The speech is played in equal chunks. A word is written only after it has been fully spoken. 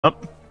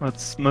up.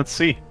 Let's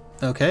see.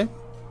 Okay.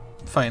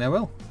 Fine, I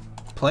will.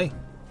 Play.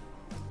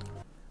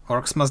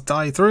 Orcs Must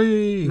Die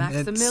 3!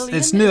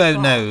 It's new out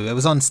now. It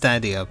was on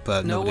Stadia,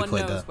 but nobody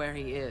played that. Where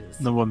he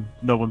is. No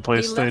one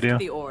plays Stadia. He left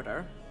the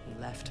order.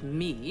 He left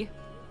me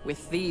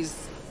with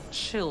these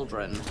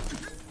children.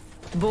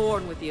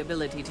 Born with the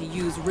ability to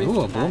use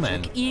rift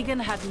magic, Egan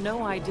had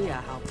no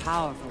idea how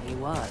powerful he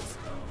was.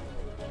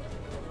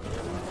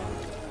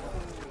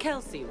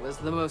 Kelsey was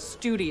the most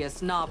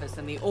studious novice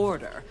in the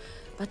order,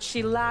 but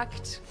she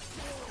lacked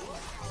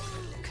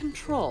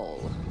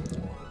control.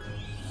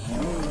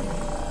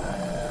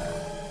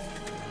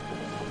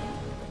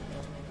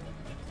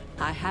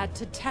 I had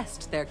to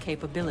test their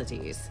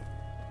capabilities.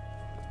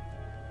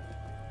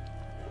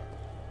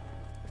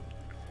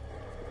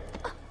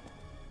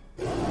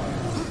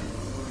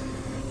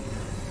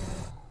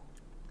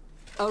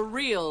 A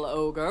real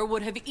ogre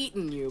would have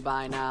eaten you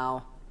by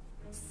now.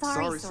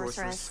 Sorry,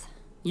 sorceress.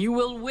 You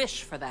will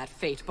wish for that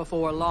fate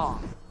before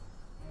long.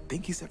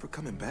 Think he's ever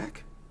coming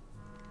back?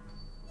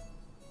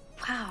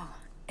 Wow,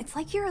 it's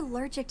like you're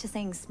allergic to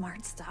saying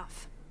smart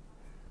stuff.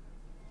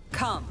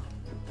 Come,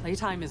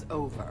 playtime is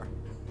over.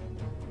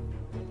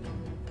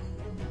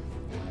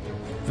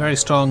 Very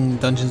strong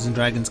Dungeons and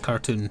Dragons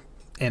cartoon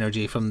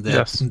energy from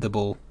the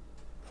bow.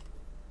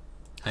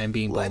 I am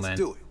being bowman. Let's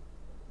do it.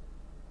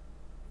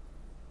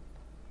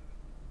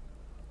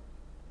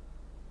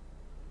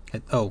 I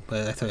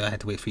thought I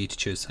had to wait for you to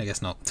choose. I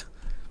guess not.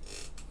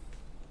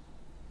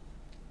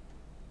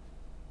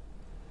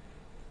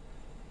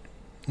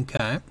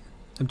 Okay.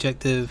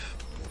 Objective.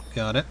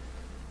 Got it.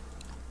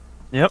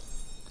 Yep.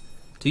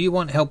 Do you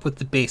want help with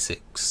the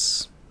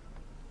basics?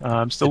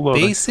 I'm still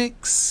loading.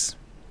 Basics?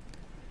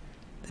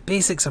 The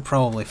basics are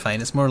probably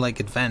fine. It's more like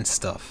advanced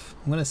stuff.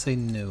 I'm gonna say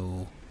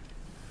no.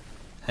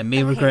 I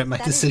may regret my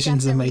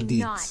decisions and my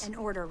deeds. Not an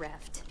order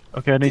rift.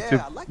 Okay, I need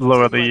to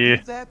lower the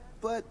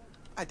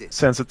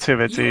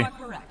sensitivity. You are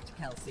correct,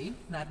 Kelsey.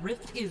 That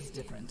rift is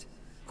different.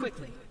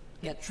 Quickly,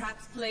 get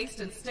traps placed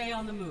and stay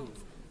on the move.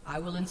 I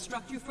will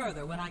instruct you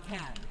further when I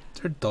can.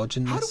 They're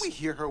dodging this. How do we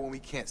hear her when we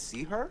can't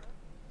see her?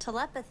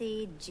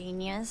 Telepathy,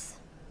 genius.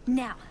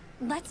 Now,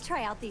 let's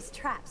try out these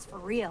traps for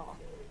real.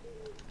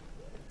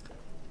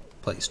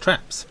 Place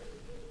traps.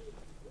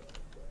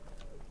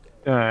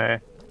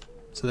 Okay.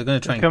 So they're going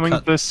to try and coming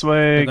cut, this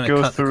way,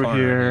 go through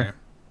here.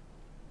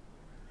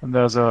 And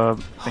there's a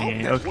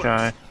thingy.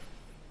 Okay.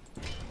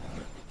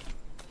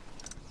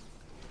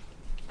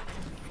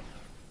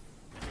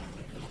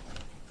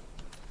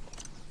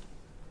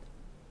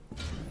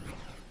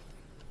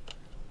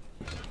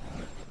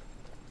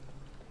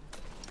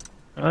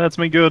 That's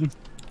me good.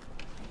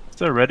 Is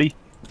that ready?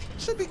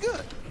 Should be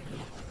good.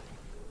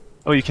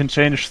 Oh, you can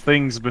change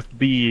things with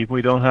B.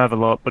 We don't have a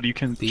lot, but you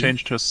can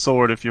change to a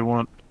sword if you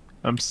want.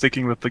 I'm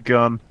sticking with the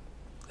gun.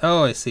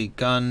 Oh, I see.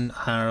 Gun,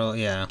 arrow,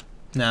 yeah.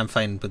 Nah, I'm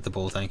fine with the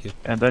bow, thank you.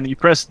 And then you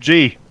press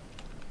G.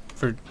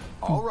 For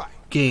Alright.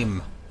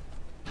 game.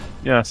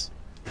 Yes.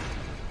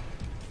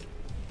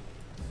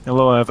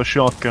 Hello, I have a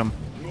shotgun.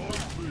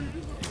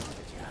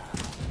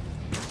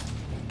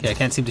 Okay, I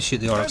can't seem to shoot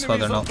the orcs while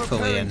they're not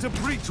fully in. To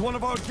breach one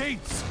of our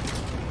gates.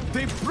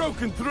 They've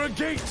broken through a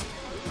gate.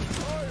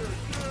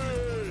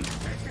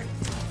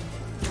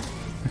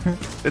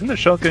 Didn't the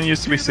shotgun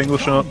used to be single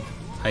shot?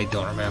 I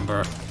don't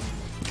remember.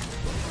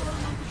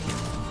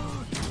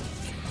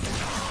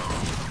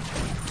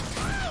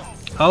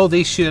 Oh,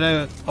 they shoot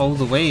out all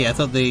the way. I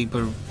thought they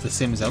were the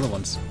same as the other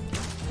ones.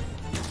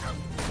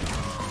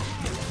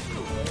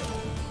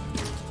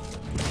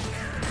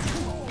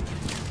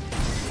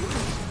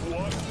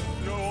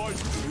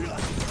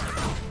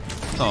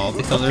 Oh,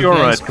 they thought they were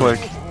right click.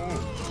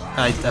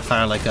 I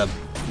fire like a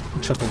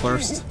triple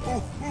burst.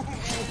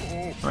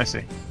 I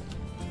see.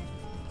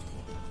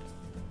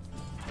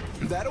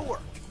 That'll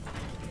work.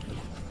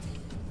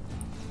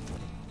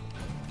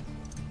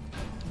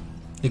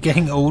 You're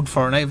getting old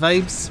Fortnite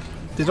vibes?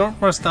 Did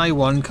Orcs Must Die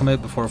 1 come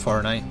out before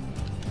Fortnite?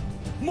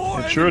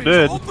 More it sure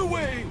did. On the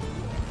way.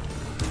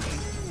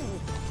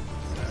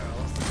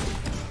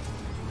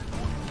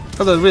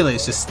 Although really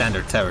it's just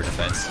standard tower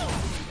defense.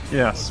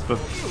 Yes, but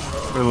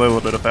with a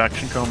little bit of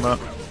action combat.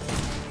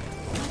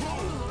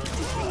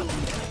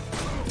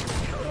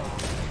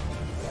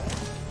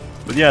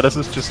 But yeah, this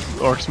is just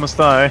Orcs Must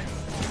Die.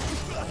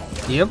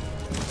 Yep.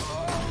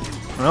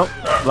 Well,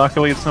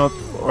 luckily it's not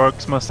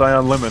Orcs Must Die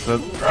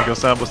Unlimited,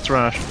 because that was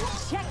trash.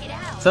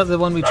 Is that the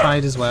one we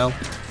tried as well?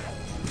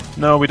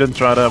 No, we didn't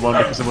try that one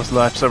because it was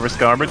live service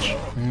garbage.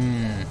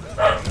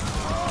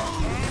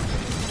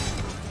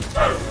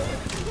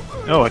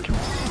 Oh, I can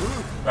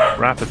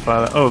rapid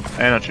fire that. Oh,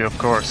 energy, of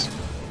course.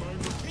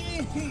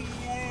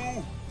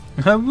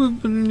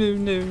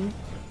 No.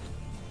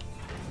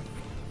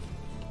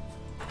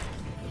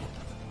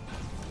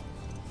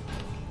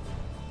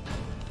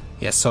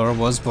 Yes, Sora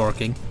was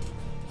borking.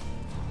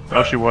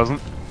 Oh, she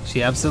wasn't.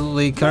 She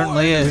absolutely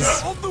currently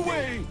is. On the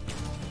way.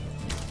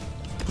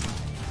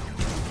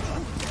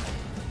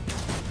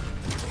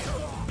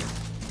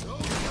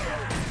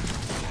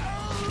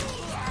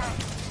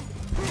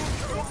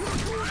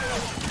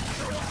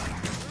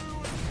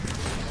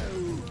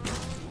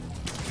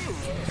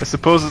 There's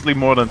supposedly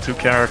more than 2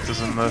 characters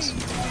in this.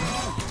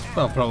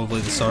 Well, probably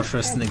the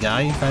sorceress and the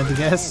guy, if I had to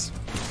guess.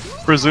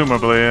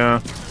 Presumably,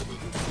 yeah.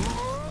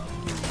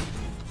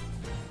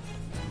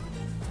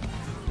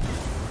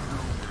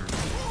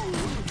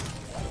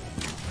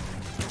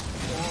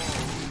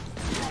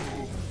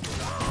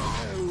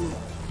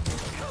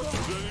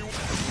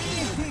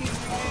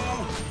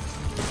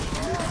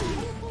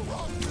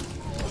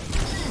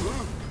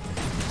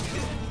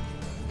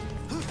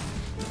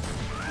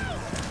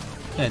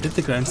 Yeah, I did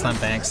the ground slam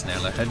by accident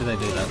earlier. How did I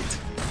do that?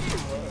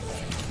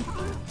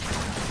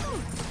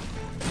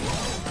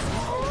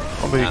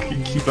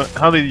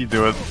 How did you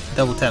do it?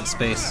 Double tap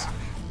space.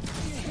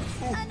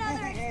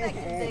 Another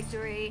expected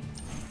victory.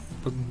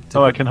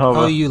 Oh, I can hover.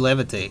 Oh, you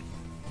levitate.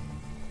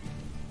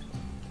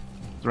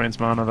 Drains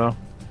mana though.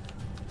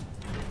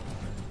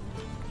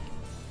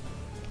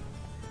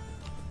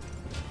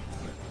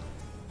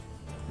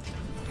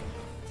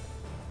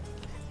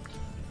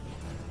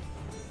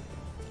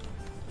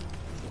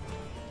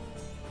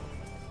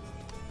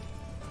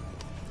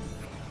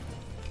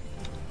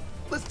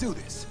 Let's do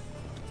this.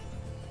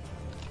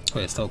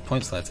 Wait, it's still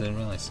points left, I didn't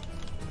realise.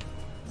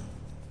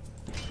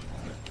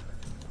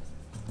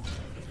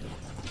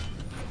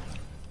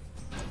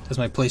 Does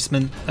my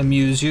placement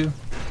amuse you?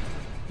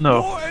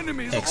 No. More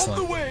enemies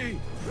Excellent. on the way.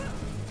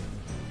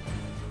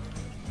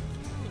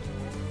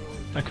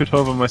 I could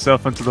hover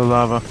myself into the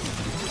lava.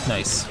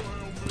 Nice.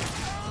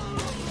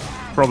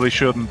 Probably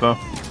shouldn't though.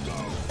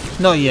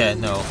 Not yet,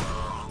 no.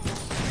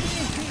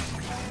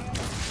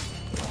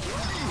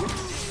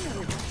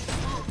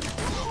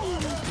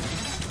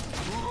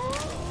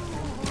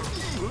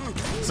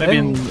 Maybe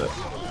in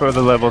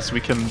further levels we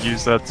can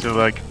use that to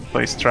like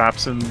place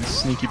traps in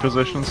sneaky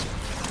positions.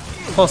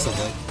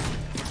 Possibly.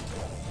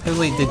 How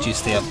late did you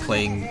stay up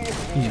playing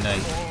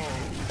Unite?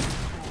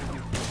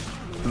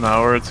 An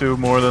hour or 2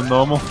 more than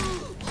normal.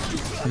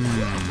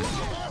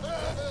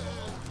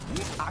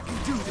 I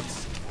can do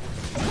this.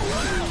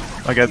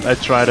 Like I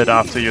tried it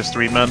after your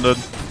stream ended,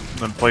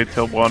 then played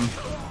till 1.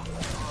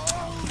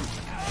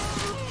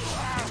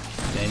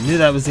 Yeah, I knew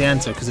that was the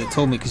answer because it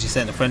told me because you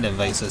sent a friend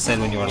invite, so it said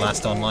when you were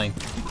last online.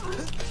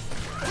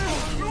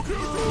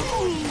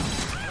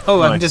 Oh,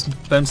 I can Nice.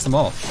 just bounce them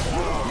off.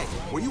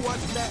 Were you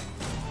watching that?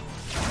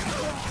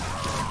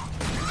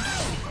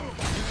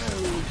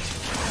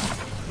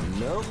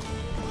 Nope.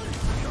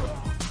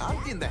 I'm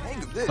getting the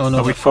hang of this. Oh no,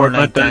 Are we the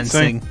Fortnite Fortnite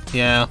dancing? dancing.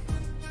 Yeah,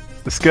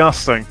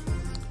 Disgusting.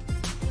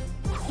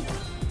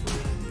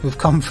 we've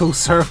come full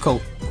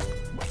circle.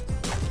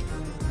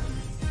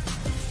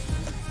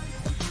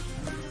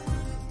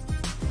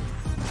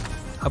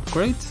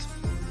 Upgrades?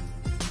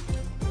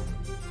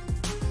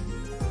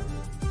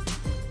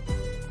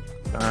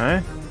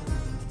 Alright.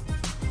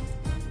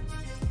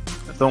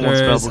 I don't want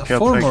There's spellbook help,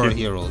 4 thank more you.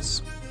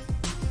 heroes.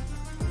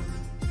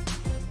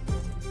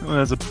 Oh,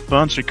 there's a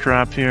bunch of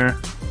crap here.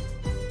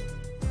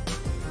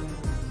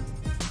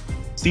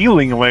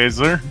 Stealing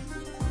laser.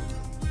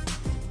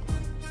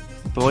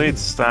 Blade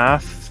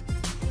staff.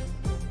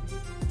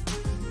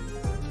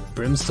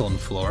 Brimstone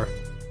floor.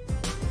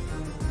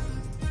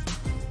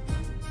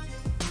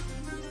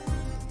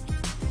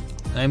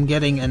 I'm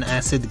getting an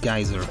acid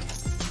geyser.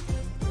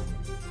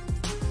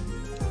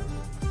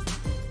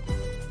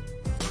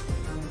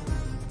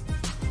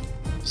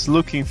 Just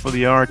looking for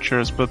the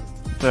archers, but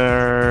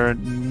they're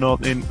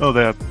not in. Oh,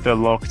 they're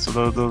locked,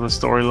 so they're the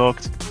story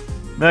locked.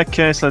 In that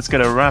case, let's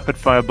get a rapid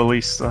fire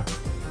ballista.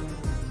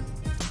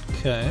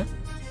 Okay.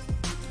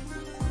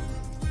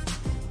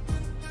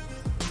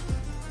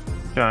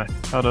 Okay,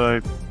 how do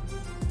I?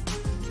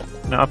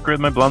 Can I upgrade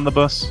my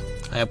blunderbuss?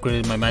 I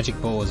upgraded my magic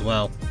bow as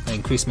well. I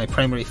increased my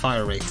primary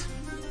fire rate.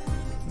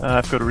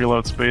 I've got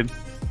reload speed.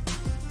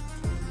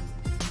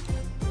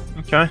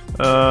 Okay,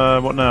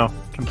 what now?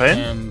 Campaign?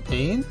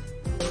 Campaign?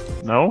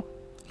 No?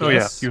 Oh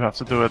Yes. yeah, you have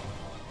to do it.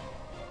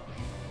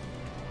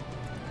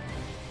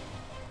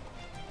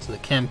 So the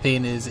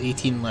campaign is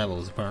 18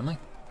 levels apparently.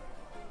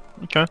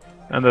 Okay.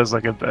 And there's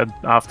like a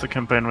after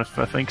campaign with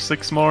I think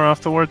 6 more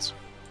afterwards.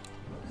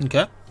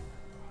 Okay.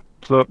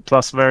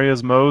 Plus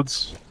various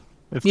modes.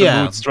 If the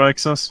Yeah. mood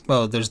strikes us.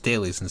 Well, there's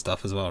dailies and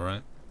stuff as well,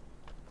 right?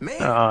 Man,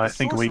 I the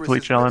think sorceress weekly is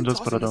really challenges,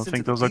 but I tossing don't us think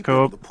into the those are deep end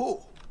of co-op. the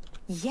pool.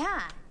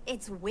 Yeah,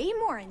 it's way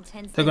more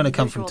intense. They're than gonna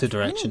come from usual 2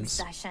 training directions.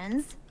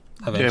 Sessions.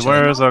 Eventually. Okay,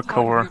 where is our Part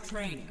of core? your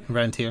training.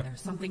 Around here.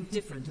 There's something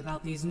different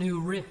about these new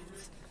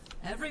rifts.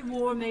 Every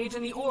war mage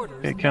in the order.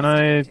 Okay, can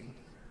I...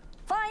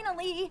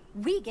 Finally,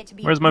 we get to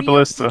be Where's my real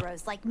ballista?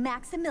 heroes like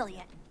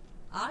Maximilian.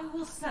 I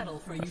will settle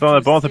for you. I thought I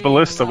to bought the stay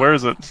ballista, where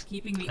is alive, it?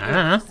 Keeping the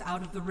Ah. orcs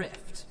out of the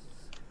rift.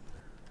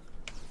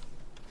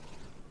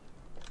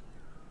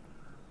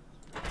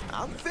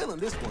 I'm feeling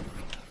this one.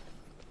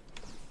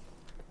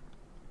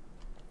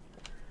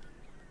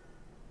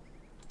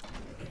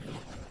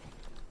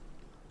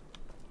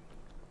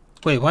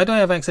 Wait, why do I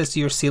have access to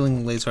your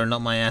ceiling laser and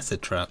not my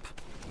acid trap?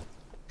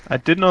 I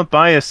did not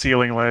buy a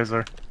ceiling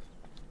laser.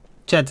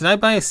 Chad, did I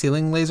buy a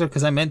ceiling laser?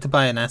 Because I meant to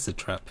buy an acid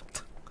trap.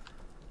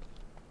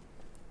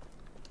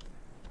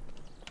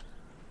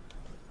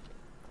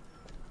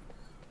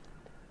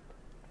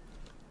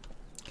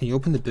 Can you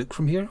open the book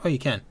from here? Oh, you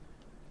can.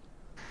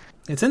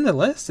 It's in the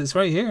list. It's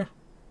right here.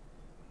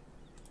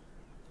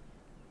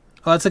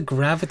 Oh, it's a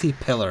gravity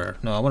pillar.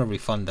 No, I want to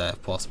refund that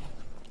if possible.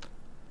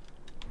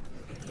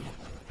 I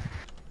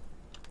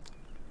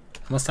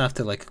must have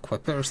to like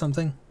equip it or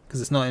something because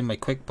it's not in my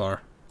quick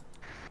bar.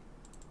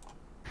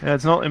 Yeah,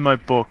 it's not in my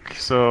book,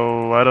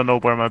 so I don't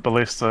know where my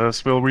ballista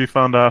is. We'll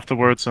refund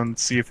afterwards and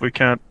see if we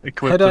can't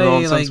equip the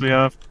nonsense we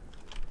have.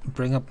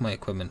 Bring up my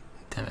equipment.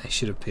 Damn it, I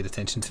should have paid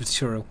attention to the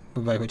tutorial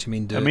about what you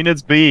mean do I mean,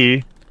 it's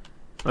B.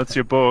 That's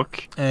your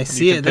book. I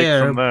see it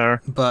there,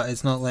 there, but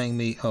it's not letting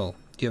me... Oh,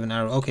 do you have an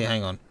arrow? Okay,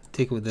 hang on.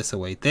 Take this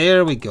away.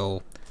 There we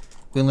go.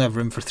 We only have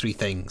room for 3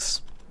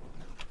 things.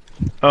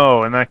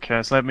 Oh, in that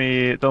case, let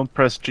me... Don't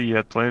press G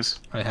yet, please.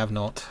 I have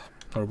not.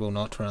 Or will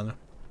not, rather.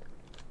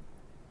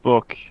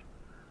 Book.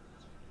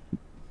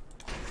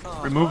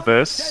 Remove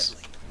this.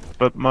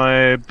 But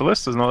my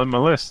ballista's not in my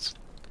list.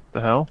 The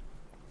hell?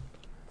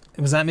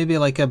 Was that maybe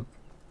like an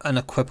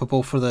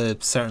equipable for the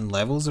certain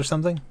levels or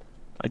something?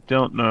 I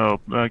don't know.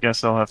 I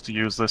guess I'll have to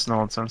use this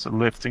nonsense. A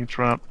lifting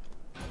trap.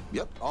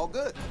 Yep, all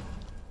good.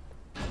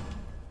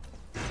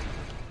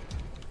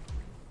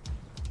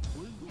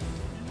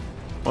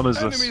 What is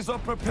Enemies this? are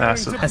preparing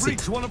Acid. to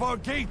breach one of our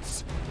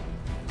gates.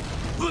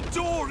 The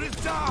door is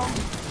down.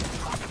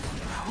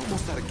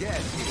 Almost out of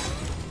gas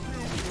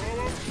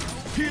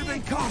here. Here they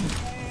come.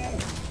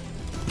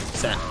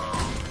 Sam.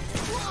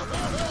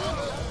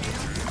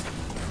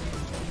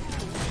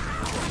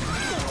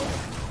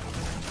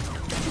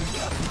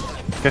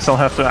 Guess I'll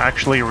have to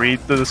actually read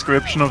the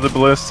description of the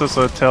ballista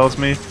so it tells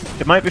me.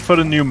 It might be for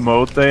the new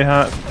mode they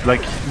have, like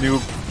new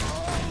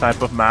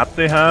type of map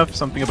they have,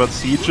 something about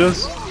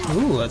sieges.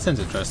 Ooh, that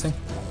sounds interesting.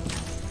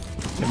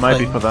 It might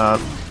be for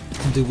that.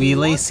 Do we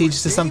lay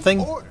siege to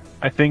something?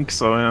 I think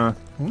so, yeah.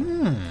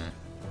 Hmm.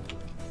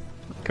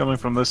 Coming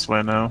from this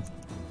way now.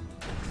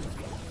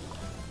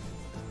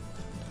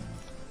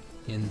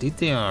 Indeed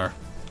they are.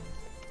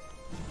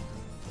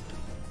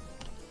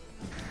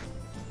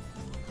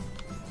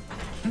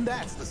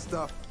 That's the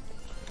stuff.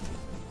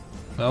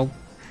 Well,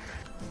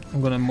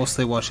 I'm gonna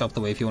mostly wash up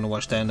the way if you want to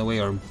wash down the way,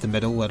 or the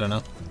middle, I don't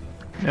know.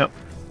 Yep.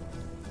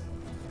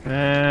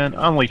 And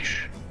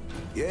unleash.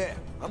 Yeah,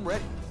 I'm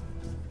ready.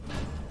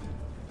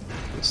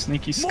 A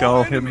sneaky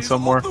skull hidden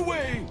somewhere. On the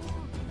way.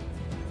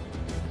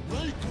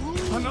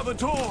 Another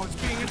door is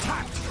being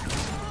attacked.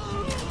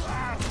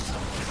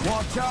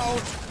 Watch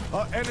out!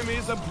 Our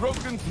enemies have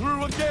broken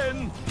through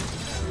again.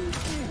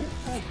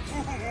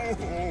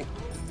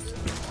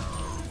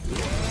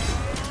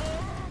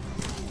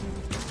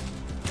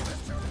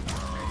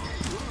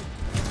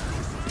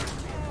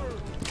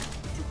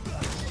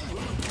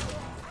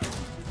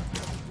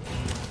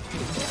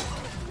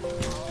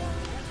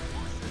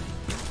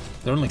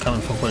 They're only coming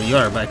from where you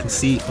are, but I can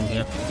see from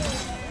here.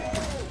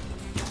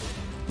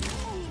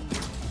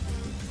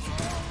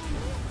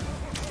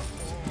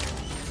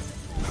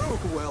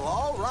 Well,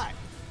 all right.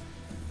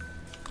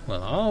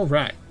 Well, all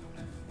right.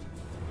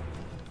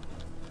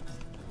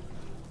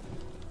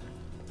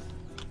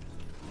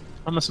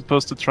 I'm not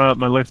supposed to try out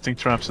my lifting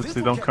traps if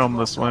they don't come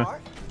this way.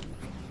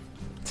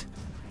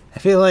 I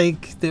feel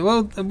like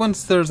well,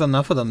 once there's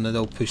enough of them,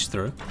 they'll push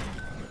through.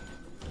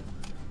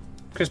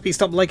 Crispy,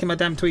 stop liking my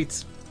damn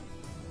tweets.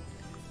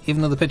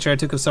 Even though the picture I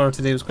took of Sora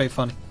today was quite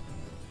funny.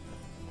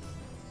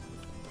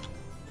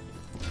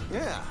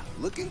 Yeah,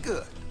 looking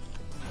good.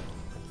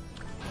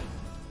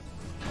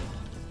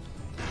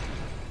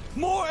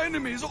 More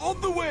enemies on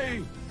the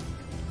way.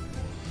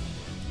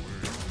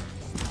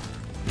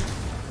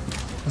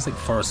 That's like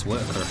Forrest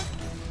Whitaker.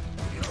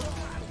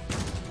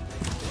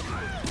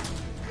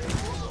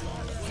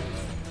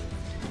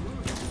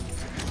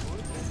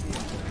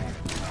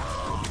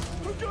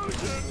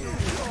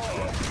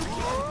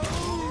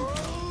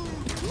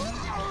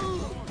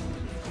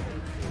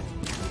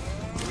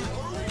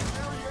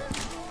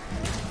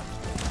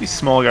 These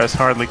small guys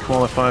hardly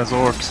qualify as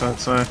orcs, I'd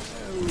say.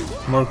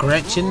 More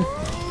Gretchen?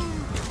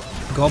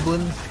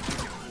 Goblin?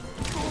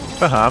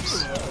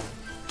 Perhaps.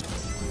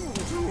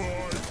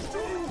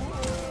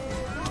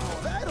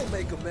 That'll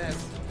make a mess.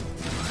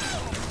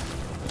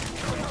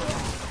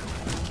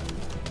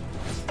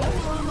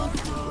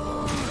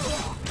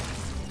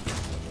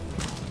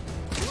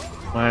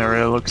 My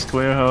area looks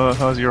clear.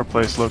 How's your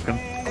place looking?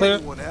 Clear.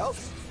 Anyone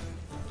else?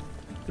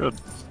 Good.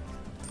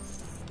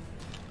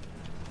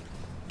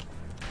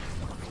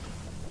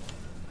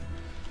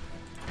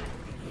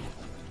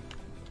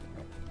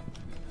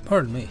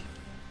 Pardon me.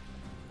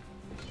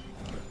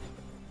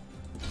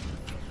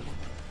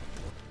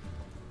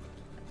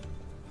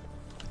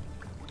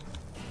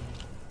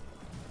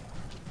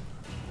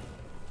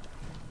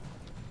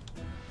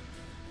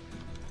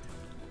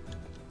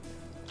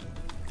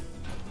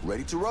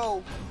 Ready to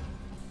roll.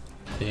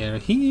 They're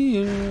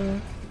here.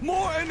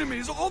 More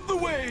enemies on the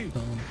way.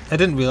 I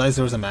didn't realize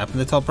there was a map in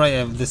the top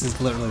right. This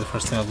is literally the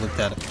first time I've looked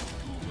at it.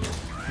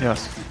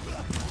 Yes.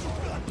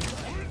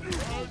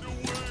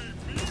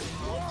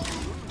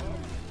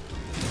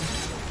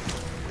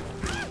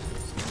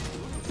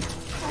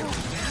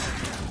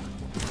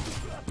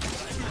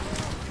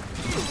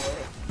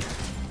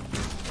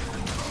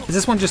 Is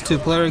this one just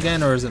 2-player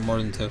again, or is it more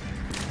than 2?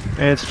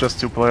 It's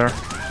just 2-player.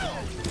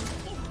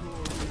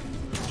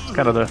 It's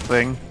kind of the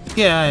thing.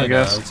 Yeah, I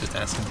guess. know, I was just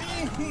asking.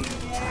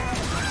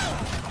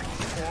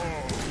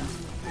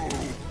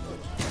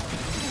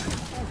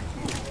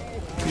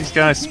 These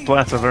guys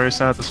splatter very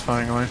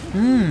satisfyingly.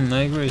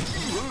 I agree.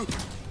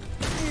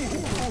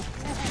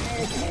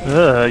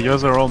 Ugh,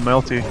 yours are all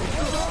melty.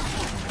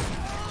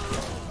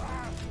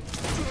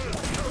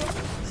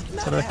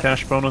 Is that a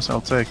cash bonus?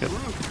 I'll take it.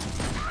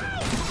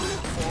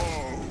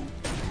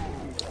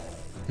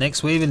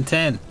 Next wave in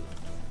 10.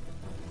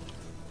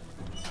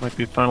 Might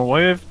be final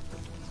wave.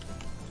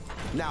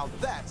 Now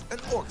that's an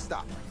orc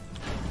stop.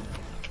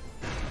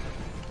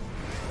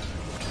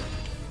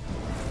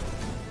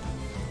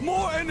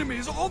 More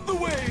enemies on the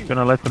way.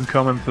 Gonna let them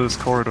come into this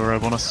corridor. I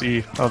wanna see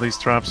how these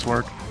traps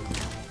work.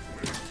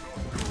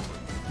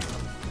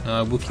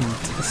 We can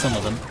take some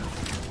of them.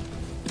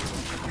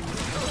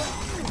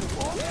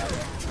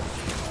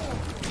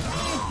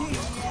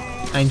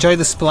 I enjoy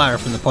the splatter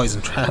from the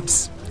poison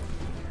traps.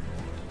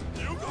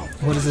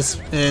 What is this?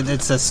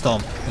 It's a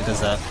stomp. It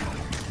does that.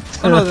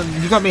 Oh no,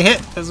 you got me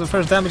hit! That's the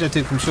first damage I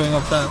took from showing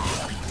up that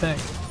attack.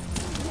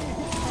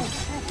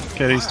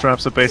 Okay, these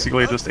traps are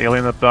basically just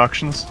alien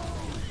abductions.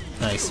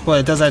 Nice. Well,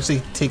 it does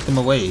actually take them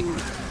away.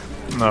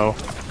 No,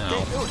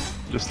 No.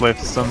 just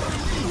lifts them.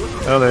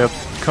 Oh, they are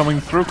coming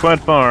through quite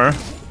far.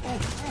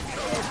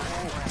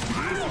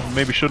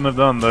 Maybe shouldn't have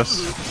done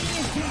this.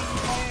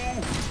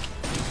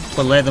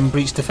 But let them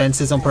breach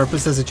defenses on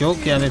purpose as a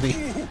joke? Yeah, maybe.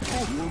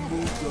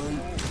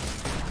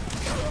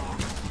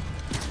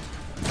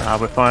 Ah,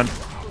 we're fine.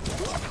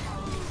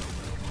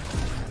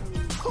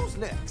 Who's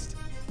next?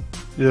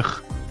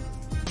 Ugh.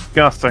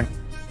 Disgusting.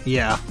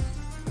 Yeah.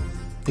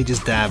 They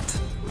just dabbed.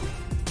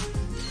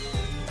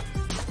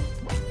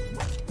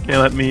 Okay,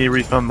 let me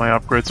refund my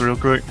upgrades real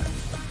quick.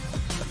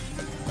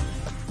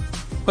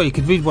 Well, you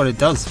could read what it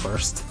does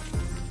first.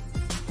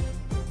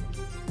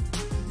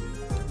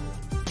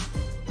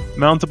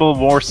 Mountable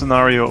war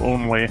scenario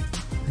only.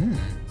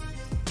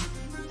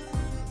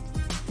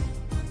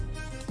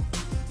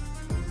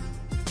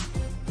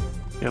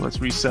 Okay,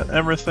 let's reset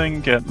everything,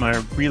 get my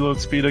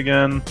reload speed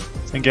again,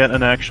 and get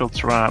an actual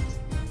trap.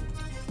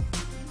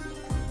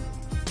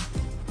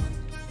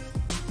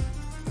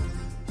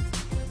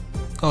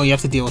 Oh, you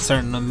have to deal a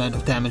certain amount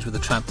of damage with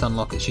the trap to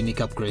unlock its unique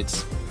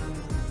upgrades.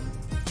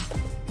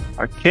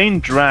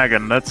 Arcane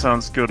Dragon, that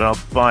sounds good, I'll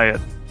buy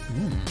it.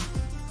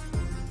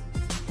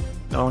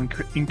 I'll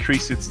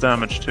increase its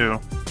damage too.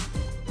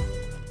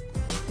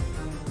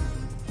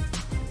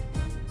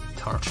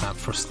 Tar trap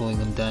for slowing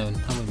them down.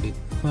 That would be...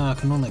 Well, I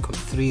can only equip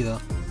 3 though.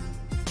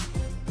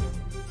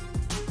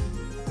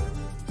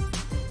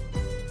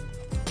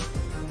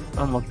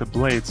 Unlock the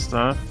blade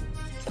stuff.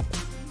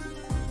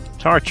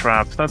 Tar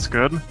trap, that's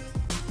good.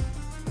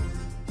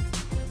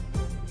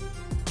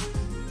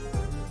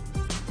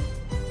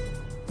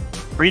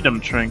 Freedom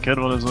trinket,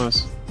 what is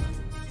this?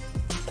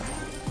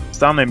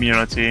 Stun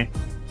immunity.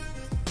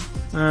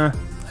 I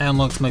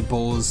unlocked my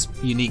bow's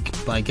unique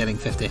by getting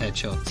 50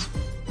 headshots.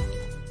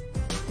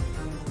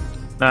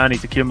 Nah, I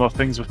need to kill more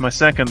things with my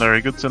secondary,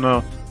 good to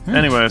know.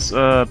 Anyways,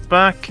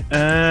 back,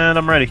 and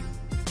I'm ready.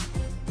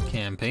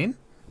 Campaign.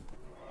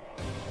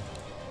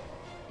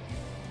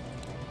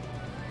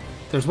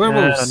 There's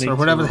werewolves, or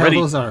whatever the hell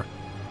those are.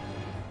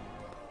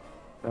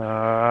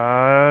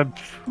 I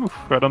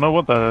don't know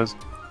what that is.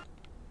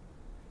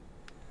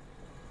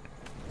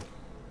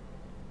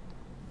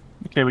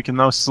 Okay, we can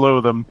now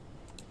slow them.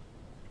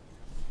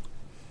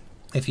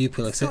 If you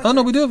pull it. Oh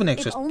no, we do have an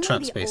extra if trap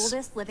only space. the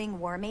oldest living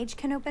war mage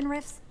can open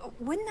rifts,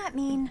 wouldn't that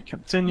mean...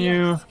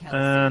 Continue,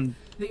 and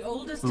The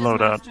oldest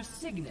load is up. Master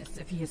Cygnus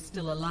if he is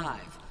still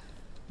alive.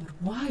 But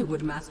why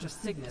would Master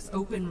Cygnus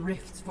open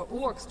rifts for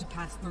orcs to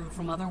pass through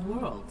from other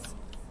worlds?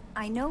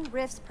 I know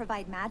rifts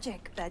provide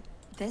magic, but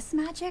this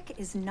magic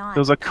is not...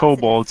 Those are positive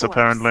kobolds, force.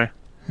 apparently.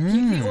 Keep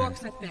the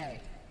orcs at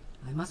bay.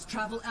 I must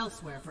travel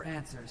elsewhere for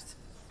answers.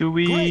 Do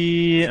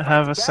we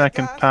have a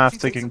second path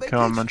they can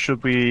come, and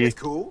should we It's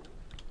cool.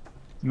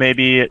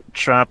 maybe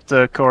trap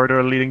the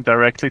corridor leading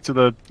directly to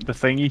the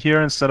thingy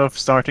here instead of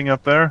starting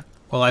up there?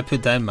 Well, I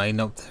put down mine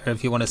up there.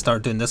 If you want to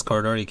start doing this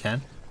corridor, you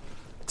can.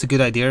 It's a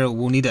good idea.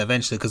 We'll need it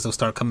eventually because they'll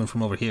start coming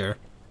from over here.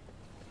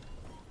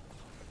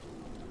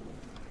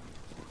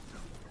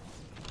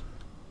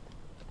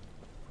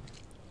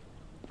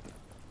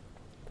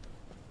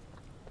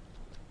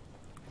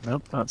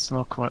 Nope, that's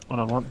not quite what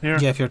I want here.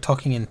 Yeah, if you're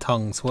talking in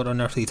tongues, what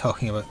on earth are you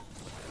talking about?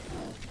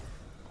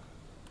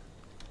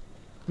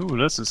 Ooh,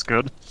 this is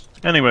good.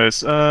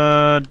 Anyways,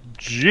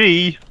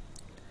 G.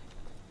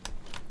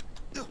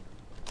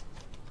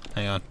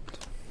 Hang on.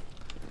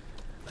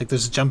 Like,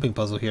 there's a jumping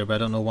puzzle here, but I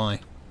don't know why.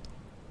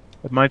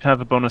 It might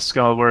have a bonus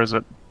skull, where is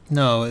it?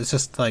 No, it's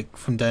just like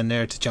from down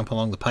there to jump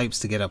along the pipes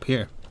to get up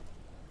here.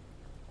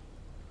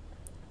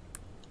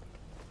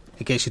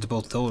 It gets you to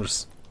both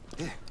doors.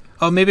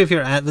 Oh, maybe if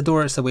you're at the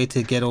door, it's a way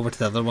to get over to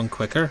the other one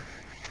quicker.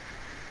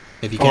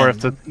 If you Or can't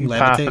if the levitate.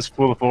 path is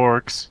full of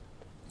orcs.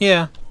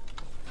 Yeah.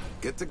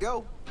 Good to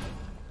go.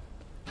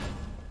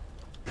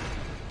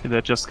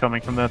 They're just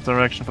coming from that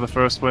direction for the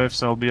first wave,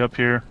 so I'll be up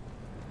here.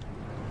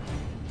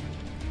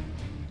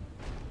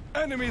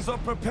 Enemies are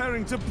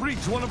preparing to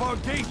breach one of our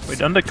gates.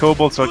 Wait, and the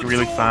kobolds are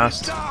really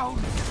fast.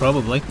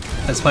 Probably.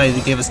 That's why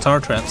they gave us tar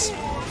traps.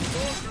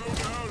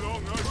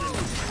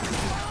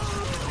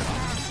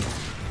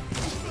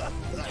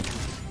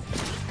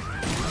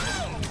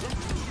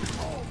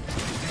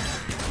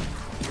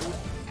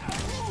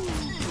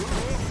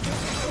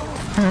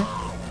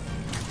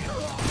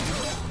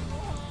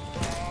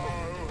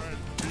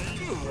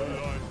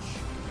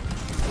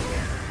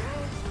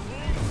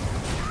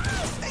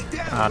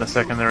 The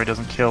secondary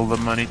doesn't kill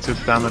them. I need to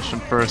damage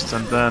them first,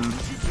 and then...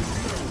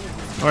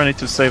 Or I need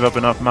to save up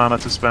enough mana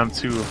to spam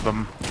 2 of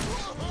them.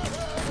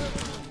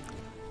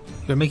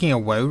 You're making a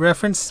WoW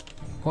reference?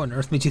 What on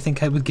earth made you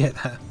think I would get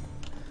that?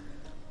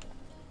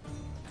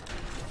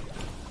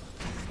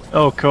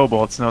 Oh,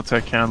 kobolds, no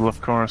tech handle,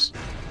 of course.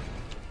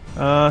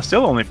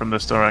 Still only from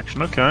this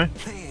direction, okay.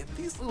 Man,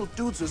 these little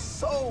dudes are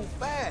so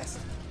fast.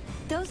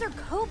 Those are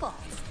kobolds.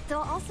 They'll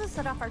also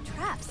set off our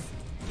traps.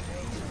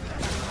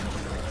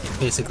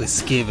 Basically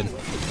Skaven.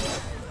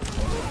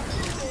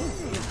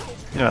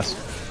 Yes.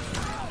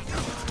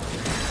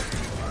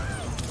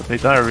 But they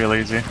die real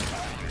easy.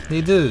 They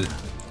do.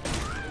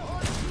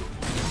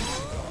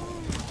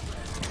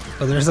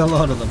 But there's a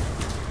lot of them.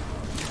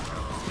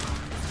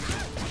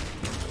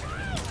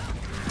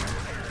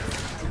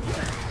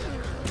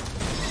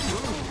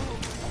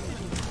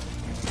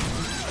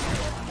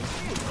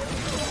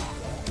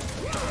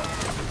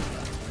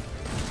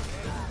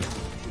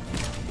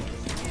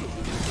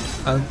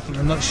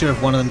 I'm not sure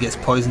if one of them gets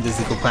poisoned as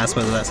they go past,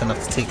 whether that's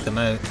enough to take them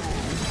out.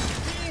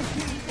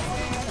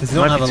 Because they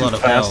don't have a lot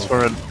of health.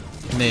 For it.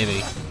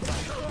 Maybe.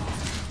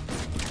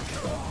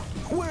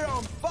 We're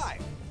on fire.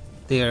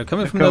 They are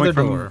coming from another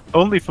door.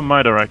 Only from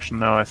my direction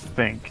now, I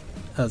think.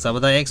 Oh, is that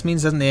what that X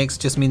means? Doesn't the X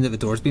just mean that the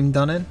door's been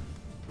done in?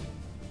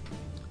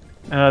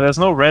 There's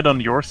no red on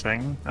your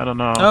thing. I don't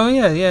know. Oh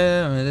yeah,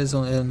 it is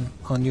on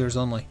yours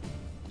only.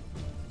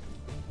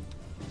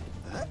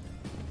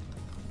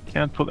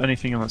 Can't put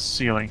anything on the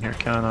ceiling here,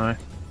 can I?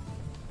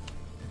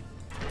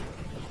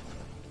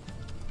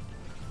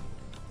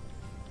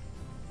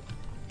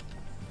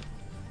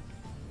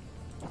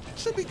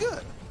 Should be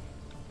good.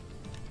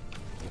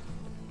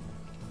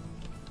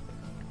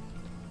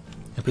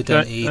 I put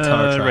down a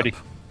tar trap. Ready.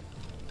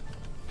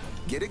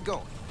 Get it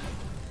going.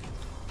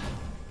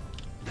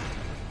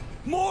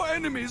 More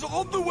enemies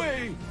on the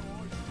way.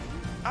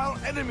 Our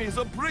enemies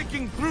are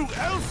breaking through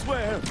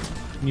elsewhere.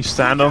 You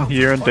stand on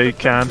here and they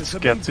can't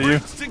get to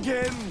you.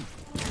 Again.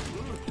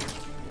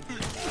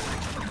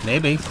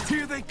 Maybe.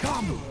 Here they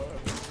come.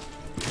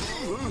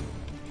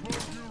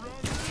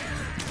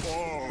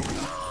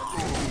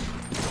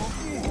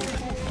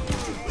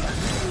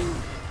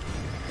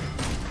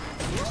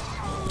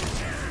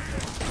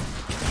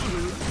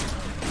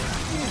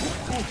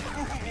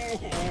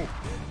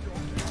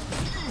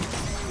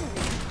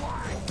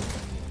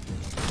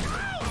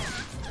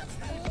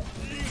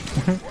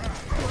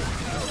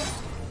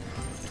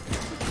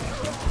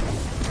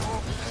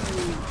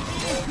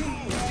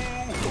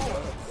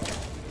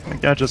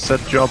 I just said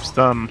job's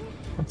done.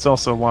 It's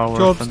also WoW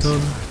Job's reference.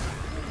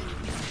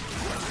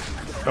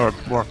 done. Or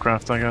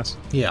Warcraft, I guess.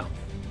 Yeah.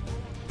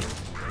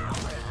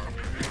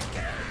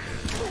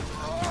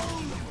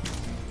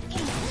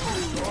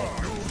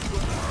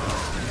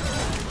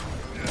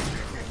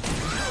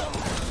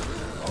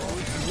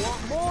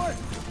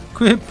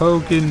 Quit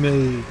poking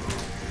me.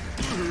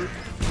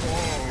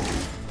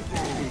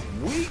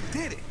 We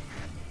did it.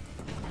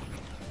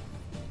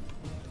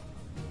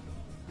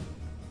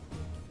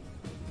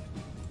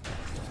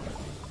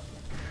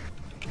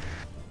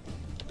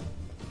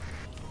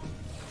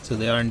 So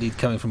they are indeed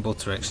coming from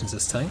both directions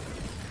this time.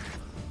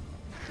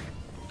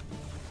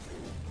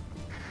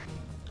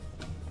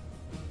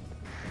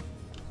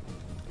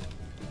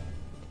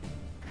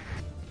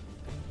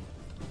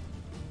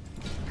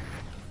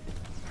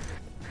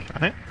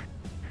 Okay.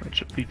 That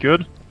should be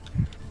good.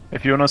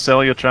 If you want to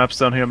sell your traps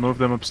down here, move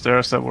them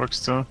upstairs, that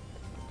works too.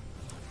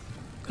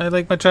 I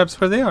like my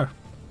traps where they are.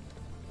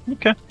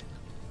 Okay.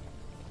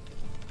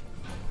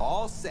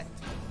 All set.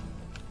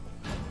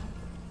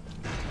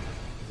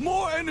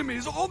 More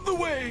enemies on the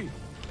way.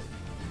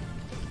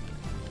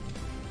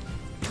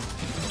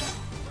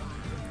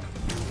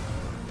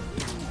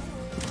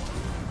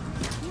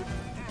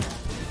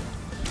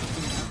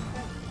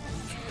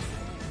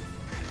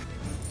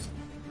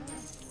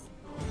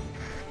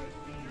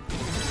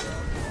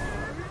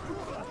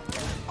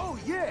 Oh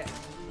yeah.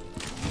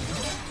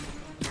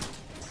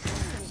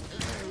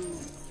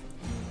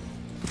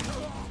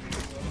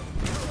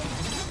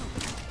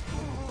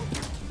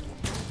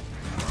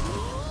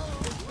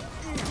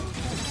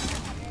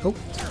 Oh.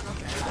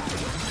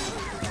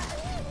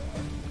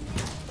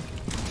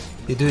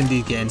 They do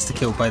indeed get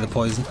insta-killed by the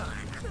poison.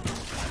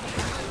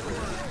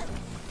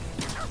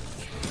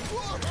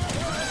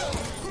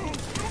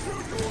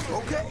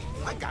 Okay,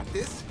 I got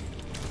this.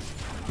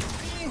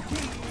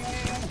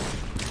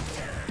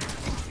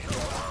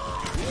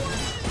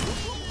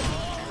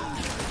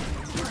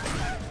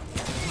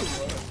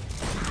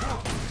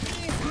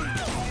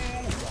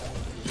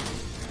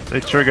 They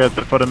triggered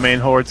before the main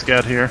hordes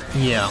get here.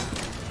 Yeah.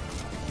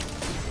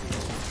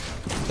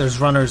 There's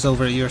runners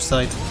over at your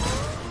side.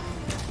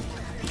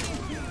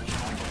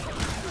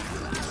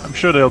 I'm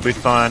sure they'll be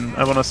fine.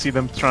 I want to see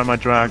them try my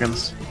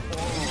dragons.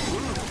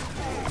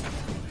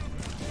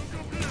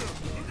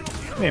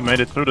 They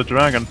made it through the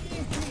dragon.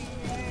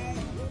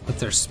 With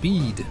their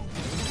speed.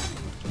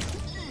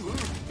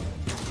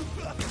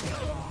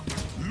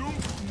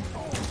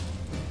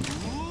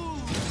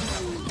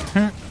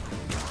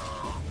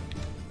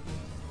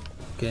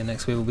 Okay,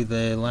 next wave will be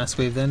the last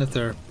wave then if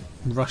they're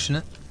rushing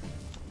it.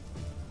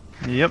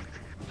 Yep.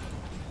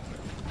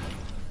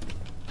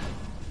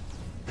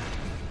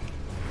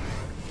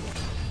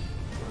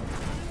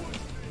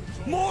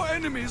 More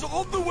enemies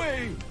on the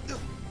way!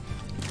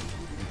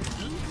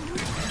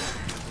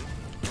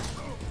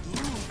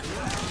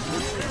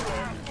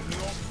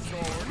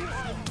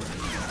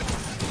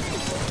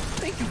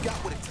 Think you got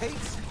what it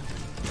takes?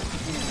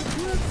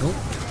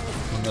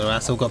 Oh, another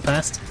asshole got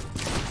past.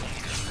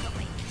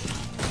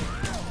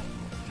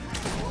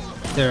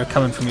 They're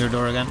coming from your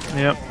door again.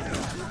 Yep.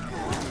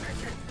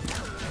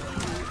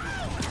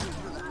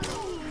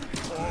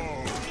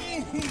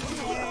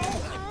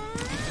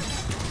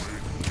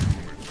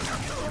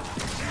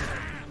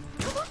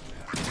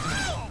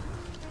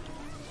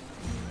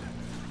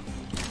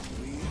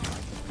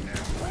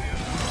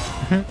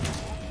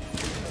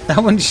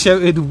 That one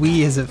shouted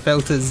 "we" as it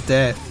felt his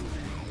death.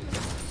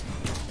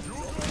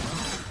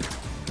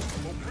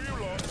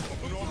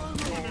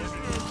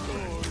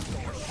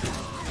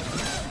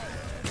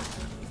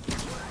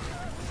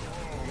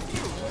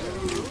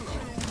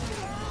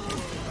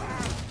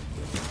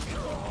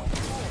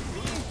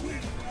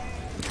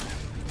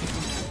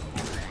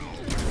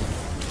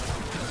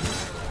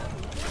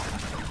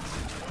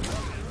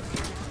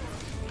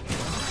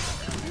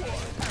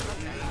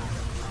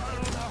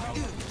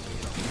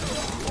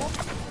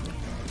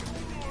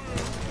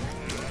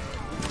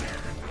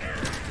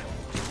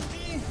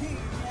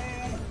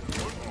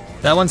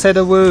 That one said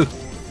a woo.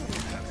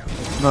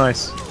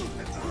 Nice.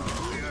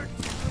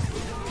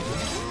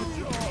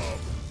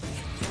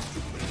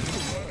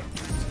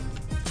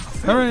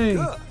 Hooray!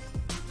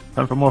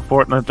 Time for more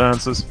Fortnite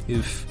dances.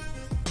 Oof.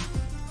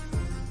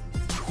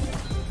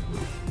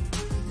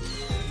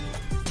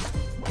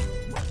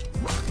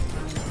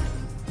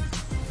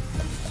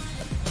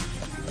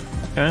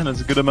 Okay,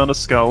 there's a good amount of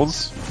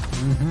skulls.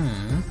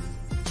 Mm-hmm.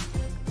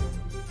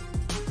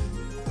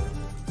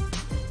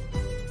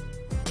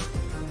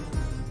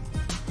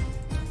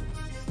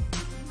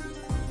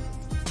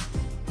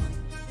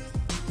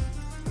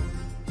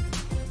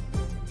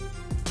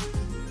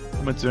 What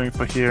am I doing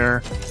for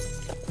here?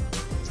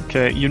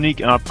 Okay, unique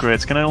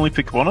upgrades. Can I only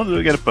pick one or do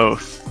I get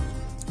both?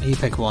 You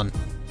pick one.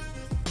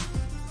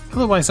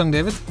 Hello, Wise Song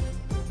David.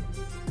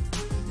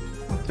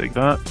 I'll take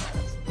that.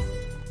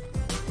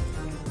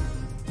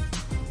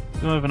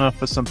 Do I have enough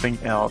for something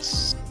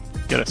else?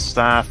 Get a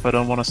staff. I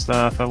don't want a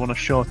staff. I want a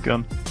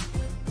shotgun.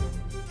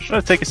 Should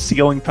I take a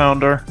ceiling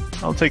pounder?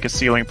 I'll take a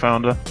ceiling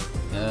pounder.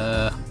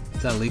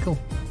 Is that legal?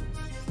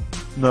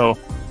 No.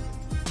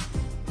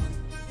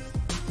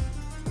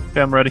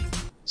 Okay, I'm ready.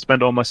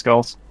 Spend all my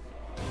skulls.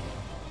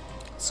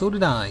 So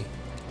did I.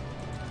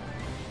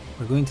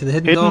 We're going to the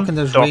hidden Hidden dock and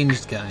there's dock.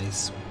 ranged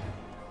guys.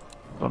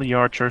 Bloody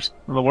archers.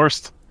 They're the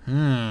worst.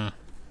 Well,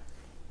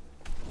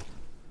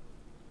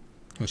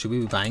 should we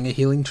be buying a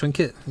healing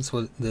trinket? That's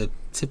what the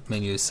tip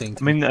menu is saying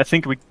to I mean, I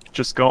think we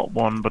just got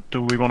one, but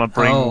do we want to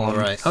bring one?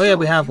 right. Oh yeah,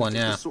 we have one,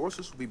 yeah. The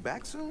sorceress will be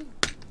back soon?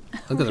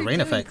 Look at the We're rain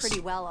doing effects.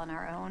 pretty well on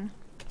our own.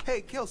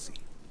 Hey, Kelsey,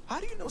 how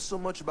do you know so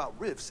much about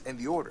rifts and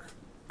the Order?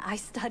 I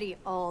study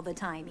all the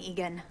time,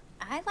 Egan.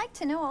 I like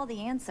to know all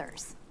the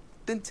answers.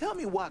 Then tell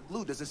me why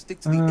glue doesn't stick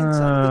to the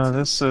inside of the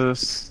This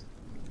is...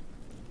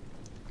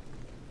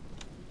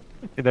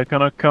 Okay, they're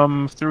gonna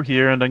come through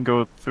here and then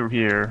go through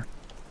here.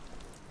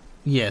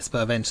 Yes,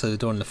 but eventually the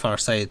door on the far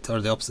side,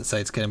 or the opposite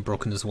side, is getting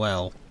broken as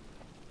well.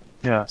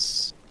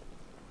 Yes.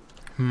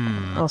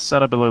 I'll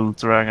set up a little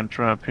dragon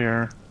trap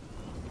here.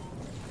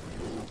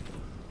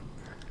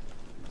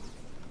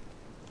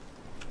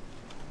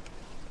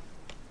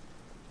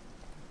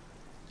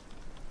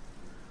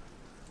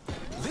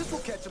 This will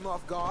catch him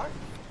off guard.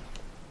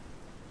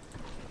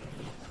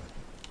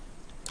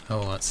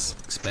 Oh, that's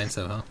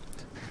expensive, huh?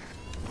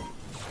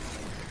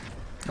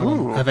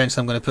 Ooh,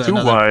 Eventually I'm going to put too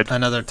another, wide.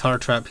 another tar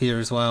trap here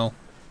as well.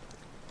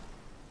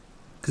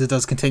 Because it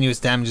does continuous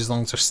damage as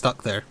long as they're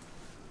stuck there.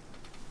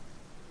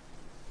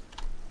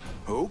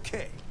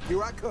 Okay,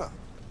 here I come.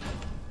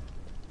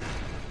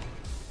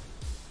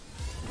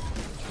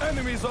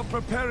 Enemies are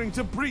preparing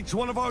to breach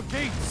one of our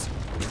gates.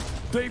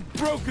 They've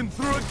broken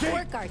through a gate.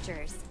 Orc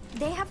archers.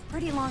 They have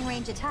pretty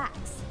long-range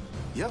attacks.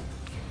 Yep,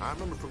 I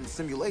remember from the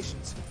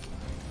simulations.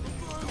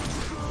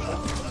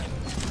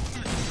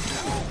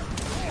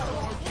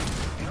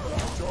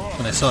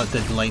 When I saw it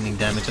did lightning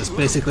damage, that's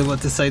basically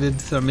what decided,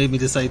 or made me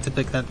decide to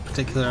pick that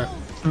particular...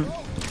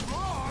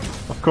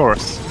 Of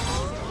course.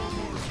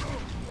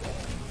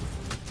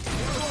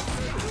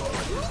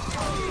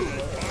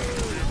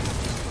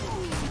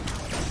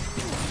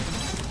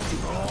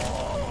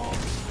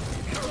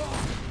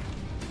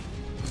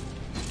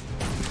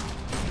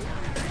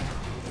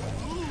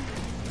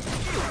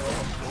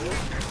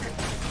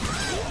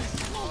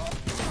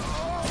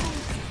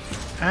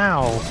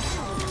 Ow.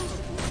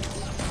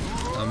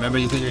 Remember,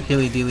 you put your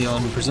hilly dealy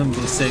on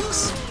presumably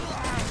 6.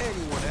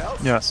 Anyone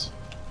else? Yes.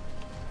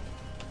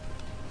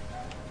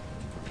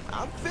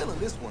 I'm feeling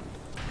this one.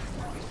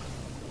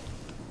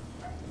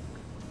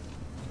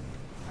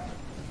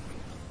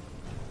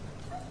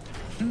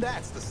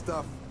 That's the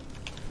stuff.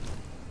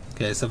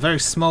 Okay, it's a very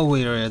small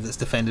area that's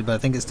defended, but I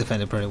think it's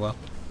defended pretty well.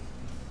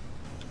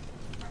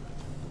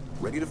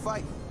 Ready to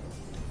fight.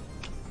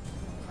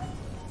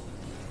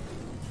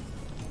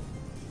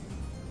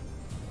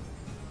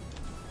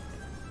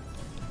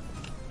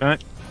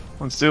 Alright,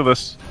 let's do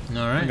this.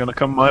 Alright. They're gonna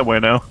come my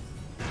way now.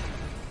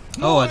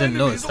 Oh, I didn't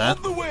notice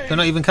that. They're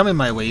not even coming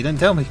my way, you didn't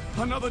tell me.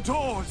 Another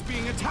door is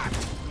being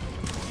attacked.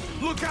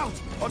 Look out!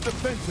 Our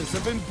defenses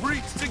have been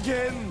breached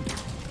again.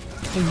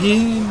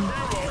 Again.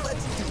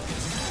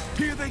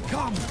 Here they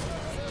come.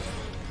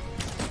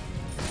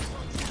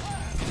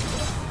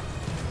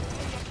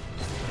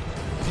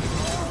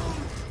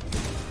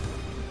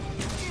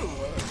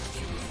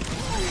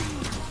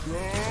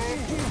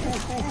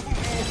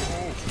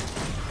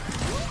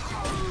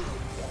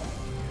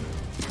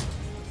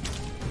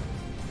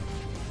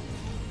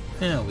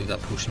 Yeah, we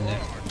got potion there.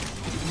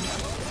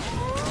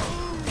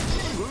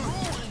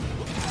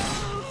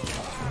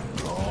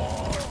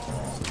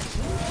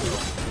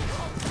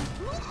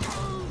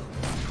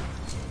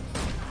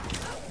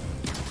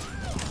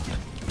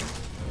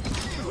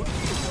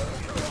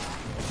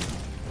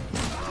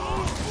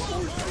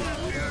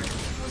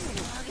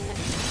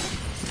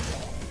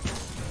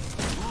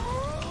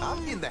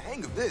 I'm getting the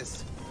hang of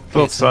this.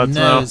 Both sides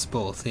now. It's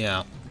both,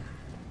 yeah.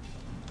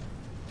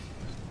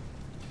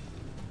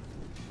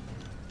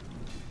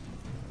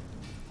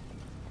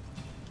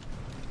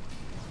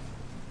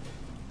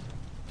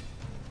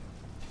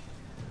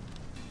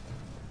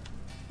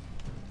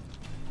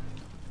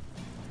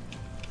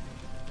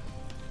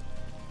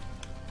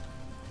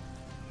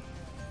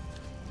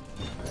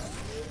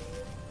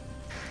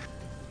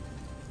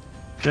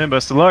 Okay,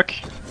 best of luck.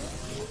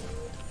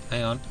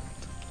 Hang on.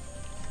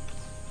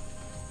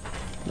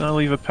 I'll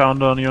leave a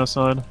pound on your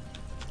side.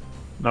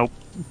 Nope.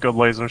 Good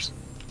lasers.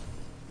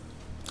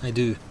 I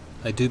do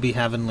be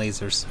having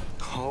lasers.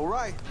 All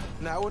right,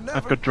 now or never.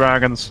 I've got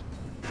dragons.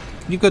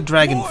 You've got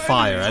dragon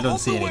fire, I don't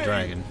see any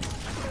dragon.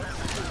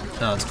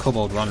 No, it's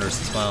kobold runners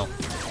as well.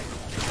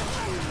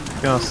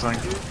 Guessing.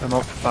 They're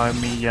not by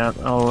me yet.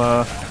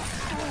 I'll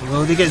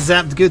Well, they get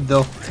zapped good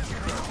though.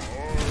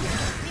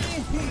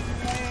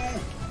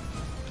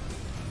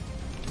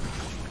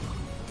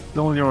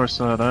 Still your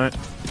side, right?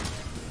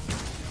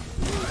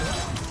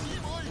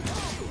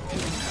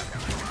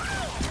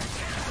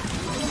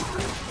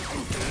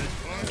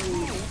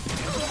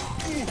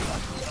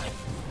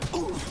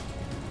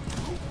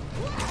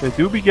 They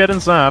do be getting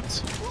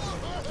zapped.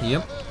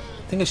 Yep.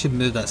 I think I should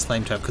move that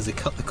slime trap because they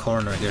cut the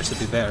corner here, so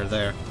it'd be better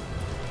there.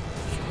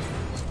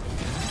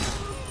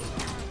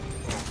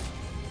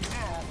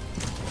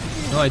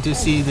 No, I do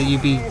see that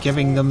you'd be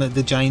giving them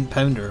the giant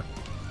pounder.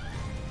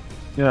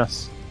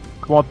 Yes.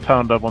 Quad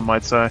pounder, one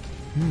might say.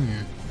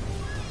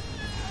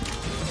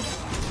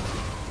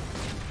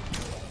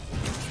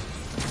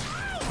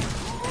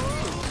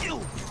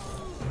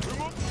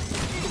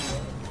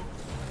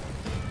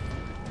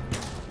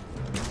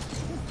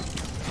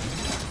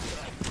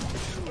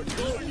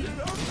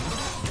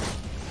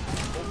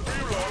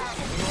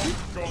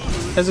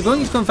 How's it going?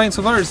 He's going fine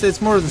so far.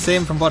 It's more of the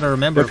same from what I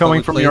remember. They're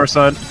coming from your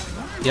side.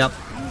 Yep,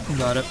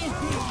 got it.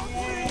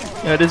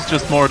 Yeah, it is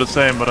just more the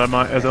same, but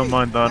I don't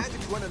mind that.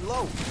 Magic's running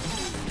low.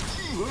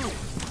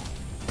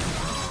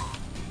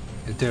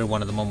 If dare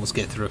one of them almost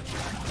get through.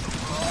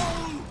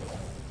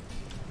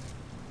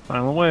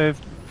 Final wave.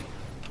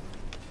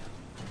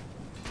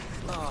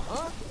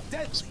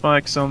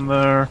 Spikes on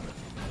there.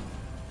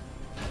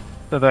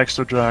 They have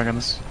extra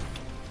dragons.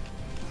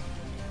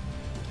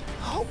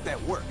 Hope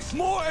that works.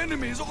 More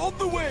enemies on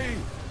the way.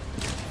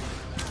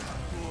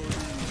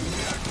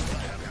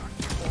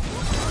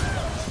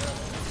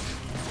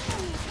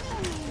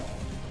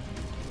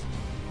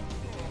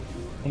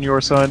 On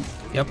your side.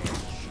 Yep.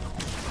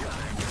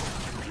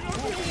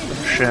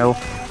 Shell.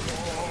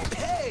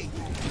 Hey!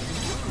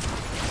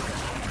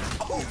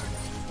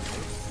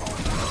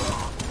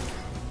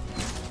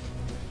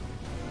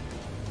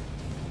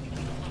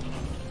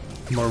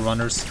 More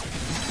runners.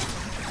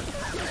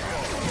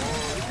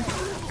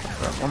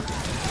 That one.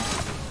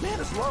 Man,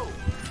 it's low.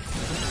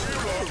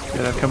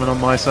 Yeah, they're coming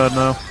on my side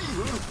now. I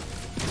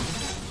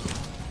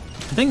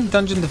think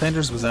Dungeon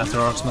Defenders was after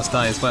Orcs Must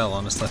Die as well,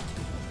 honestly.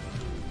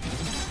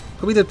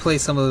 But we did play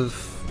some of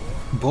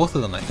both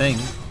of them, I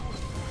think.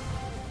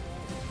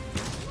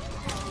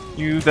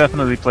 You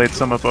definitely played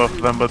some of both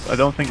of them, but I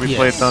don't think we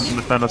played Dungeon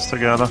Defenders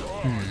together.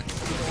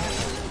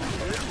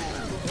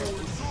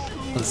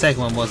 Well, the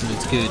second one wasn't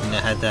as good, and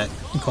it had that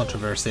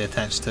controversy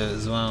attached to it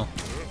as well.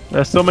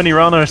 There's so many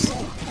runners.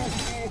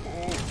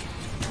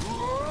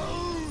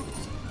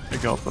 I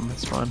got them,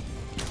 it's fine.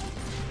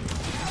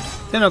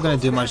 They're not going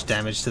to do much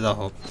damage to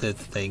the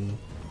thing.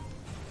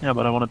 Yeah,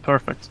 but I want it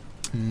perfect.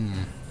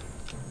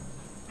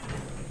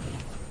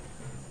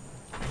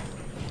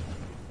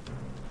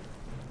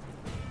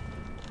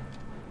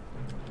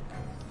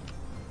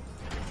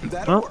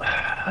 Well,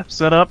 I'm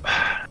set up.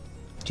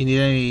 Do you need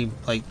any,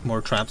 like,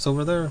 more traps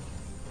over there?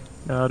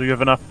 Do you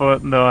have enough for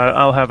it? No,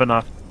 I'll have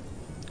enough.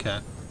 Okay.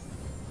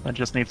 I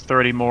just need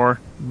 30 more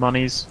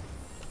monies.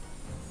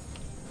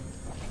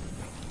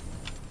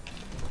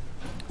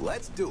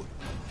 Let's do it.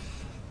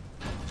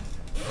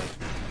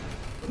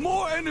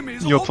 More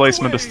enemies. Your on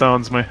placement the way.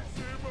 astounds me.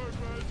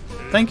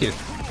 Thank you.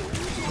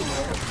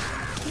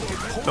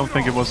 Don't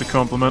think it was a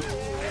compliment.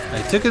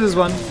 I took it as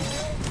one.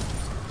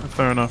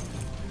 Fair enough.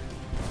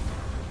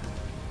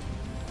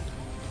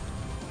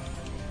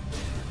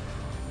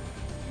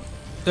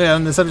 Yeah,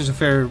 on the subject of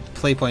fair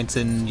play points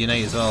in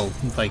Unite as well.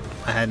 Like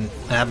I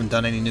haven't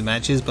done any new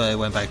matches, but I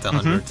went back to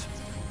 100.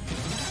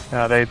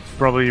 Yeah, they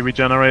probably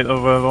regenerate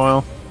over a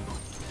while.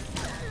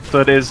 So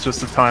it is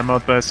just a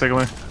timeout,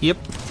 basically. Yep.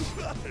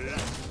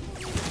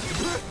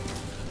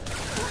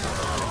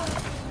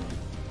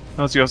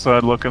 How's your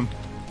side looking?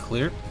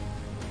 Clear.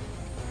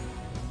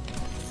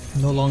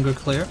 No longer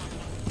clear.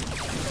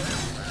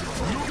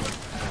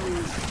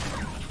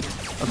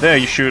 How dare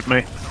you shoot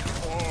me?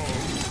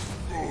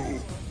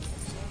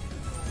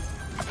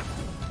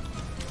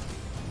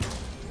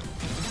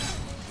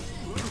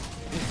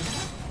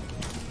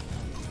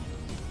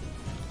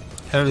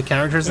 How are the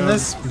characters in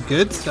this?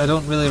 Good. I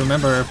don't really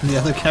remember the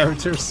other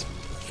characters.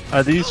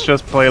 These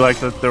just play like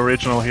the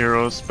original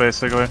heroes,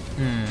 basically.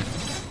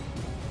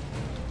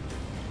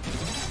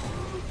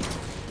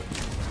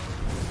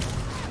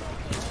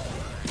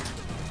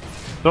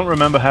 Don't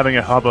remember having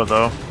a hubba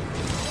though.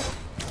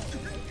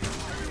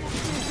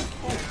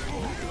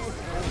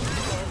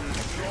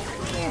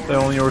 They're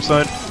on your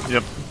side?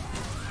 Yep.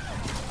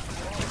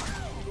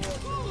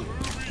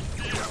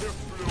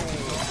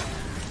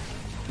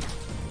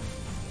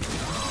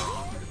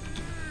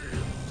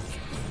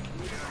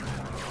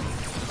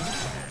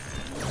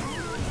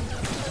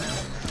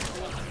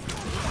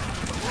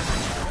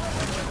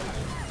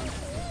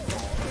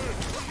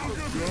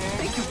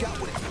 Think you got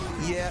what it.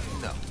 Yeah,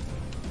 no.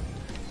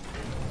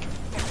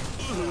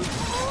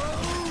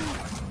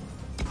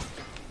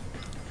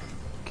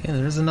 Okay,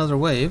 there's another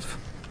wave.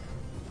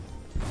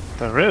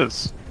 There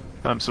is.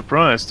 I'm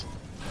surprised.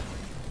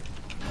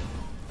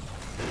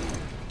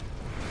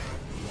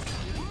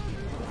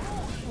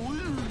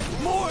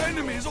 More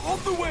enemies on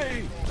the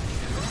way.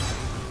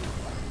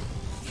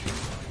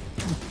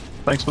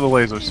 Thanks for the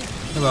lasers.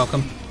 You're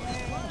welcome.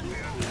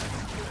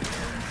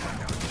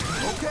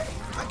 Okay,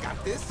 I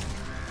got this.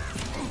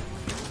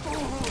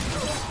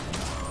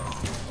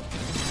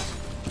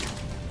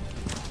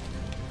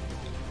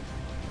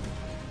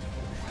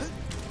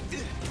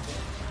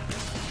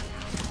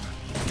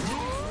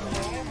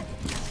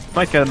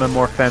 Might get him a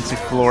more fancy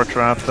floor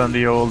trap than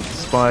the old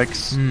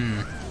spikes. I can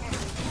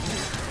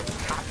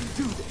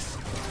do this.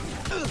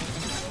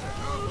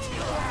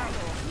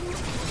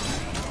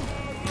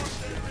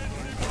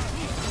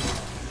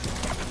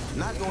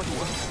 Not going to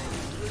work.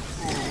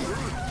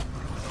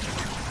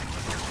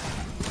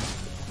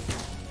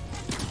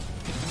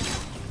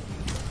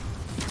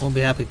 Won't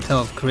be happy to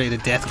have created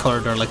a death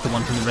corridor like the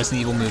one from the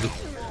Resident Evil movie.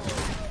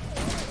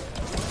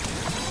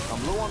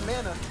 I'm low on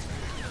mana.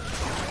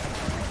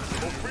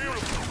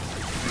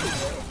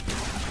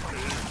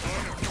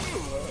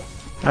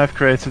 I've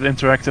created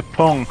interactive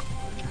Pong.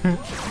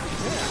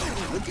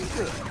 Looking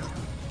good.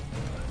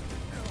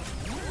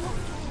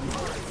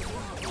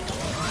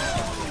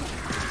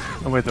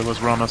 Oh wait, there was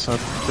runners, I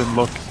didn't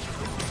look.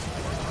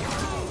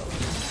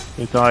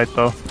 They died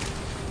though.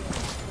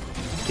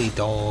 They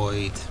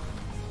died.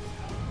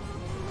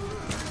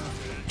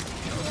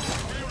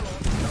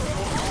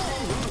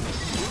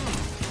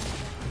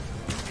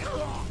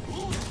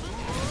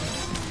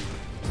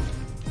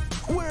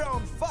 We're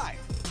on fire.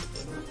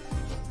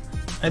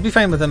 I'd be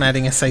fine with them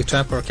adding a scythe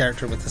trap or a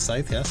character with a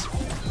scythe, yes.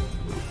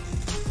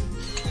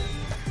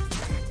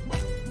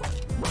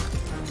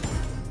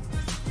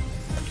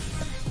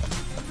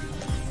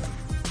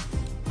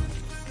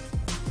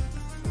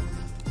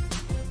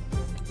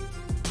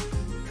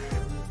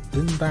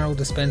 Boom barrel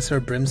dispenser,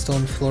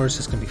 brimstone floor is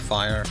just gonna be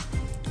fire.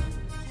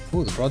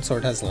 Ooh, the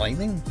broadsword has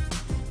lightning?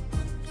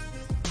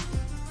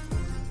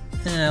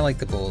 I like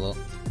the bow though.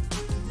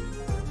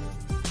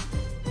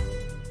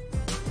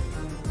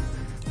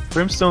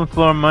 Brimstone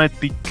floor might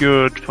be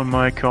good for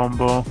my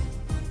combo.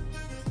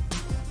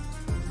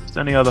 Is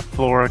there any other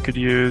floor I could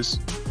use?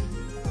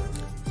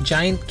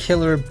 Giant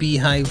killer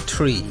beehive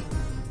tree.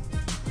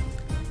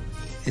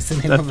 Is the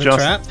name That's of a just-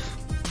 trap?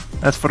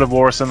 That's for the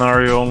war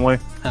scenario only.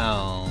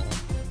 Oh.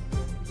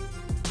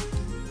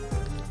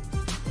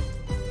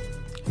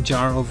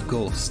 Jar of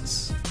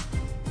ghosts.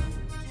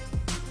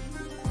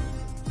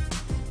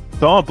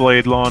 Saw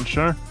blade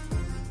launcher.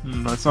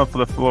 It's not for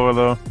the floor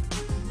though.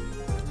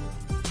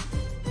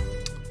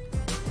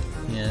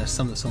 Yeah, there's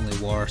some that's only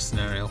war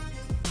scenario.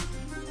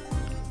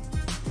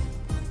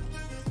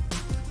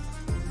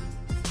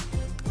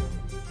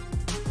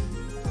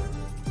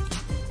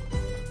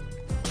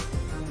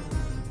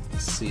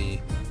 Let's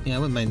see. Yeah, I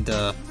wouldn't mind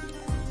I'm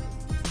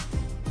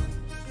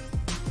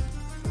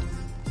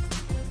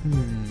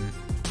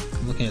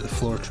looking at the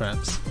floor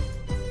traps.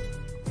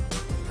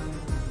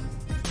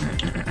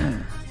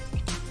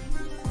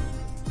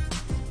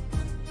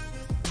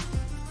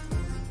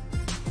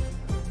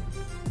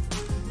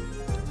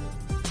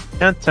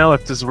 Can't tell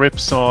if this rip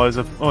saw is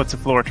a... Oh, it's a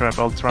floor trap.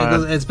 I'll try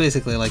it. It's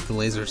basically like the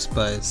lasers,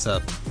 but it's a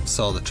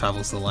saw that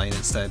travels the line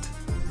instead.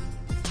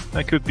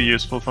 That could be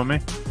useful for me.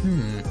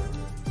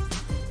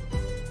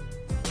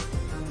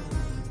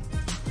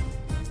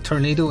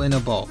 Tornado in a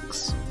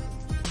box.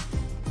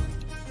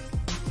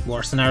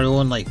 War scenario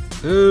 1, like,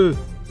 ooh!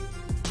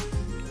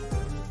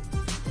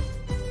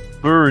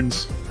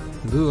 Burns.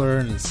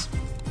 Burns.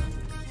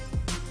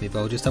 Maybe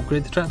I'll just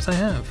upgrade the traps I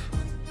have.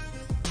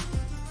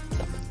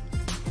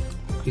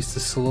 Increase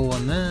the slow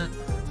on that.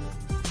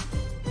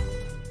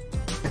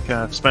 Okay,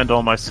 I've spent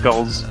all my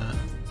skulls.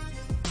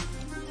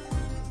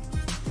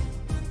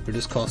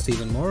 Reduce cost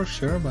even more?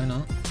 Sure, why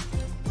not?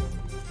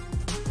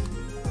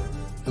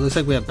 It looks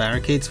like we have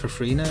barricades for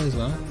free now as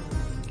well.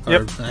 Or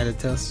Yep. added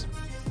to us.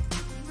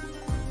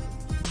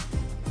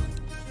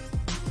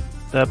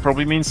 That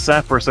probably means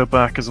sappers are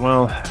back as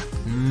well.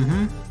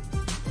 Mm-hmm.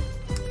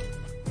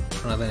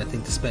 Don't have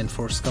anything to spend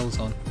 4 skulls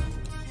on.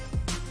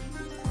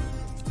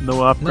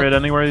 No upgrade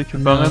anywhere you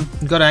can bung in?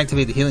 You've got to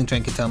activate the healing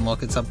trinket to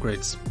unlock its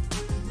upgrades.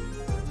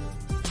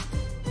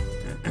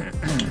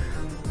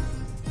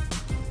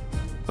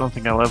 Don't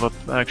think I'll ever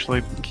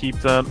actually keep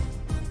that.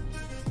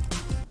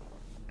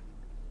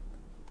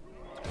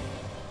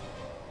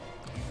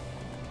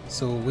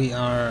 So we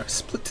are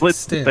split Split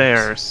stairs.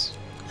 stairs.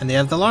 And they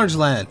have the large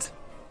lad.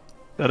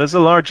 That is a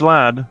large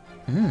lad.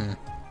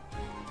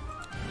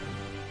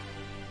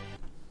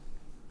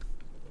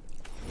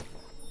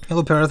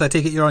 Hello, Perth. I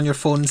take it you're on your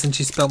phone since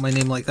you spelled my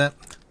name like that.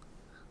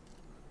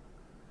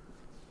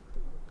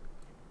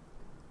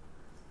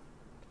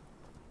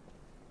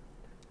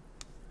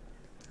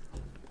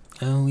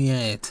 Oh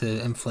yeah,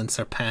 to influence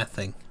our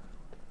pathing.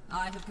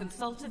 I have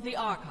consulted the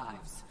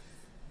archives.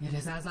 It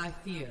is as I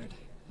feared.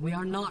 We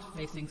are not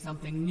facing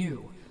something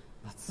new,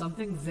 but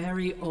something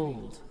very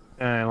old.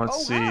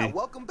 Let's see. Wow,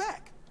 welcome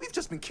back. We've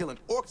just been killing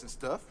orcs and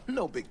stuff.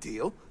 No big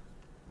deal.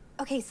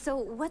 Okay, so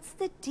what's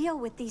the deal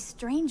with these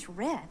strange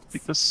rifts?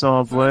 Take the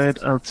saw blade,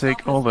 I'll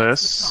take all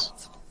this.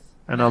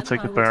 And I'll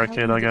take the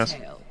barricade, I guess.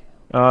 You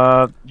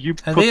Are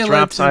put they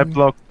allowed traps,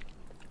 to-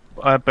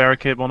 I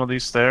barricade one of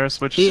these stairs,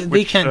 which...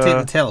 They can't take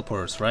the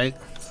teleporters, right?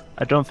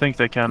 I don't think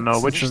they can, no.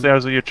 Which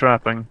stairs are you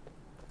trapping?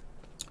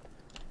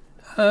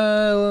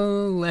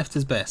 Left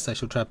is best. I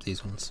shall trap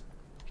these ones.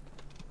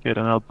 Good,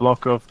 and I'll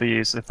block off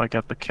these if I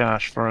get the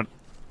cash for it.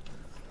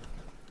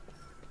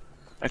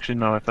 Actually,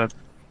 no, if I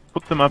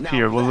put them up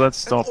here, will that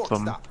stop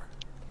them?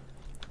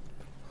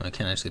 I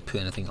can't actually put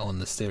anything on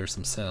the stairs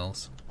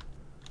themselves.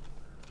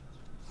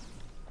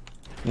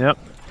 Yep.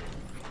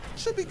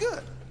 Should be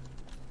good.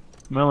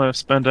 Well, I've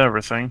spent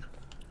everything.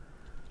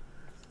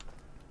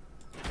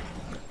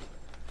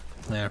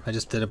 There, I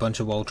just did a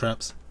bunch of wall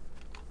traps.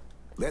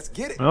 Let's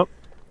get it. Well.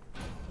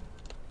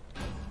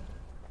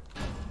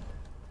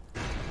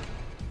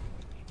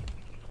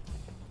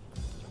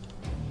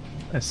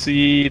 I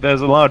see there's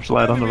a large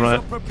lad on the right.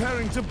 Enemies are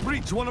preparing to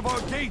breach one of our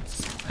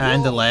gates.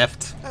 And the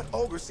left. That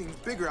ogre seems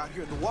bigger out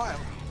here in the wild.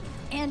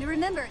 And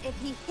remember, if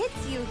he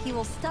hits you, he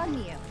will stun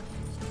you.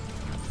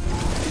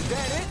 Is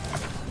that it?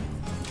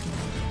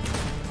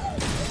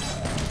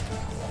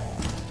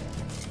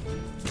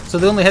 So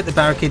they only hit the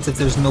barricades if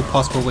there's no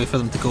possible way for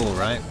them to go,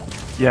 right?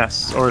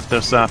 Yes, or if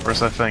they're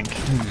sappers, I think.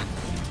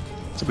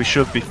 So we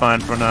should be fine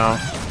for now.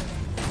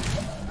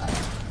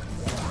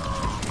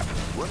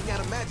 Running out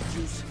of magic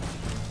juice.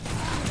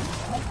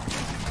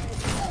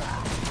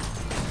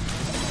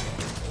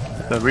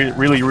 They're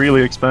really,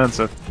 really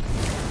expensive.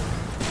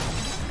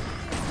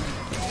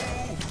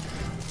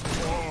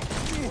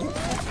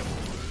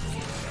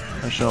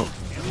 I shall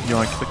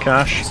yoink the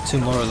cash. There's 2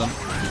 more of them.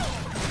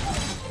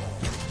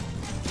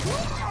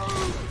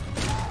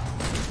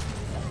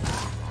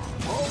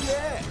 Oh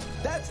yeah,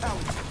 that's how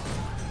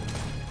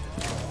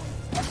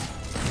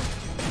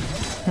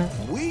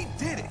we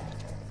did it.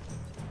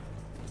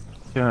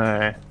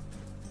 Okay.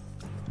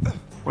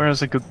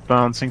 Where's a good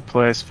bouncing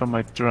place for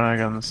my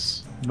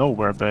dragons?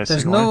 Nowhere,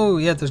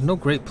 basically. There's no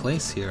great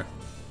place here.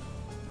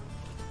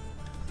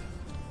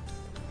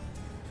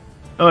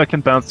 Oh, I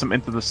can bounce them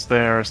into the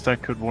stairs.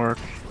 That could work.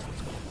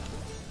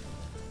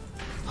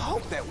 I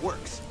hope that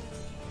works.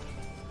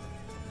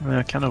 Yeah,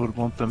 I kind of would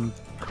want them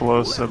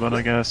closer, but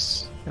I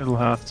guess it'll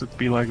have to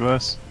be like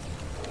this.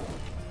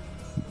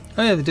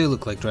 Oh yeah, they do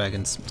look like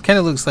dragons. It kind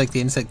of looks like the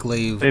insect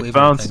glaive. They wave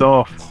bounced thing.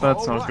 off.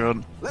 That's All not right,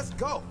 good. Let's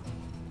go.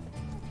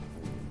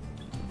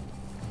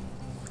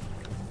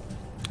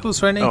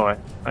 Close, Rennie. Oh,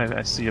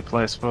 I see a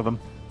place for them.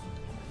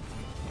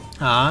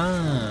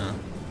 Ah.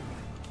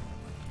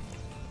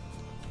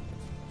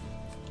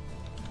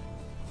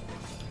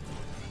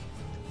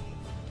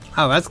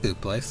 Oh, that's a good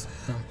place.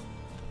 Yeah.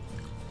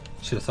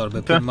 Should have thought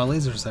about putting my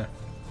lasers there.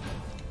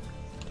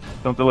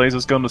 Don't the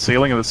lasers go on the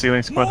ceiling, and the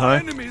ceiling's quite More high?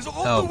 enemies on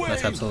Oh, the way.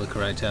 that's absolutely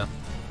correct, yeah.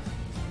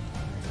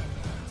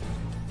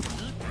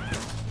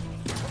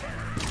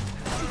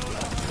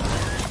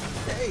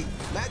 Hey,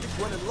 magic's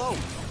running low.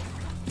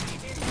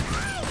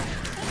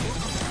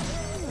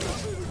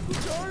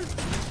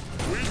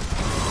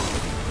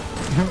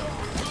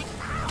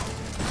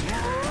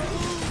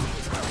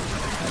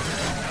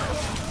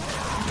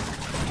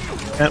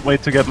 Can't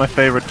wait to get my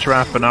favorite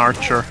trap, an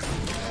archer.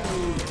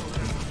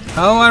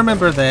 Oh, I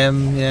remember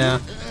them. Yeah.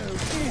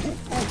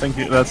 I think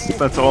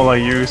that's all I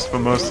use for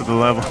most of the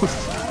levels.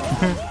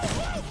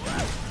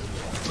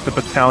 The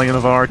battalion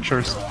of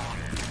archers.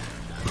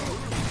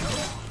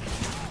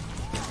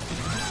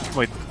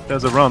 Wait,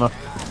 there's a runner.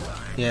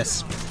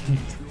 Yes.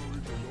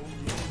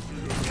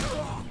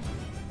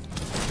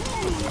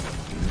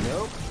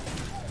 Nope.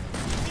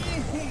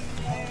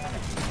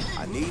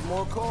 I need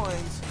more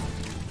coins.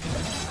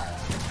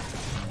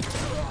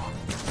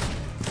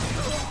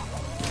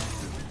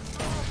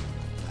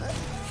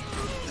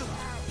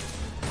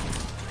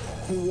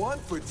 One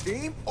for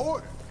Team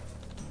Orc.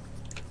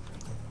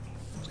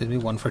 Excuse me,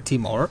 one for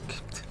Team Orc.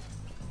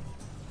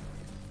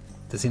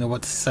 Does he know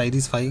what side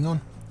he's fighting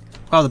on?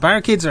 Wow, the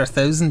barricades are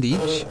 1,000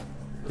 each.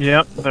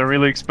 Yep, they're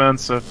really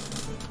expensive.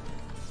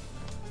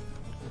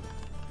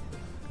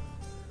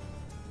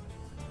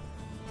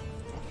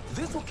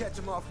 This will catch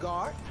him off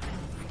guard.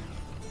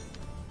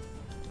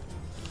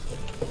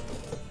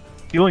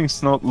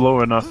 Healing's not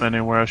low enough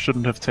anywhere. I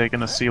shouldn't have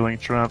taken a ceiling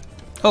trap.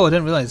 Oh, I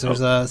didn't realize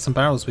there's some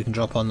barrels we can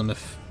drop on them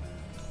if.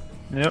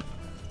 Yep.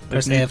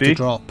 First they have to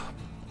drop.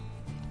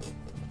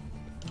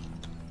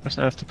 First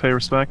I have to pay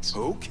respects.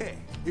 Okay,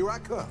 here I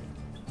come.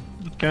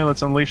 Okay,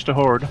 let's unleash the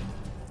horde.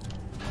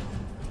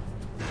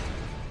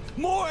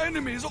 More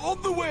enemies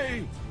on the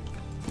way!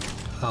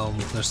 Oh,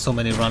 there's so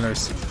many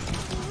runners.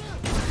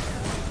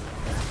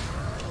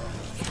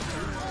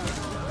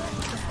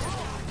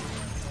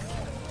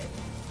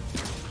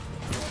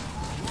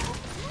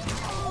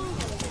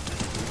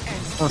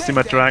 Honestly,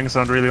 my dragons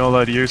aren't really all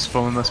that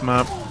useful in this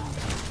map.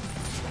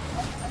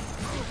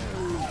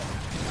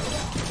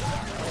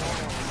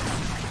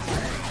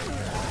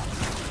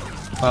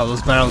 Wow,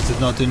 those barrels did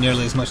not do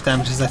nearly as much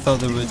damage as I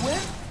thought they would.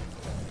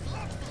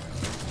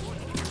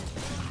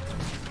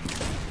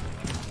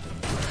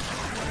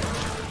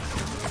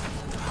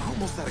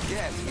 Almost out of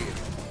gas here.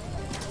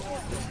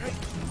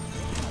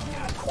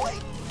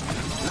 Quite.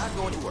 Not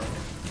going to work.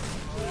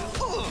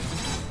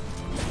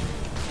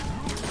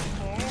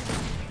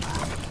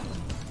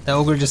 The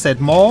ogre just said,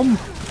 "Mom."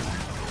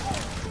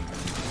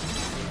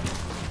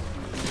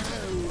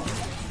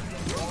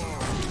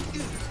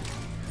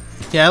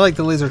 Yeah, I like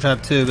the laser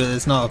trap too, but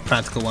it's not a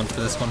practical one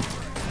for this one.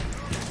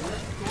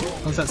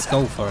 What was that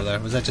skull for there?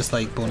 Was that just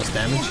like bonus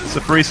damage? It's a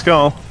free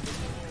skull.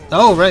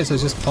 Oh, right, so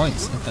it's just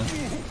points.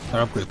 Okay. Or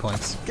upgrade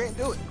points. Can't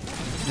do it.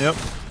 Yep.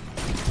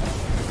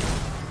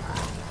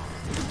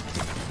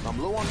 I'm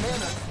low on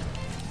mana.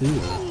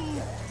 Ooh.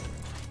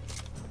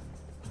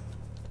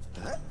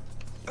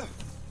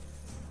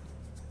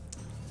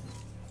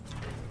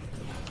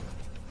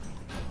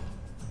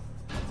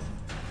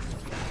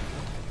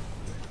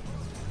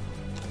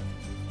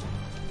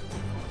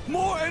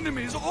 More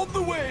enemies on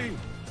the way!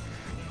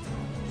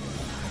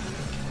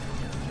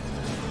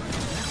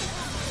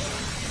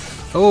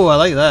 Oh, I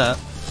like that.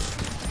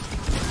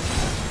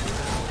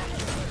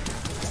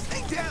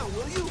 Stay down,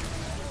 will you?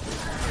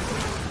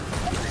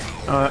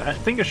 I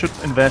think I should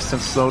invest in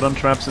slowdown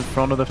traps in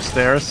front of the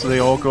stairs so they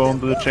all go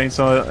under the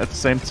chainsaw at the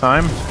same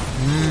time.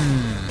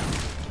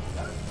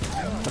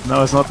 But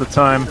now is not the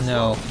time.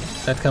 No,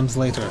 that comes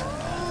later.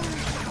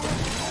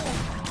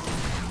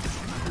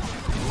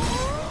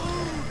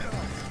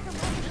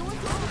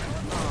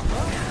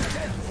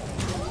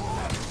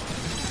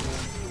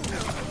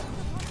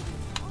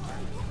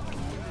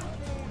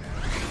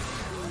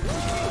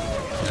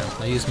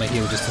 I use my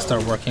heal just to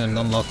start working on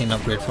unlocking an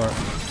upgrade for it.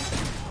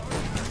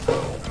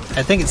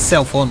 I think it's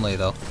self-only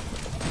though.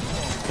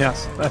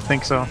 Yes, I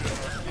think so.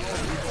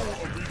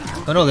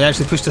 Oh no, they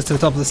actually pushed us to the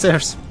top of the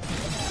stairs.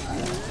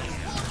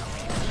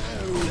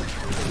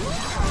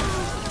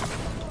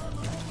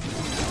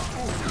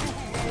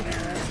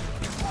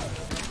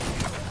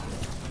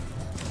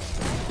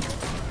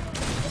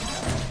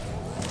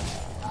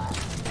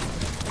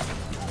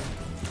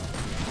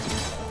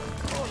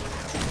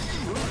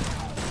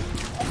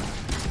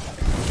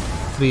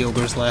 Three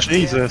ogres left.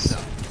 Jesus.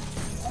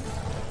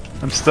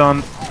 I'm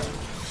stunned.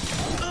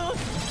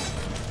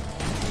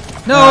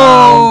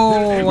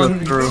 No! It One,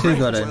 went through. two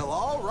got in. Well,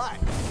 all right.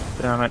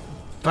 Damn it.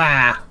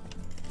 Bah!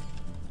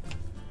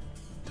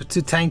 They're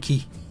too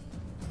tanky.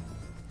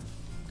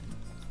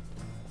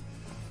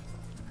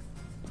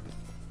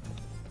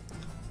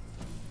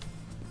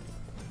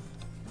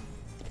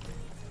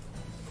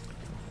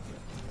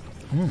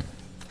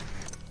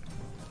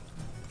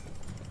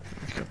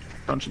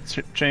 Bunch of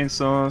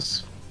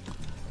chainsaws.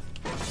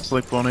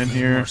 Slip one in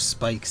here. More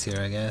spikes here,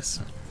 I guess.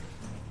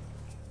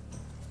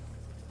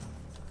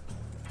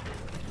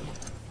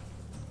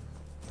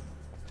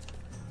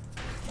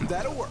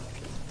 That'll work.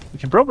 We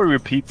can probably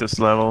repeat this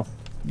level.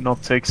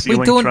 Not take We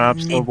ceiling don't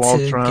traps or need wall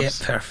to traps.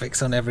 get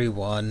perfects on every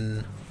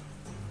one.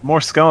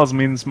 More skulls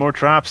means more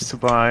traps to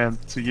buy and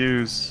to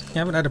use. You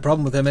haven't had a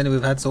problem with how many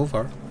we've had so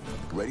far.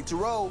 Ready to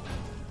roll.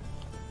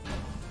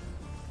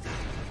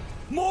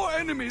 More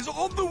enemies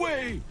on the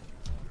way!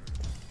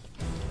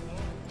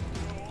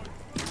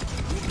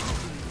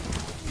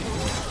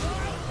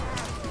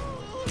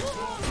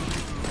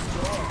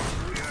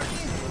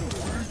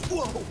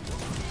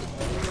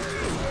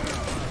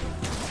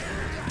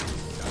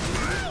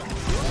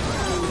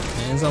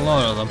 There's a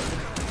lot of them.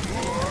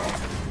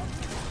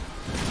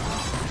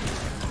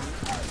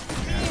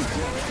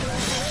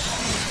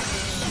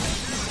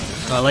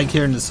 I like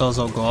hearing the saws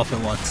all go off at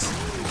once.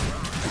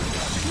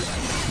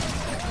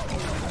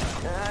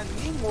 I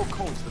need more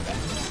cones for that.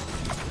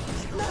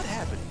 It's not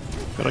happening.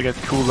 Gotta get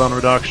cooldown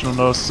reduction on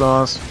those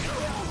saws.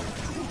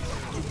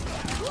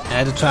 I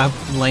had a trap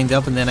lined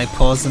up and then I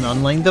paused and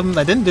unlined them.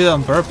 I didn't do it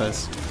on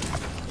purpose.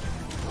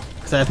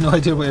 Because I have no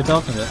idea what you're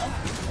talking about.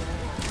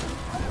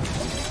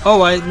 Oh,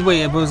 wait,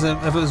 if it was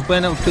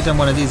when I would put down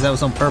one of these, that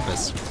was on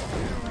purpose.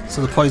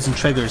 So the poison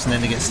triggers and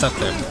then they get stuck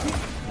there.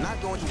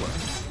 Not going to work.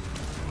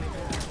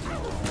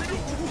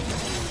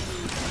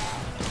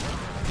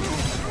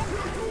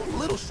 A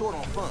little short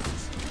on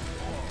funds.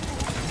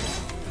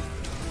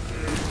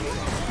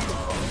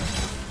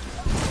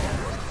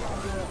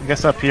 I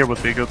guess up here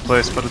would be a good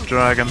place for the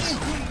dragons.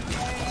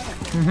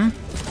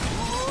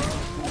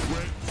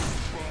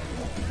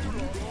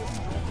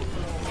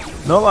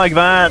 Not like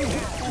that!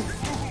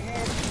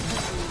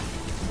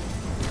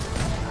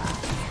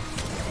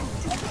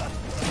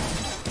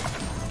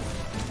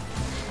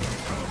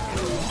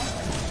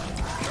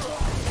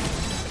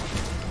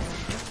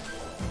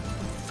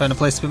 Found a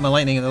place to put my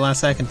lightning at the last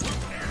second.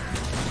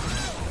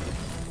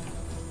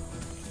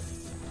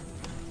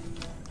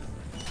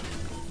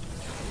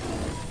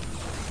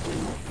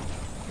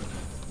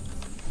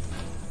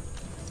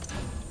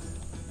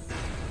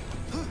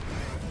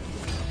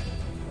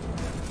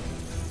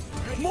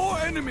 More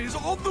enemies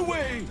on the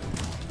way!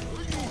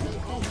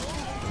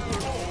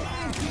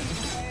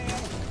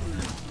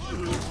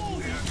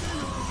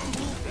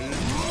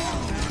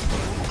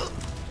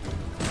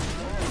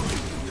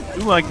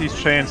 I do like these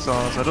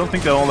chainsaws. I don't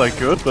think they're all that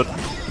good, but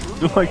I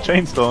do like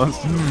chainsaws.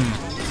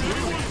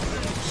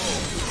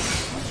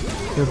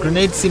 Your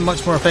grenades seem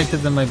much more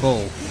effective than my bow.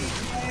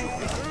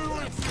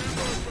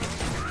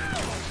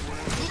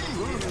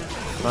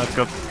 I've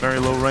got very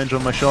low range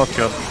on my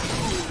shotgun.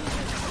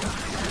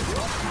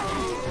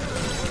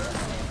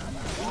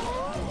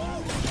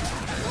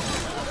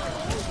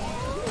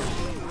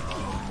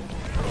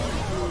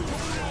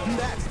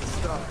 That's the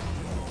stuff.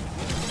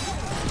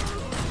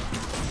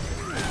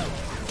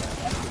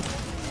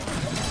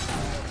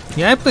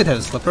 Yeah, I played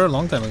House Flipper a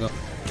long time ago.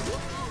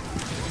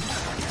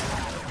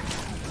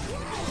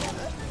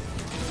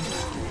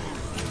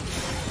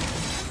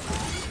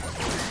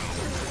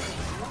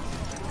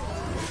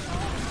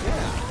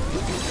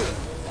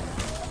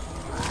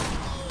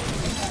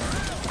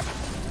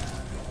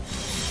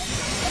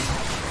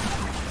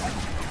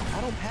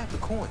 I don't have the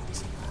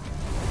coins.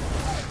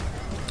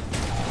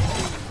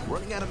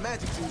 Running out of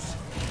magic juice.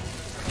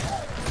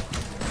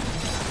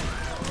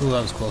 Ooh,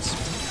 that was close.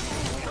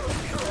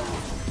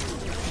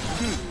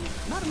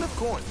 Not enough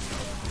coins.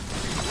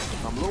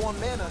 I'm low on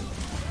mana.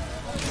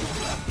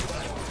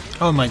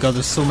 Oh my god,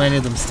 there's so many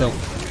of them still.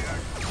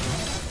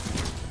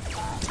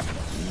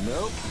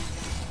 Nope.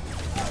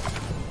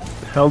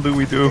 The hell do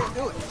we do?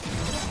 Do it.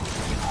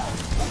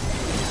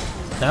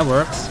 That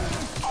works.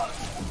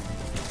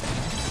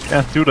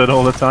 Can't do that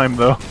all the time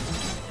though.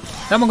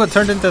 That one got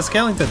turned into a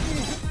skeleton.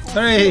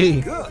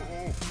 Hooray! Good.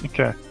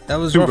 Okay. That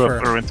was 2 rougher.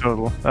 buffer in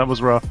total. That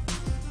was rough.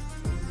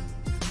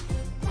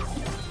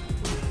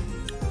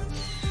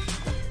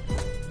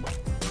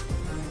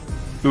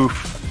 Oof.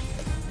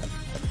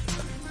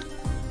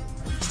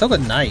 Still got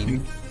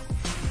 9.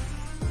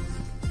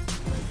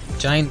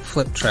 Giant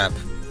flip trap.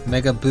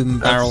 Mega boom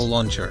barrel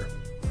launcher.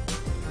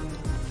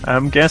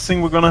 I'm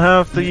guessing we're gonna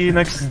have the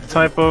next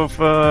type of,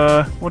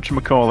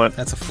 whatchamacallit?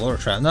 That's a floor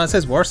trap. No, it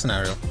says war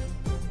scenario.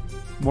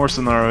 More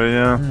scenario,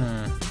 yeah.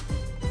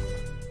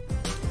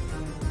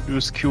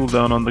 Boost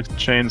cooldown on the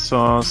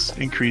chainsaws,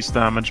 increase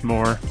damage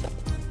more.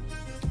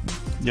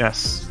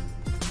 Yes.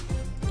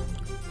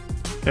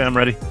 Okay, I'm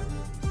ready.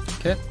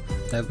 Okay.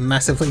 I've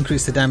massively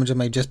increased the damage of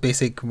my just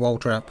basic wall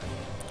trap.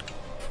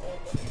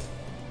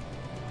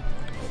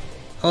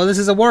 Oh, this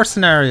is a war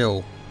scenario.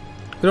 We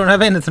don't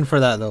have anything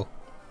for that though.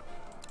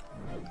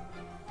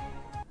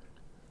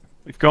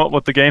 We've got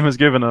what the game has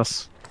given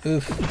us.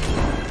 Oof.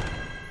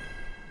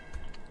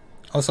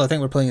 Also, I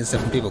think we're playing as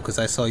different people because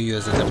I saw you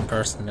as a different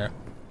person there.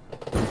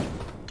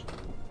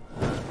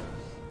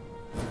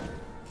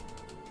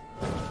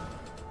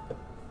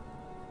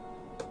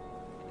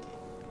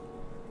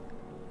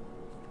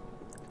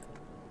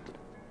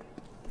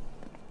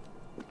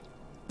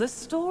 The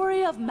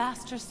story of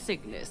Master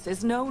Cygnus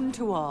is known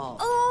to all.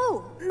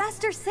 Oh,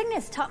 Master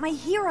Cygnus taught my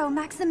hero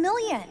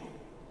Maximilian.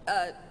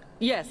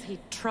 Yes, he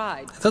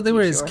tried. I thought they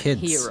were his kids.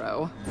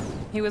 Hero.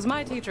 He was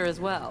my teacher as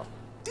well.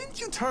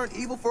 Didn't you turn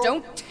evil for?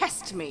 Don't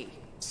test me.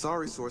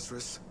 Sorry,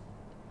 sorceress.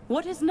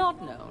 What is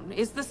not known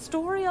is the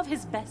story of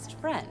his best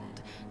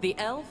friend, the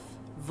elf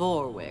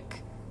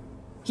Vorwick.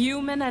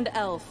 Human and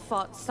elf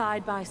fought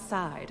side by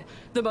side,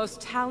 the most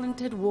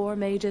talented war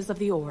mages of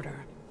the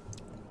Order.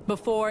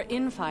 Before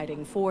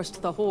infighting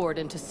forced the Horde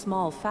into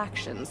small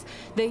factions,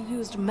 they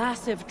used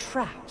massive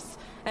traps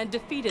and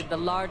defeated the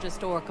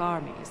largest Orc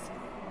armies.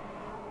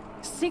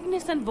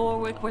 Cygnus and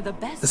Vorwick were the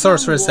best. The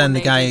sorceress war and the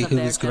guy mages of who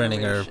their was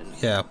grinning are, generation.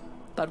 yeah.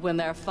 But when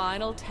their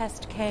final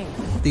test came,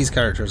 These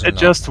characters are It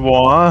not. just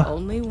was.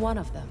 only one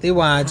of them. They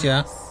wad,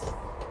 yeah.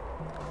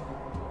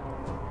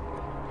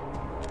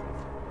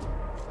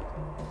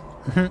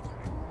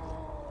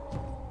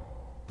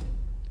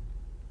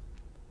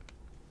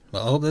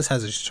 Well, I hope this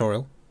has a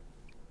tutorial.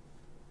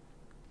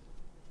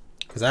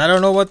 Because I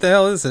don't know what the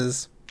hell this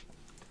is.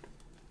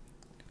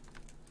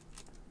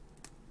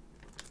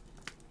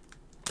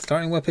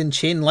 Starting weapon,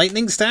 chain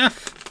lightning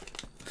staff.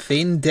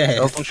 Feign death.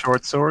 Also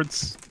short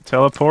swords.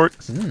 Teleport.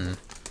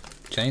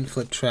 Giant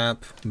flip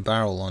trap.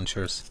 Barrel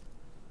launchers.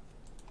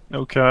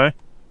 Okay.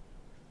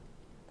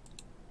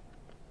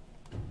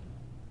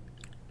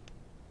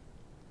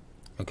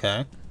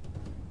 Okay.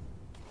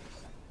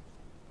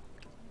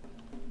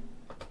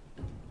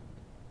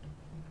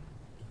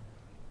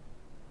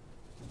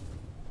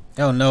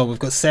 Oh no, we've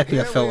got sepia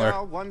Here we filter.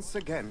 are once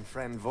again,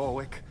 friend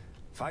Vorwick,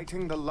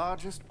 fighting the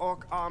largest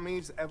orc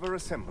armies ever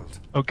assembled.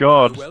 Oh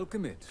god.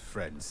 Welcome it,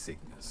 friend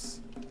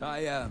Cygnus. I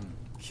am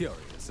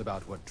curious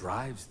about what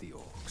drives the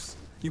orcs.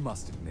 You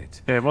must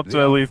admit. Okay, what they do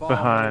I are leave far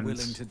behind? more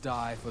willing to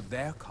die for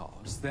their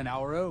cause than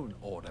our own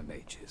order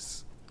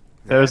mages.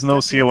 There's no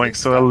That's ceiling,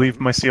 so I'll leave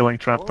my ceiling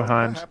trap or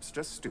behind. perhaps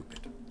just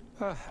stupid.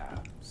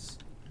 Perhaps.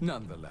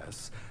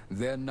 Nonetheless,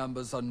 their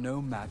numbers are no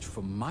match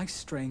for my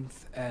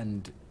strength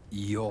and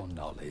your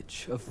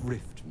knowledge of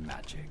rift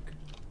magic.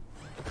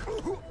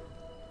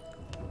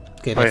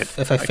 Okay, Wait,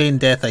 if I feign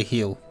death, I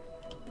heal.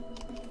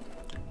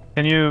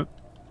 Can you...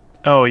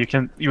 Oh, you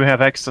can... You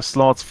have extra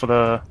slots for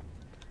the...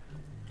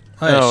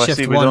 Oh, yeah, Oh, I shift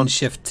see, we 1, don't-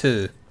 shift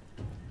 2.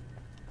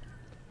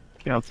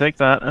 Okay, I'll take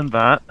that and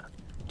that.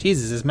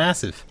 Jesus, it's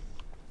massive.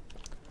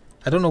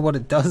 I don't know what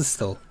it does,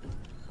 though.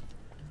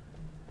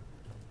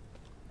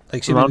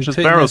 Like, should we be Launches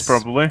putting barrels, this,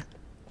 probably.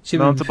 should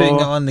we be putting it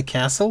Mountable. on the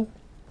castle?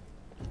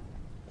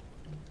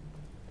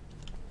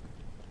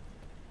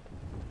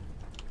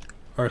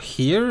 Or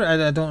here?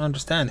 I don't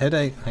understand. How do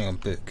I... Hang on,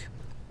 book.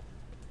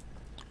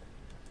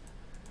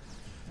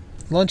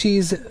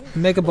 Launches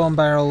mega bomb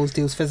barrels,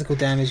 deals physical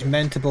damage,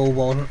 mountable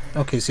wall...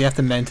 Okay, so you have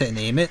to mount it and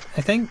aim it,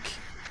 I think?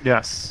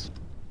 Yes.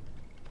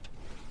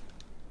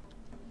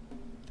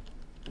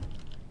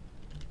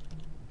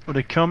 Would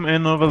they come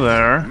in over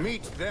there?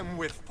 Meet them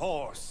with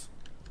force.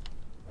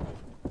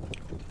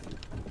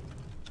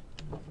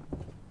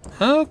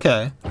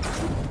 Okay.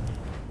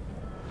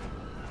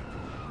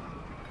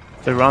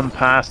 They run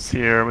past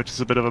here, which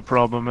is a bit of a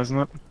problem, isn't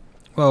it?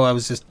 Well, I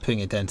was just putting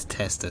it down to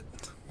test it.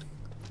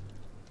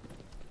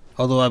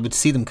 Although I would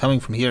see them coming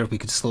from here if we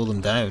could slow them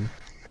down.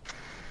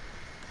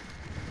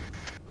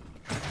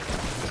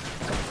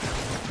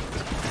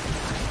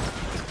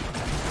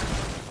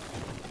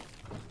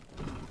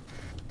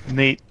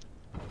 Neat.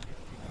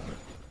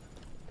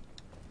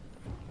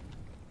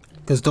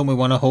 Because don't we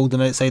want to hold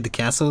them outside the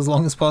castle as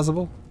long as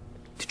possible?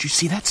 Did you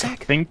see that,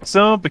 Zack? Think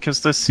so,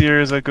 because this here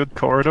is a good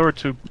corridor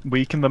to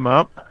weaken them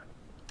up.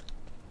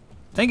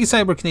 Thank you,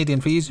 Cyber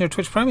Canadian, for using your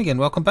Twitch Prime again.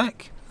 Welcome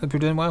back. Hope you're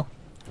doing well.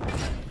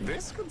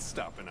 This could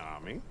stop an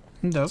army.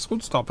 That's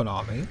good stop an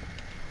army.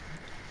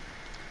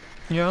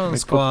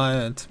 Yes, put-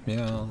 quiet.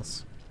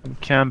 Yes. We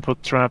can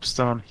put traps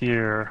down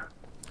here.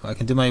 I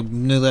can do my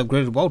newly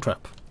upgraded wall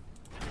trap.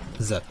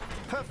 Zip.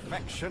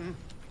 Perfection.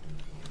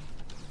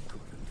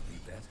 Couldn't be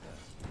better.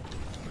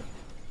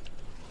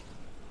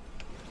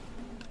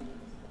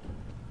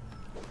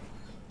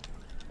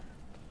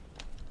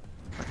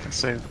 I can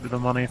save a bit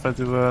of money if I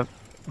do it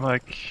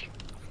like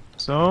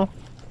so.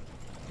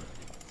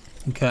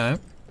 Okay.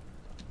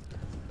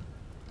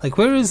 Like,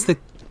 where is the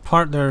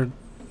part they're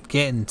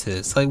getting to?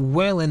 It's like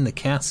well in the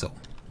castle.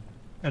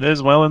 It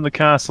is well in the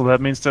castle, that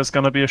means there's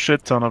gonna be a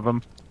shit ton of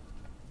them.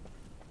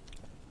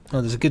 Oh,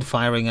 there's a good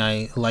firing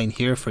line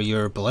here for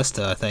your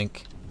ballista, I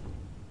think.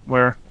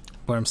 Where?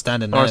 Where I'm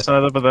standing now. Our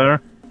side over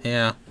there?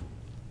 Yeah.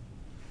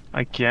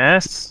 I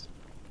guess.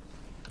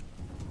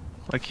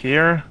 Like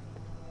here?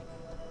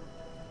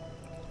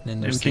 And then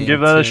We there's can the give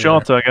that a interior.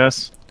 shot, I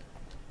guess.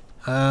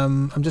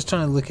 I'm just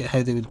trying to look at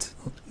how they would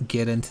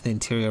get into the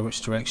interior,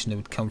 which direction they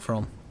would come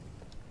from.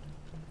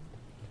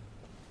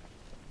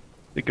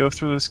 They go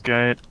through this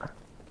gate,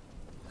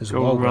 There's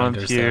go wall around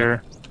grinders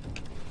here,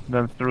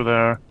 then through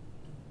there.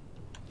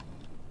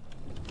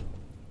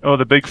 Oh,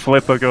 the big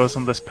flipper goes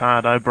on this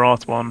pad. I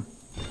brought one.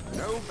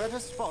 No better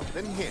spot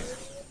than here.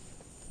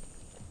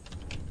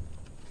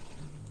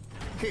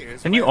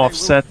 Here's Can you where they will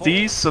offset fall.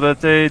 these so that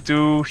they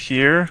do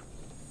here?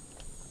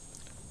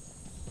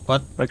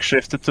 What? Like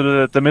shift it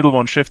to the middle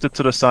one, shift it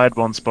to the side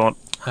one spot,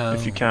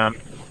 if you Oh. can.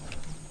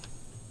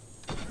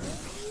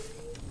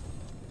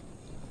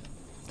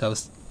 That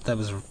was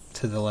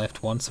to the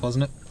left once,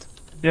 wasn't it?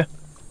 Yeah.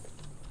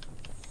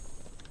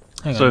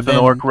 Hang So on, if an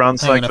then- orc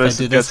runs hang like on, this,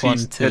 if I it do this gets one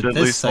hit to at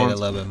this least side once. a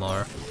little bit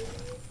more.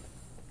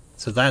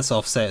 So that's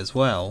offset as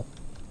well.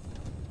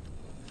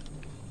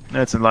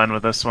 It's in line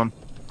with this one.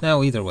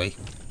 No, either way.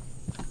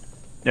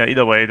 Yeah,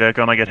 either way, they're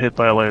gonna get hit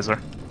by a laser,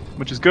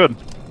 which is good.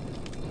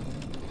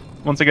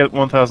 Once I get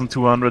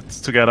 1,200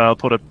 together, I'll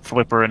put a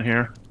flipper in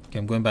here. Okay,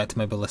 I'm going back to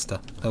my ballista.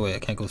 Oh wait, I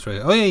can't go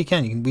through. Oh yeah, you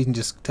can. We can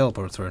just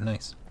teleport through.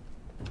 Nice.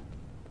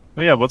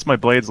 Oh yeah, what's my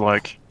blades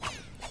like?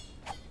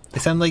 They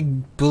sound like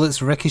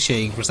bullets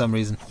ricocheting for some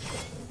reason.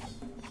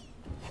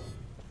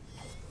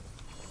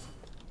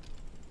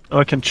 Oh,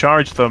 I can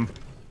charge them.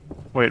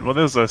 Wait, what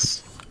is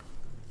this?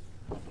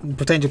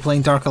 Pretend you're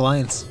playing Dark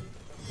Alliance.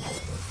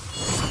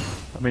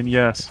 I mean,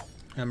 yes.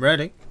 I'm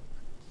ready.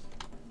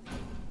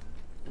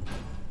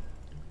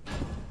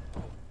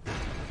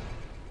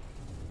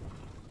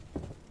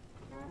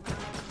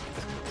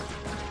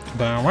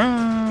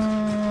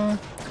 Ba-wah.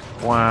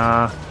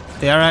 Wow.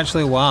 They are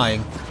actually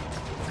wahing.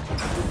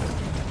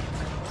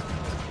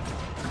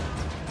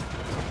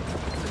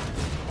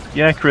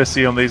 The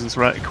accuracy on these is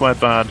quite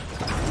bad.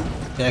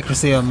 The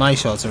accuracy on my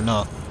shots are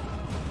not.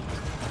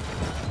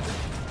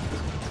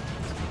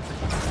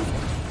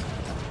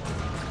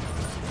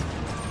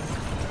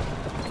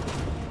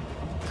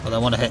 Well, I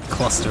want to hit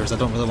clusters, I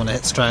don't really want to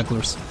hit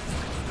stragglers.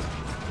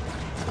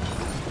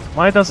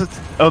 Why does it...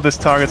 Oh, this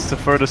target's the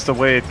furthest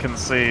away it can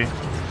see.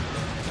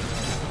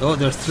 Oh,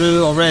 they're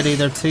through already,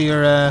 they're to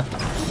your...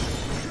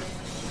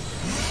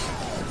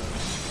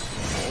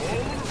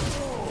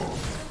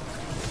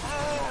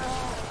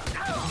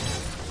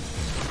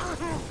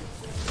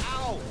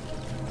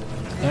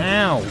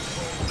 Ow!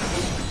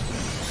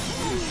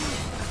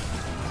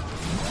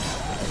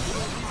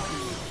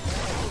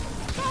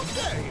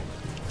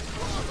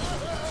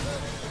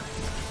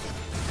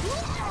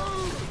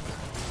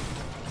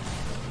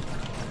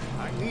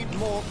 I need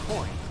more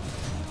coin.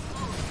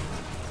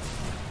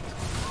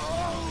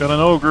 Got an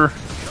ogre.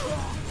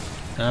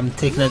 I'm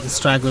taking out the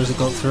stragglers that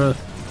got through.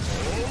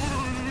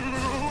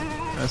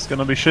 There's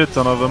gonna be shit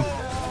ton of them.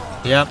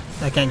 Yep,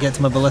 I can't get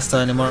to my ballista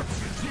anymore.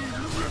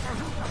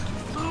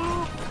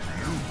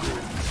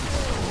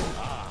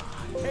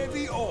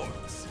 Heavy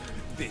orcs.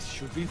 This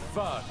should be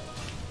fun.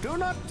 Do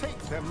not take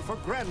them for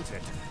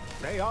granted.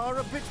 They are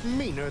a bit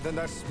meaner than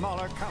their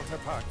smaller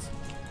counterparts.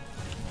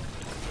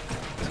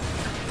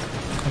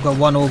 I've got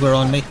one ogre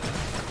on me.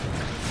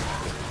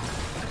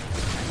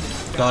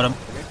 Got him.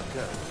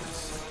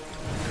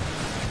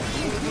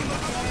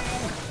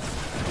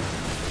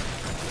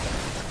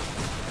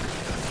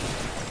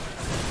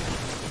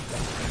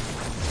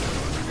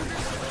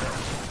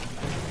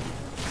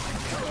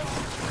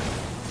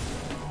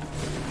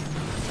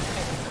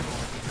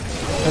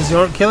 As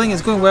your killing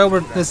is going well,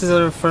 this is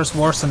our first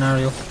war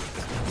scenario.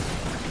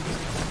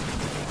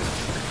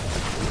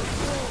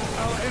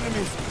 Our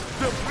enemies,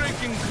 they're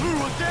breaking through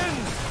again.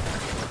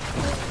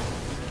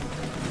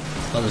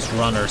 Oh, there's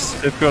runners.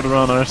 They've got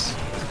runners.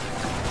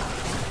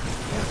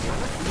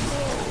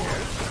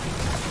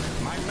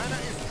 My mana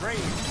is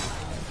drained.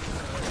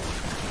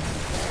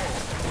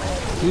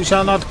 You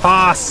shall not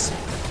pass!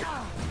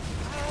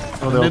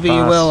 Oh, they'll Maybe you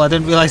pass. will, I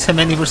didn't realise how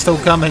many were still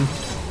coming.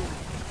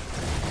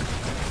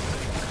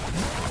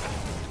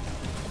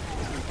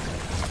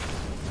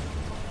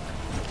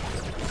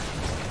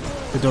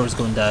 The door's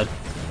going down.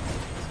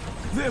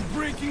 They're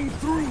breaking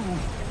through.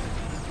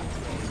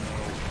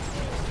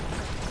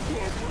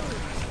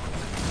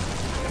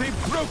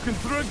 They've broken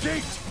through a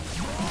gate.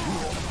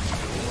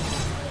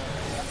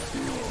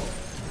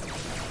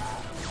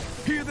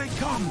 Here they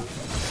come.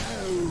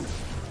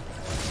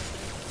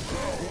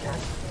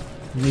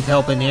 Need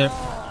help in here.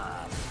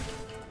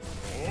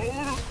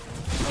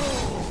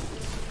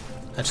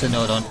 Actually,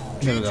 no, I don't.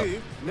 There we go.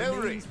 GG, no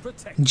re.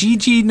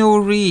 GG no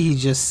re, he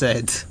just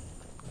said.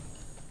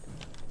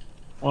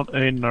 What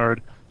a nerd.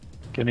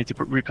 Okay, I need to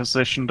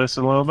reposition this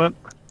a little bit.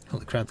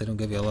 Holy crap, they don't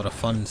give you a lot of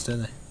funds, do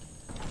they?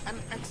 An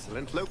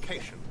excellent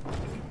location.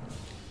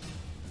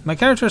 My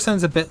character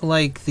sounds a bit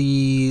like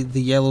the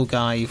yellow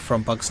guy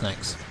from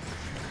Bugsnax.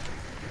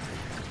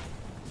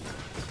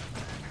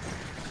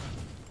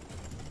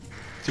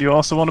 Do you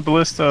also want a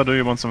ballista or do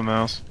you want something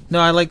else?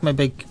 No, I like my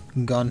big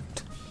gun.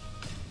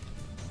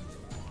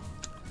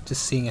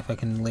 Just seeing if I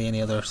can lay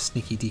any other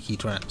sneaky deaky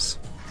traps.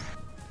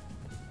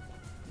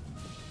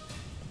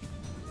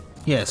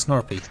 Yeah,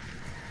 Snorpy.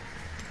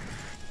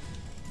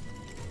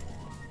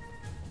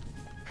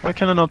 Why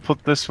can I not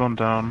put this one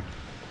down?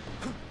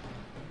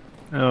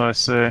 Oh, I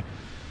see.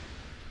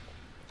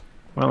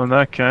 Well, in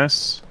that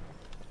case...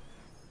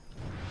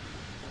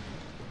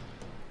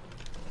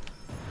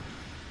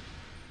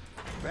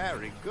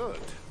 Very good.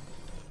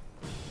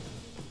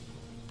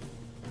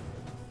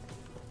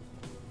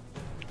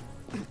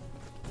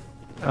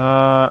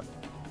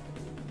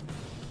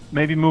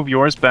 Maybe move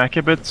yours back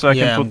a bit so I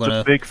Yeah, can I'm put gonna-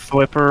 the big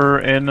flipper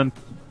in and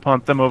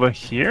punt them over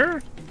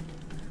here?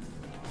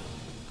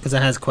 Because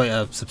it has quite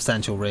a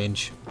substantial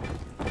range.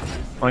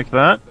 Like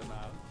that?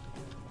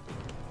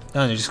 Oh,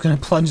 and you're just going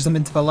to plunge them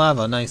into the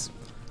lava. Nice.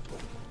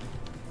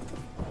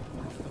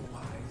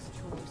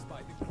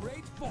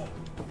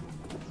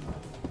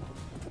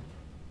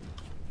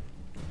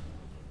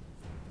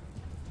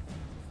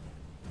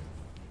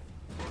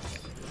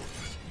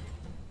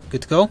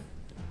 Good to go?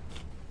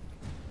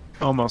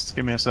 Almost.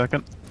 Give me a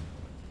second.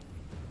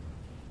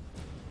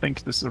 I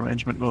think this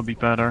arrangement will be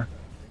better.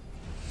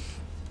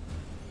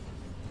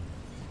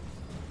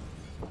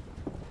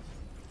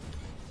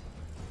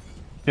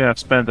 Yeah, I've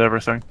spent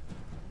everything.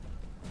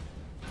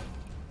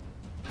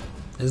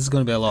 This is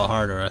going to be a lot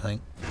harder, I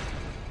think.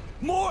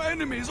 More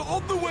enemies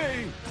on the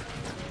way!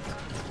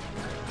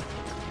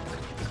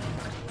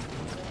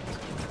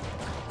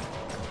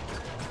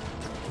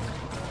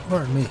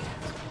 Pardon me.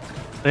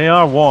 They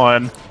are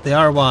one. They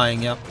are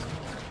Ying, yep.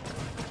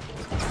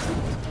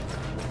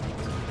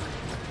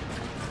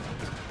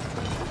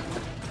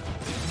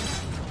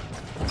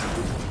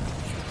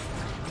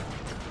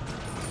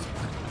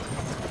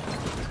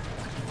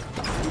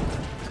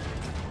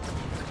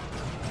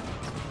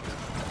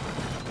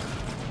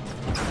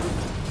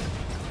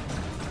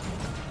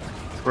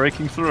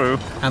 Breaking through.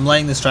 I'm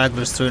letting the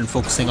stragglers through and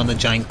focusing on the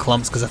giant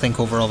clumps because I think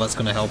overall that's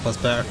going to help us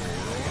better.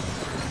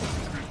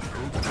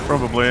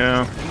 Probably,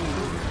 yeah.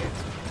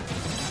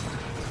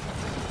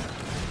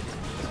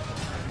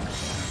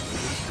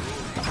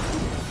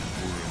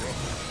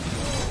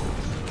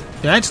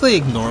 You actually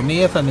ignore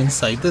me if I'm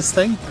inside this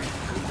thing?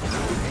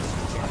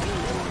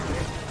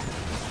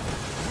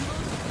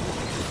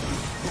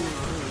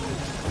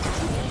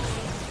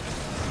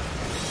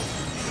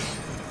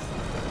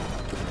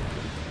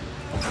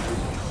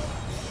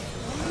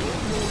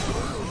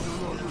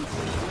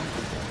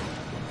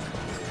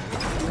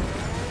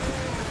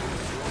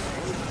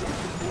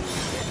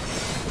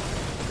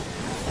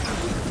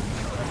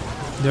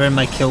 They're in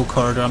my kill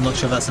corridor, I'm not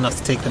sure if that's enough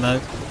to take them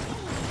out.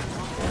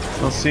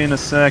 We'll see in a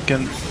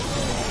second.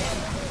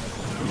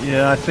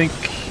 Yeah, I think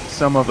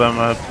some of them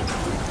are...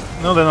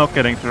 No, they're not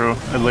getting through,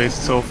 at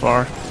least so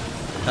far.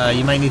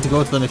 You might need to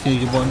go to them if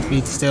you want me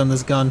to stay on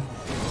this gun.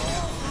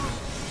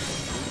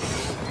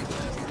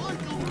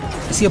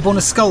 I see a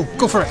bonus skull,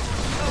 go for it!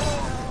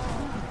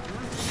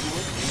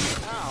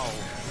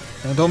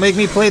 Now don't make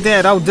me play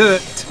dead, I'll do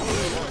it!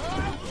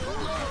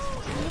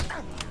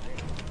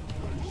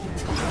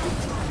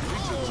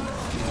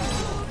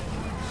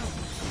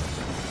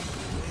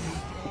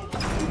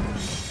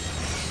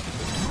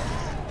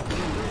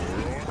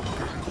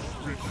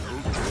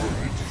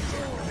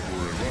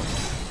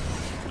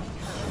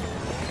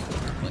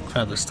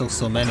 Crap, there's still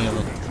so many of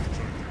them.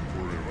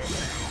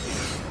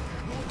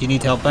 Do you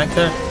need help back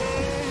there?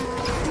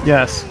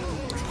 Yes.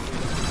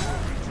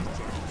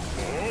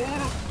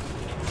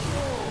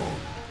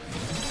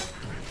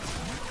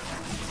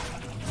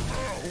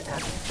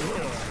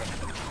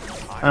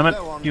 Damn it,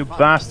 you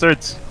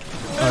bastards!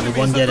 Oh, did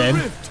one get in?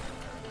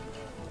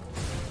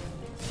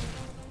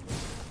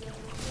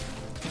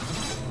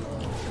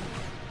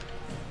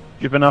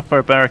 Give enough for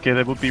a barricade,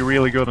 it would be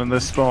really good in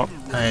this spot.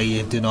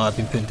 I do not, I've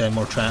been putting down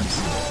more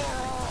traps.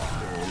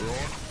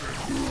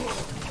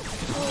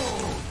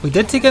 We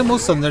did take out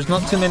most of them, there's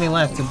not too many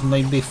left. It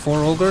might be 4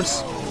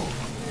 ogres.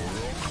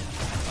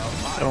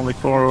 Only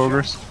 4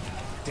 ogres.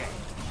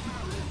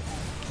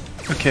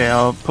 Okay,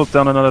 I'll put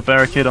down another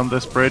barricade on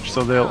this bridge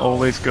so they'll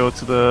always go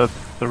to the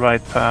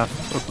right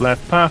path, or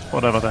left path,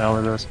 whatever the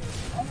hell it is.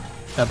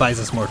 That buys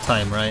us more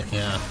time, right?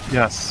 Yeah.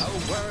 Yes.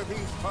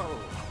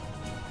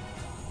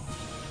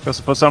 Because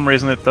for some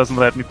reason it doesn't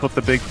let me put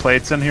the big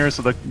plates in here,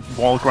 so the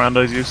wall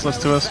grounder is useless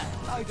to us.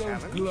 I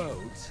don't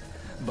gloat,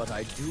 but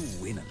I do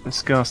win.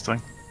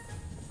 Disgusting.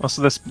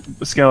 Also, this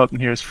skeleton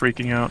here is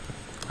freaking out.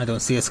 I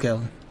don't see a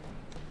skeleton.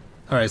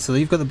 Alright, so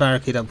you've got the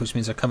barricade up, which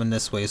means they're coming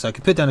this way, so I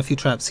could put down a few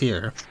traps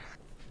here.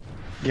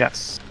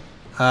 Yes.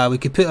 We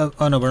could put...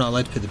 oh no, we're not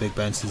allowed to put the big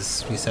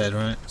bounces, we said,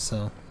 right?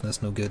 So,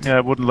 that's no good. Yeah,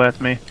 it wouldn't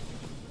let me.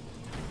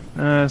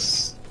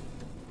 That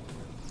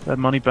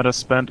money better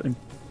spent in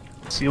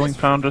ceiling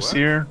pounders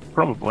here?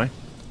 Probably.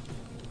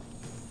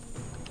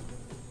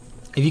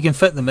 If you can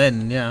fit them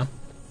in, yeah.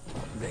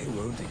 They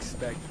won't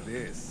expect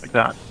this. Like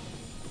that.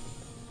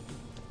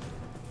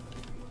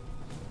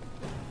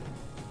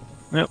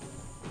 Yep.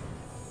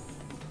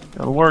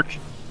 That'll work.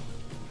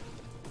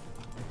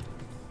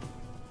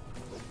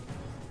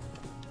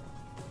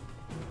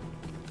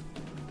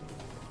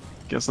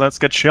 Guess let's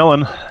get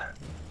chillin'.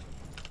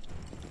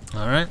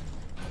 Alright.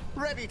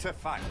 Ready to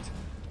fight.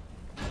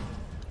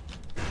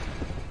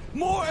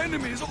 More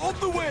enemies on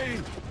the way!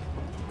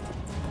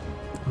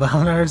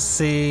 Valnar's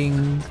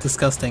saying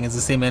disgusting is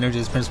the same energy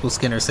as Principal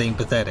Skinner saying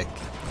pathetic.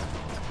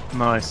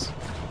 Nice.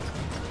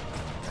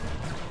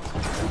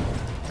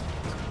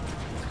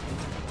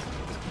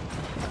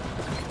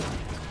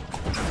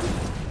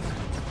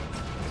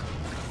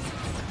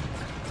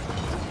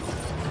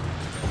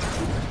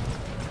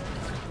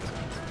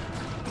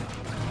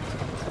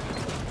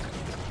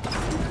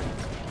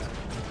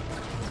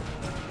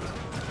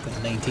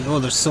 Got 90. Oh,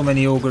 there's so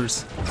many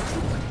ogres.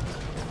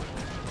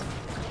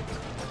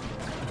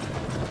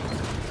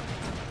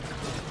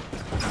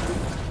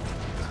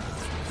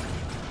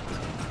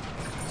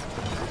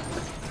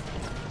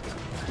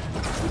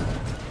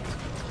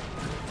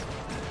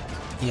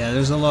 Yeah,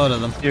 there's a lot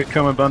of them. Here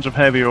come a bunch of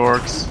heavy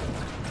orcs.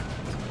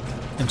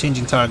 I'm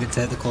changing target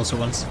to hit the closer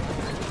ones.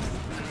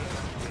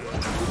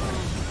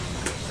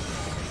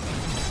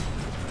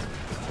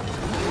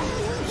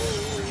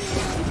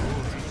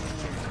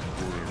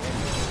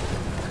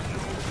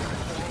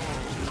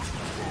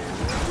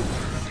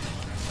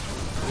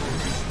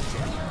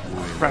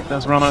 Crap,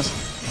 those runners.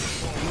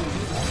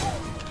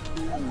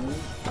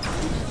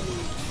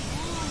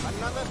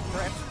 Another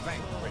threat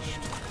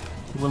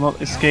Will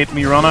not escape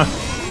me, Rana.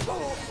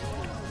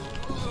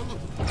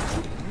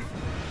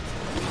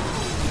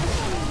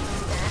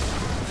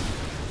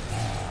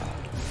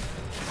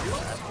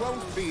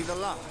 Won't be the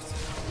last.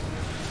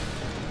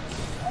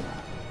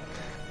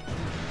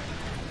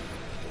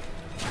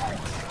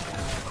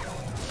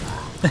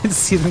 I can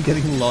see them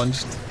getting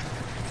launched.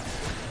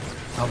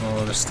 Oh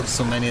no, there's still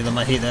so many of them.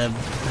 I hate to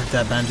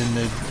abandon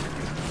the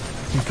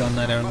gun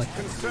that early.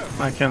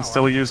 I can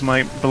still use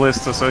my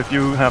ballista, so if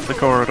you have the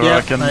corridor, Yeah,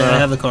 I can I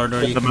have the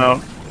corridor. get them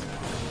out.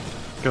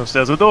 Ghost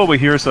has a doorway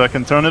here, so I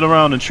can turn it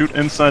around and shoot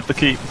inside the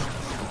keep.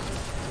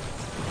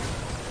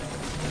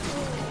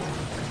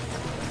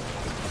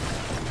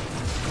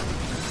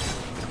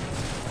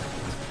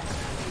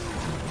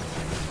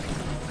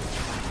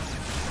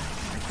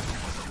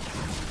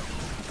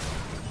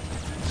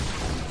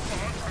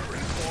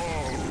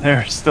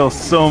 There's still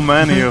so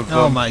many of them.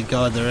 Oh my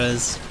god, there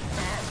is.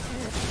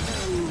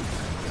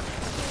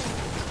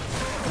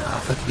 Oh,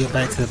 if I could get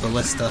back to the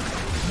ballista.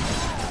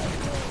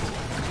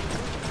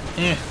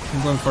 Yeah,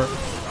 I'm going for it.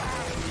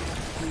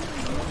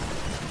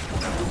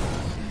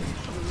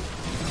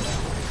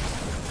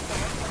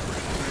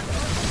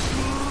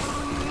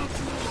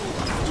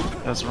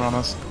 Let's run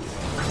us.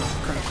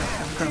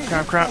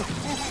 Crap.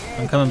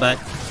 I'm coming back.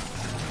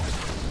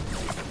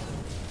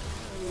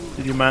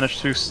 Did you manage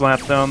to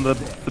slap down the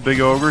big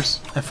ogres?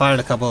 I fired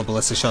a couple of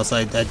ballista shots.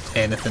 I did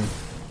anything.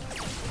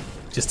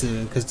 Just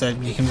to, because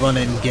you can run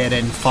in, get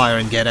in, fire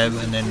and get out,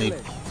 and then they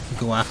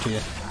go after you.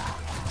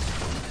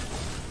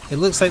 It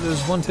looks like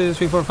there's 1, 2,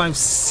 3, 4, 5,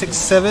 6,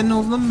 7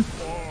 of them.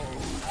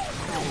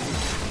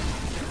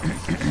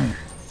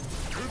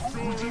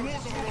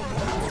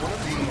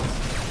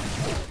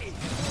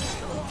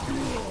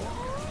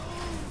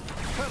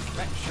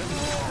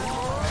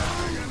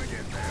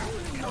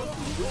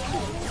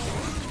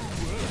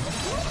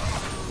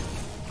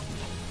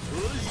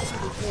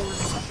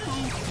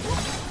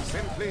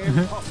 Simply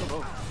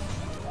impossible.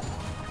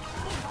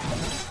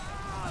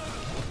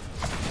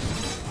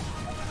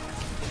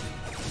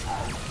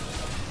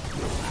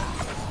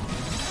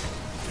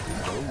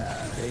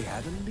 They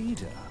had a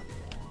leader.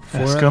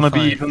 It's gonna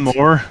be even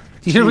more.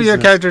 You hear what your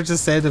Jesus. character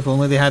just said? If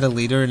only they had a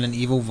leader and an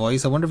evil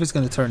voice. I wonder if it's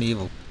going to turn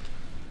evil.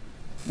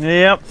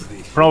 Yep,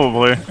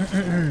 probably.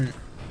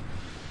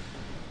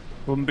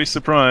 Wouldn't be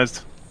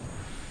surprised.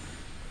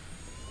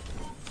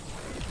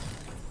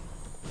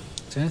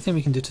 Is there anything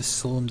we can do to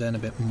slow them down a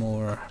bit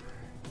more?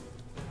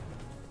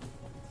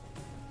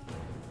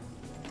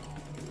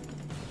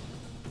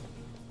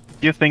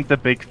 Do you think the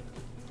big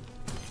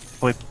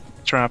flip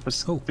trap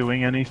is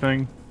doing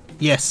anything?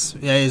 Yes,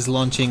 it is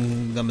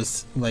launching them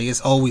as, like, it's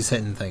always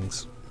hitting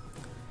things.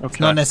 Okay. It's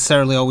not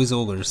necessarily always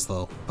ogres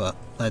though, but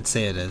I'd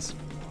say it is.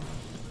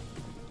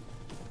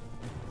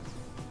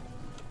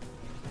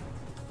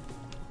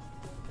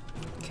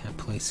 Can't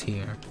place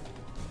here.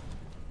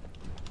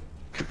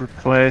 Could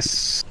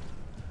replace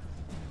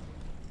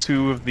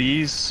 2 of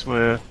these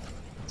with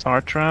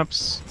tar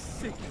traps.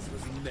 Sickness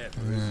was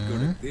never as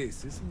good at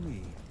this as me.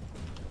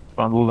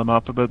 Bundle them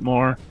up a bit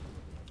more.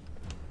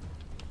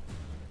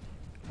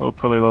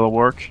 Hopefully that'll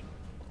work.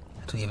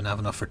 I don't even have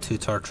enough for 2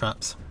 tar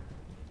traps.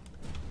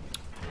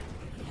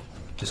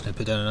 Just gonna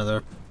put down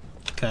another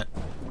cat.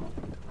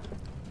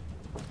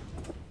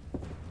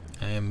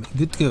 I am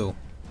good to go.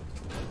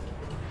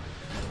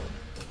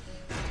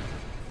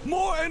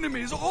 More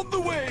enemies on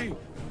the way!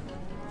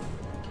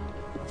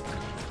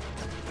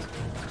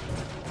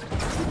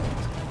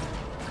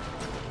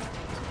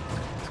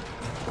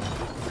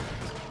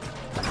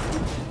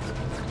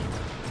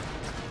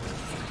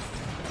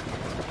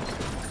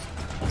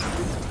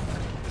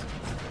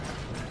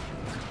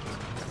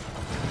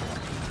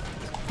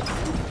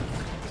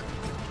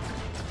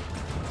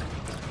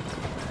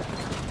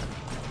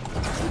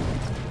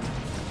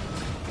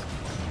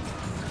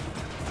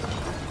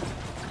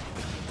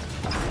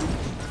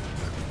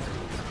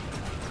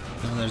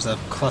 There's a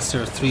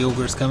cluster of 3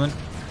 ogres coming.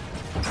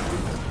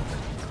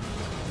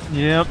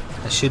 Yep.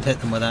 I should hit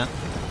them with that.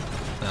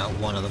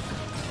 One of them.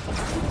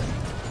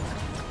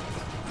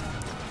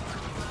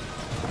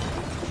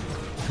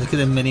 Look at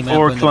the mini-map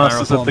 4 when the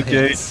classes barrel at the bomb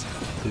gate. hits.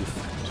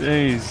 Oof.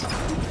 Jeez.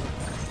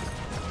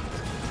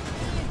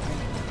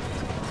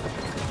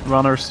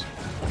 Runners.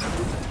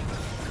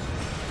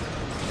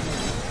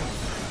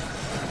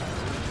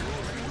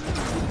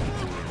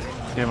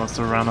 He wants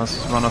to run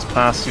us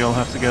past. You'll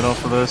have to get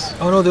off of this.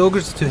 Oh no, the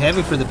ogres are too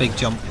heavy for the big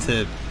jump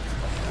to...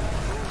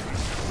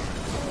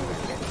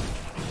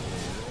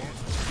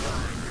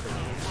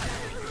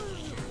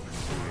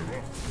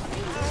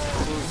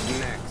 Who's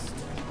next?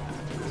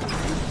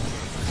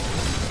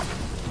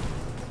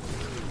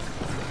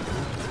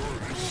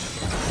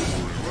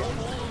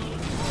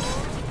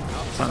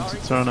 Time to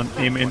turn and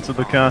aim into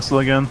the castle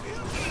again.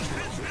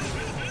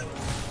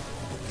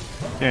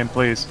 Game,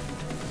 please.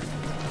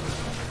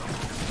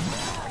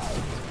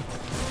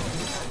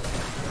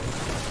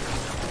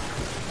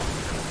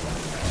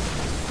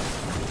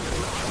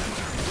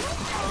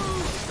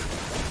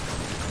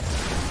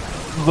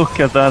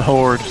 Look at that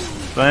horde.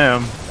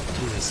 Damn.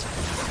 Jesus.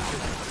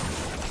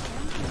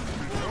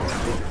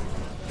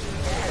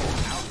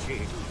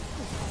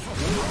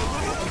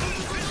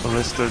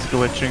 Ballista is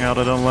glitching out,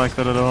 I don't like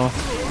that at all.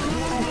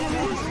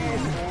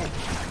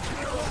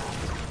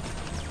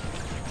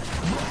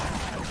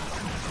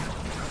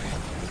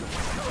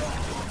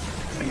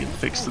 I think it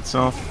fixed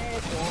itself.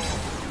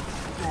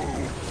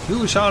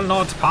 You shall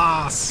not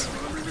pass!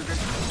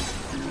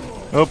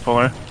 Oh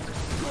boy.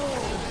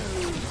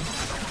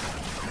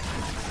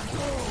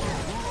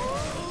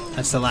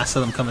 That's the last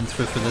of them coming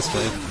through for this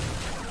wave.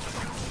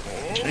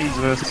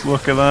 Jesus,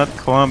 look at that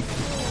clump.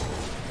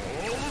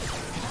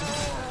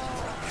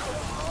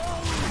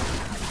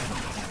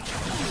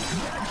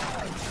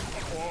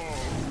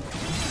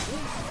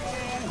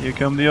 Here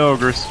come the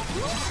ogres.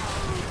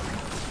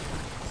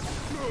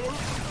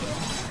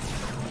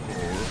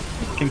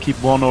 You can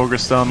keep one ogre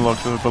stun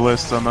locked with a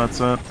ballista and that's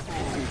it. Well,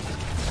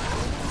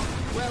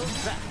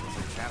 that's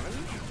a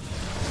challenge.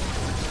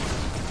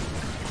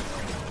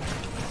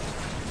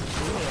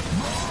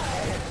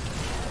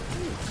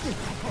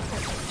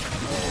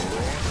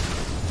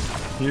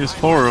 Here's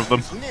 4 of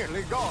them.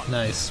 Nearly gone.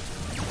 Nice.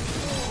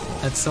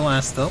 That's the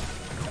last though.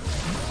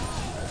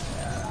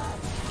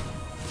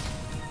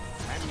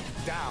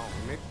 And down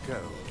it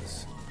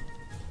goes.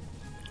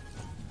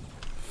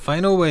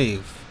 Final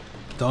wave.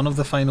 Dawn of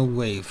the final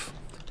wave.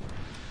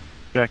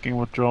 Checking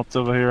what dropped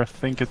over here. I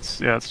think it's,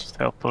 yeah, it's just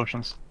health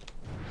potions.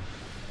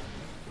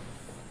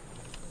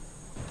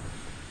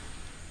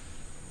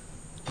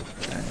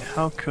 Okay,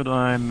 how could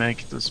I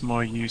make this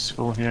more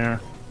useful here?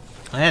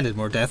 I added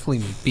more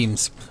deathly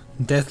beams.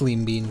 Deathly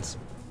beans.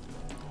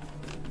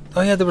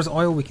 Oh yeah, there was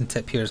oil we can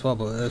tip here as well,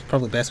 but it's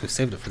probably best we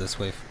saved it for this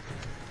wave.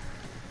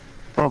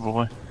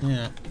 Probably.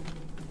 Yeah.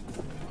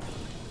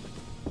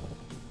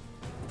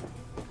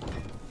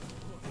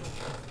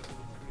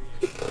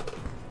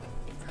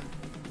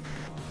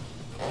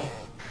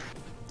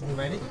 You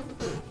ready?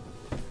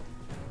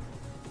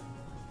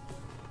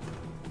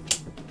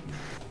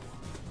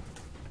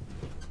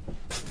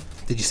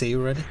 Did you say you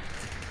were ready?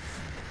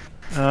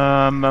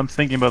 I'm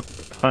thinking about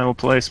final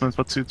placements,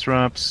 but 2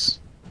 traps.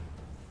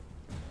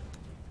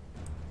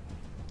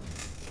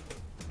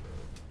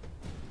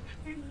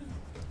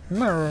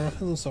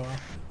 Hello, Sora.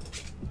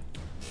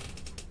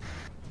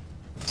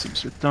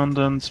 Seems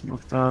redundant,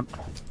 move that.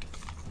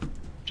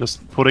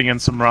 Just putting in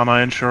some Rama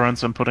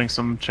insurance and putting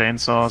some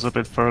chainsaws a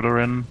bit further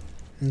in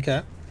Okay.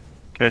 in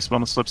case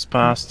one slips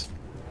past.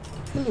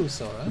 Hello,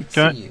 Sora.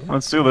 Okay, See you.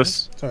 let's do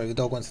this. Sorry, the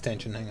dog wants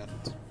attention. Hang on.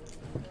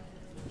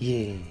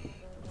 Yeah.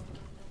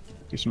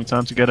 Gives me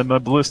time to get in my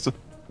ballista.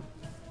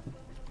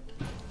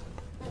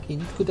 Okay, you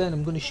need to go down.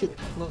 I'm going to shoot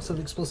lots of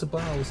explosive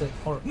barrels at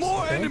orcs.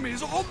 More okay?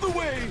 enemies on the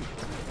way!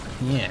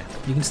 Yeah,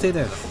 you can stay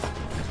there though.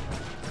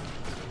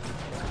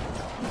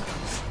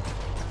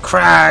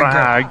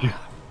 Crag! Frag!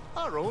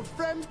 Our old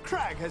friend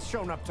Crag has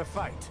shown up to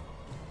fight.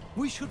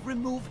 We should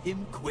remove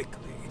him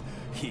quickly.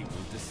 He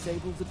will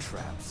disable the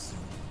traps.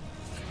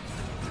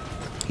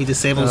 He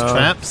disables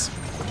traps.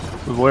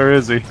 Where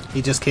is he?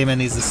 He just came in.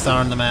 He's the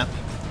star on the map.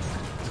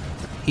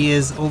 He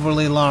is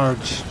overly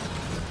large.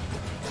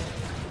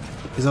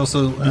 He's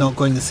also not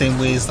going the same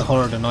way as the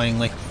horde,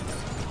 annoyingly.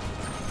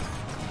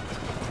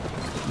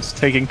 He's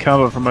taking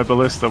cover from my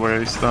ballista where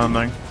he's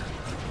standing.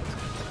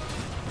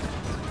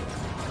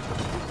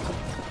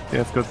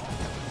 Yeah, I've got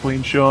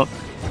clean shot.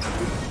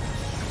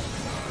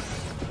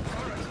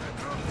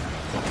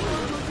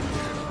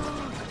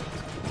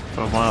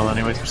 For a while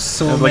anyways.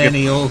 So There's like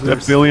many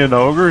ogres. A billion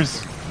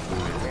ogres?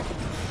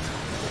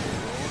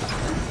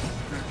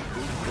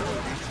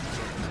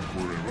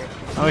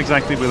 How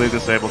exactly will he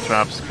disable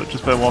traps? But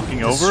just by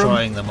walking over them?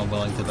 Destroying them, I'm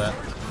willing to bet.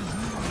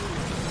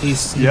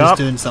 He's Yep.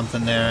 doing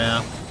something there,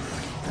 yeah.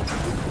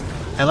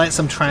 I let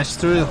some trash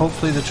through.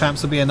 Hopefully the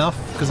traps will be enough,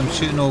 because I'm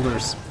shooting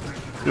ogres.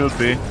 Should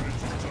be.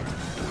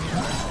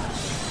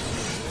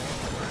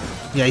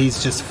 Yeah,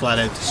 he's just flat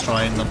out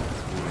destroying them.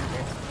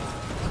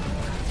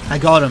 I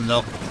got him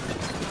though.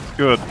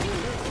 Good.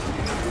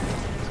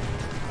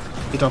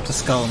 He dropped a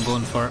skull. I'm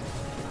going for it.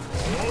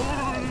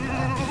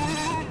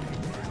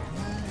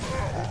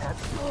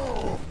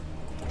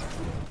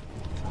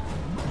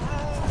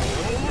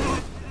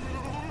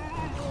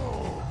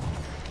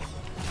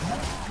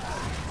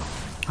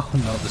 Oh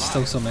no, there's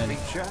still so many.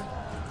 Creature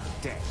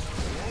dead.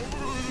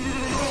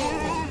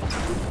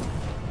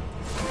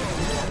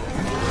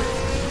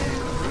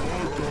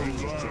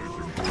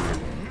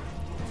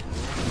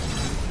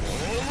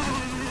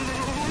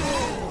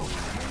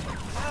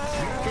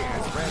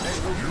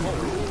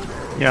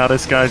 Yeah,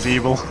 this guy's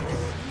evil.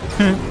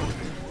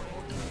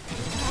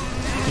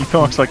 He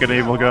talks like an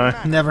evil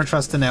guy. Never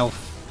trust an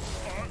elf.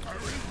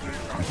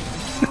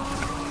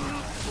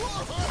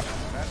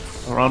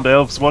 Around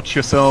elves, watch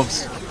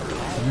yourselves.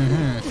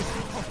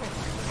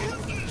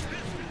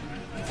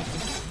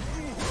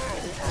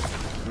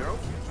 Nope,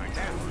 I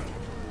can't.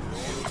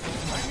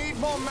 I need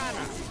more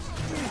mana.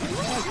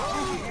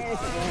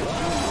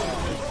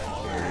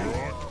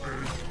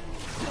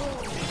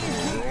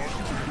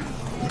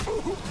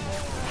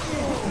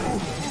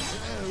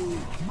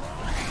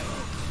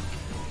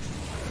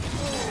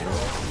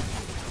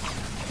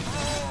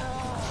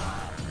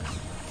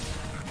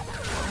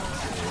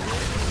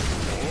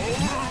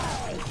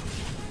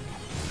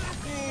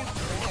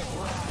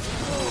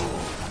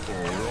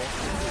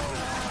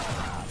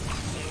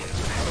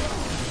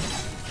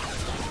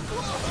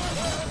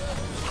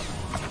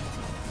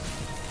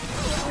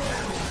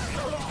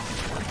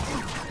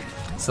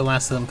 It's the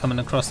last of them coming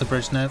across the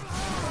bridge now.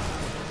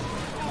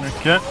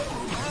 Okay.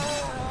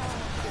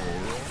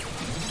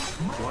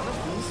 One of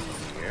these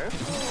here.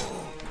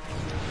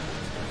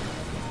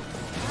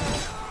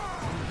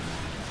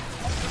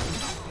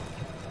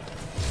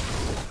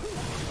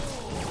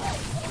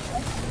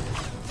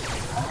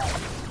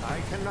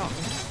 I cannot.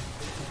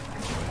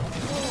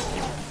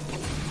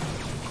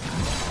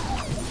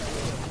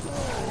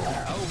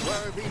 A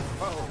worthy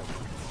foe.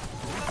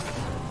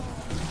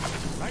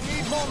 I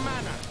need more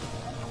mana.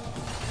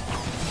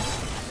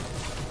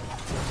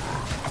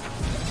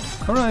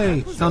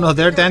 Hooray! Oh no,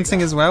 they're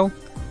dancing as well.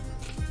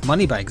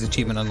 Moneybags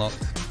achievement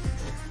unlocked.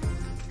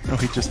 Oh,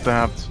 he just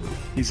dabbed.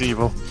 He's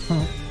evil.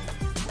 Oh.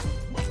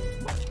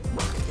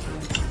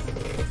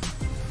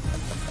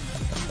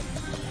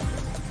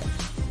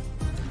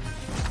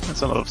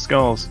 That's a lot of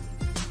skulls.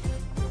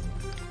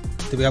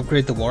 Did we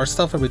upgrade the war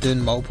stuff? Are we doing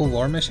multiple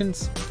war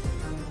missions?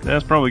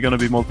 There's probably going to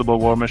be multiple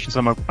war missions.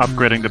 I'm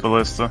upgrading the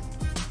ballista.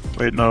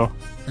 Wait, no.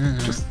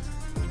 Just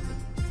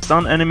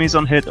stun enemies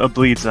on hit or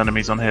bleeds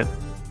enemies on hit.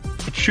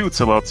 It shoots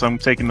a lot, so I'm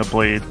taking the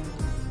bleed.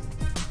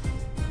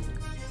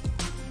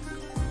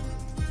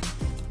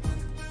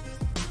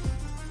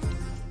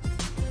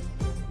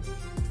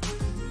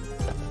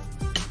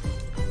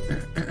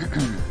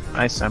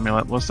 Ice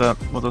amulet. What's that?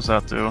 What does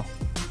that do?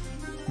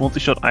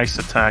 Multi-shot ice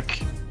attack.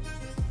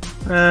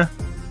 Don't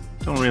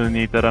really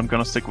need that. I'm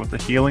gonna stick with the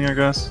healing, I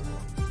guess.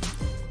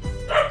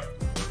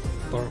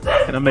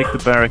 Can I make the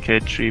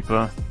barricade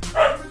cheaper?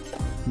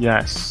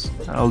 Yes,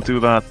 I'll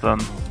do that then.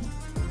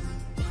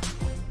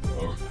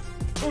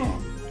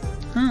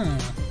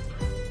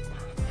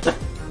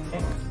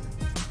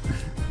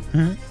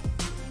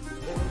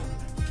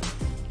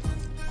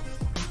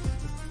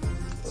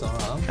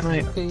 Can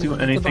I do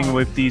anything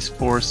with these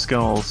 4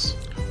 skulls?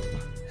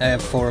 I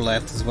have 4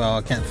 left as well.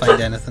 I can't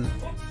find anything.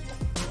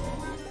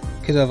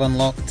 Could have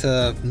unlocked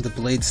the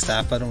blade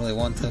staff. I don't really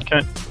want to.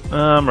 Okay,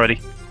 I'm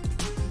ready.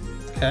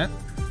 Okay.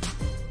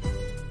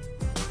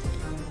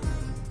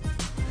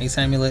 Ace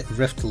Amulet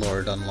Rift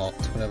Lord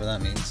unlocked, whatever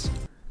that means.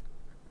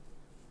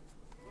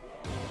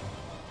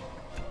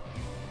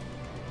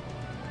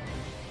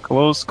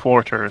 Close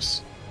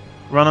quarters.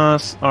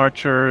 Runners,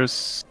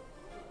 archers,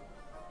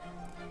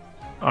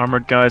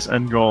 armored guys,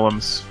 and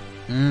golems.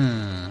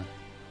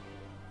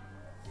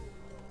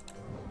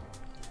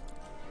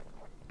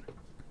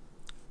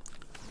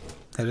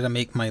 How did I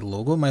make my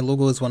logo? My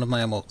logo is one of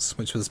my emotes,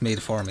 which was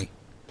made for me.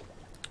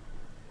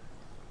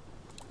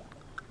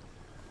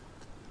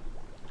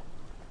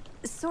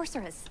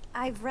 Sorceress,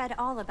 I've read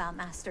all about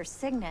Master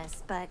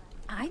Cygnus, but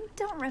I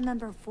don't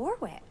remember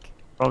Vorwick.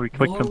 Probably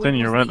click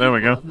continue, right? There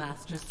we go.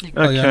 Okay,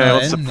 Oh, you're not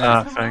what's the in?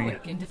 path thing?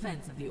 In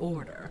defense of the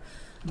order,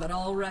 but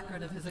all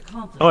record of his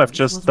accomplishments Oh, I've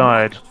just was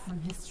died. wiped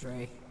from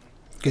history.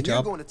 Good You're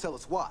job. going to tell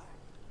us why.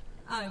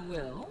 I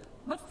will,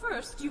 but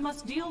first you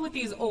must deal with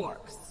these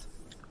orcs.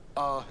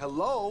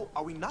 Hello?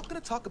 Are we not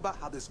going to talk about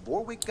how this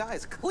Vorwick guy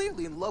is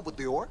clearly in love with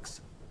the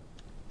orcs?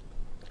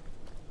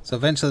 So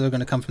eventually they're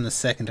going to come from the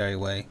secondary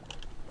way.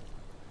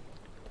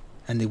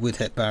 And they would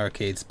hit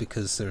barricades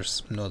because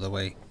there's no other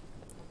way.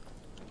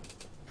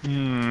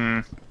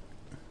 No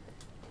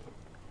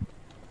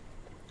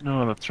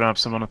other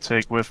traps I want to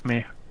take with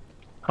me.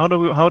 How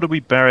do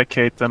we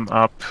barricade them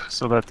up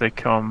so that they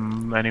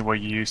come anywhere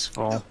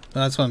useful? Well,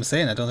 that's what I'm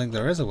saying. I don't think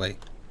there is a way.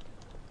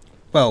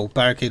 Well,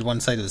 barricade one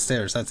side of the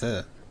stairs. That's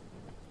it.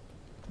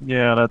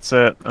 Yeah, that's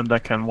it, and I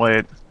can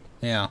wait.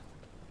 Yeah.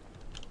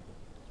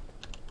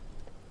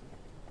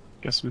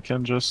 Guess we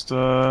can just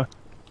start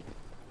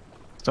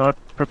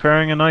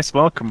preparing a nice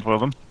welcome for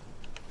them.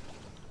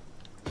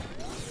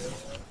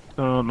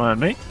 Don't mind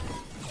me.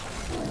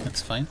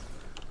 That's fine.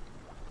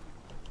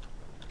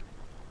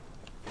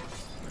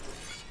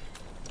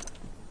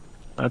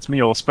 That's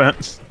me all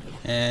spent.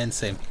 And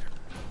same.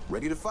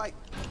 Ready to fight.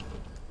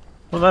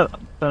 Well, that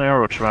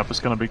arrow trap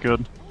is gonna be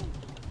good.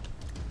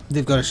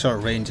 They've got a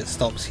short range. It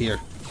stops here.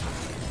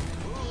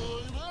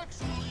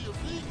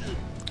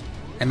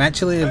 I'm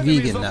actually a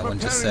vegan, that one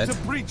just said. To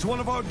breach one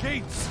of our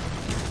gates.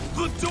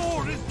 The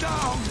door is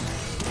down.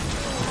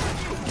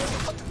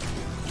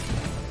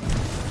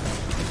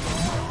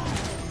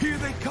 Here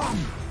they come.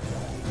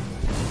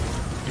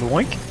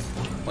 Yoink.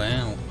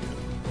 Wow.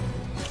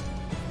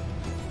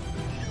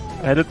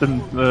 I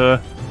didn't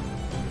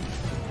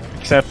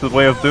accept the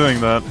way of doing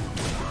that.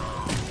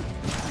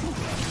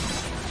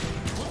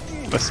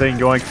 By saying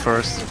yoink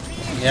first.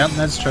 Yeah,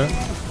 that's true.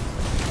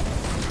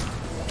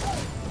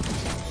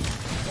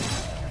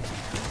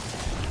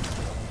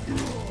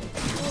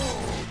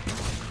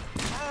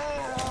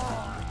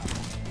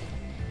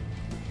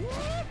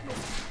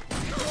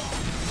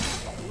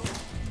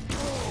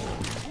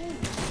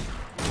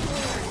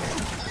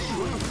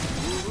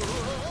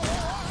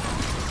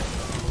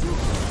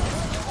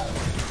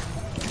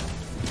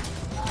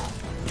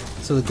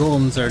 So the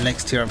golems are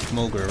next tier up from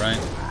Ogre, right?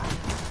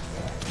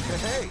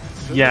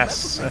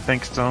 Yes, I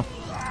think so.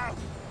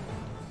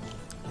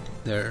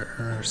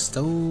 They're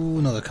still...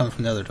 no, they're coming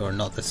from the other door,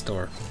 not this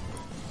door.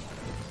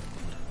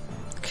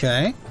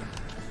 Okay.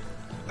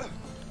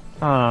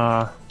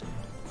 Where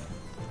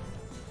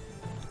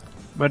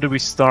do we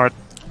start?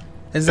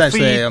 This is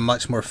actually a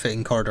much more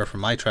fitting corridor for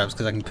my traps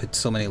because I can put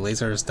so many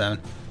lasers down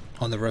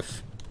on the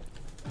roof.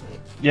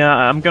 Yeah,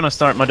 I'm gonna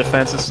start my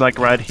defenses like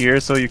right here,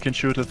 so you can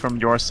shoot it from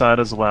your side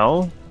as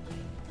well.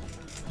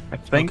 I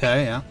think.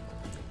 Okay, yeah.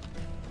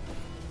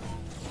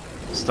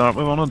 Start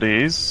with one of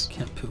these.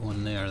 Can't put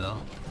one there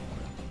though.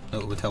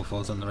 No, it would help if I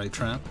was on the right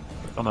trap.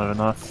 Don't have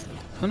enough.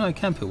 Oh no, I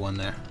can put one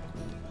there.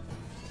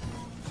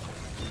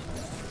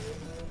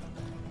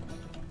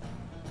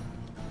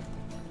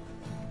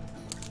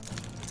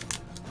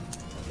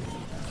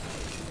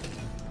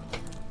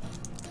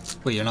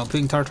 Wait, you're not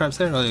putting tar traps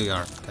there? Oh, you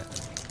are. Okay.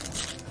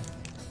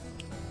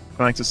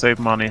 Trying to save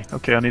money.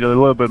 Okay, I need a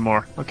little bit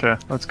more. Okay,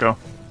 let's go.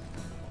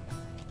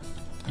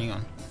 Hang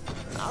on.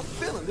 I'm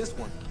feeling this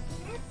one.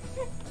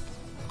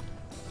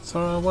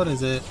 So, what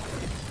is it?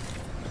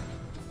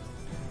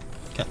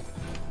 Okay.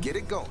 Get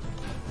it going.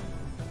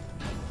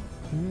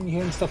 You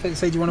hearing stuff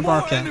outside you want to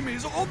bark at?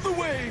 Enemies on the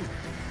way.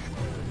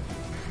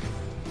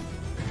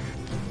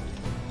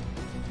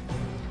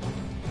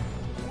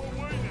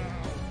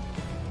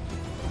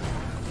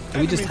 Do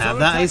we just have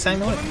that ice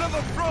ammo?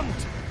 Another front.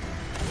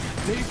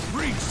 They've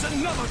reached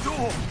another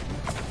door.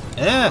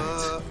 Yeah.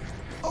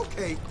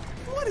 Okay,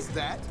 what is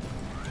that?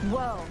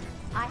 Whoa,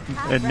 I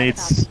have It read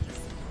needs. about these.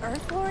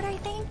 Earth Lord, I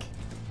think?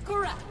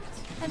 Correct.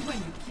 And when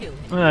you kill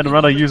him, I'd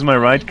rather use my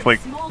right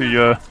click to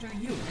master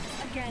units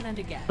again and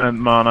again. spend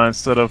mana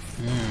instead of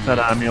that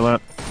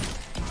amulet.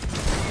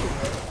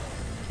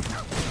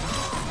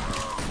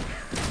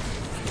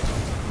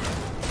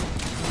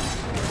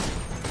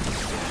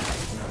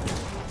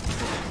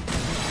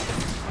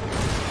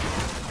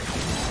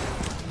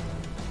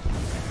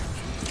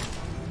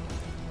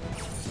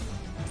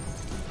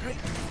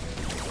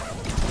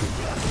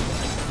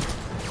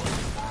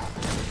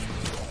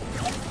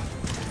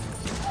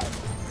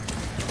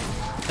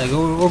 Like,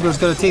 Ogre's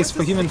got a taste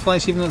for human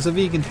flesh even though it's a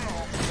vegan.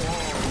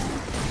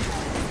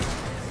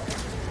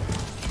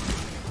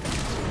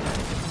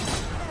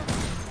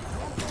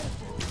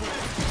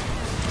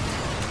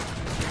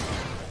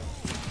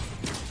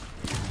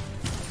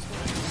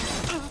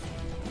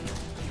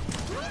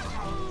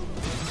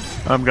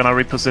 I'm gonna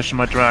reposition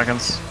my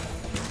dragons.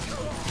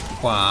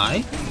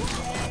 Why?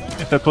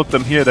 If I put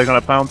them here, they're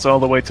gonna bounce all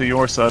the way to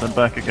your side and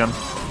back again.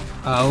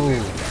 Oh.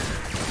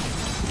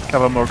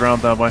 Cover more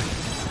ground that way.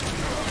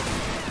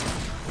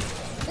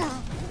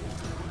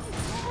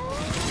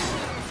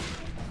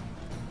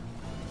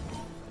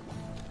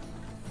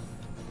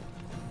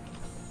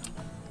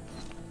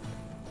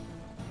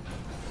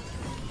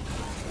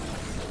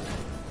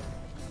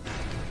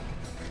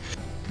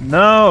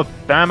 No,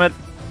 damn it.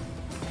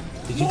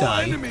 Did you More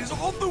die? enemies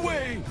on the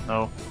way.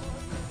 No,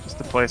 just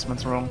the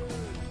placement's wrong.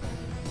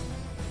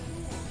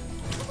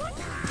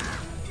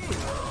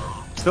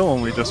 Still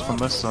only just from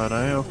this side,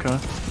 eh? Okay.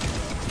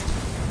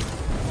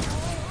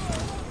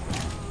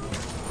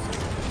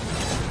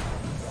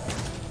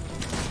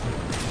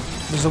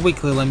 There's a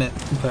weekly limit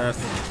in Perth.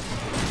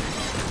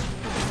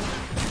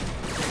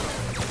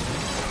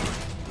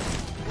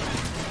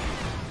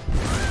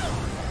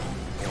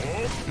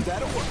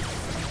 That'll work.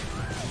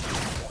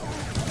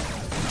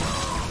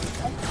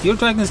 Your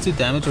dragons do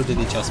damage or do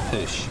they just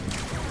push?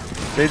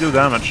 They do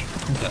damage.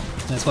 Okay,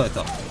 that's what I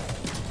thought.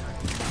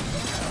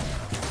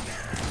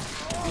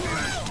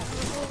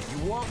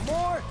 You want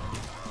more?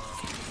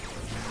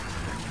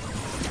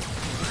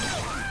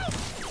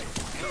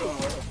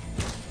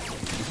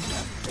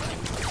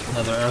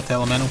 Another earth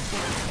elemental.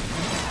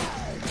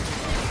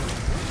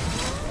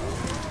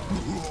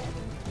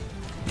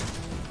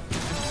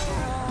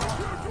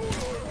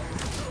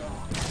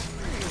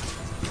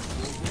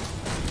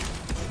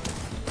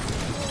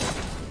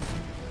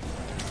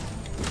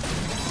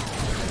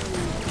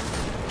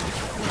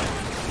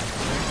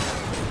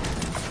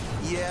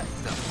 Yeah,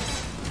 no.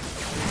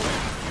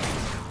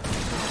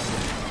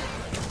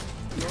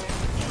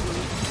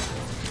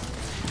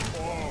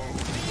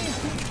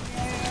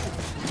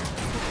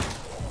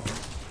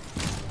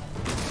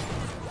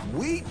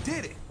 We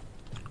did it.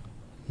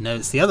 Now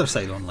it's the other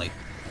side only.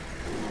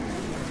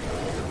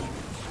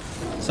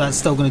 So that's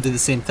still going to do the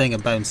same thing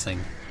of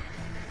bouncing.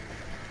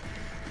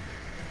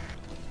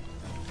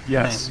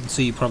 Yes.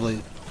 So you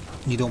probably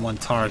you don't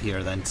want tar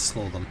here then to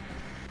slow them.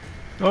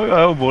 Oh,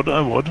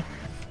 I would.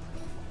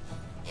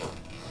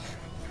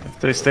 If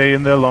they stay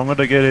in there longer,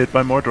 they get hit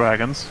by more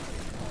dragons.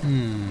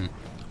 Hmm.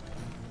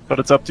 But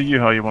it's up to you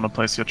how you want to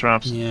place your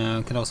traps. Yeah,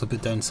 I could also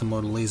put down some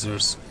more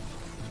lasers.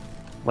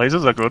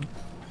 Lasers are good.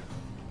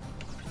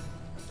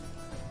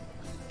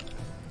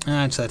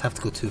 Actually, I'd have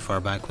to go too far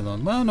back with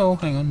one. Well, no,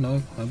 hang on,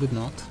 no, I would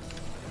not.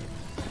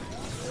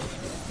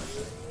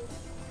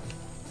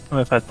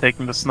 If I'd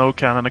taken the snow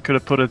cannon, I could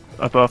have put it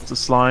above the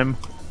slime.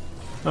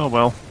 Oh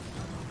well.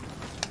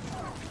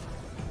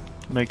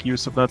 Make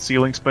use of that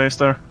ceiling space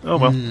there. Oh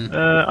well.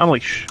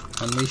 Unleash.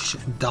 Unleash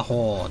the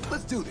Horde.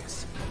 Let's do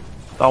this.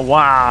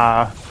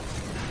 Dawa!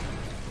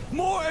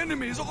 More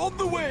enemies on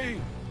the way.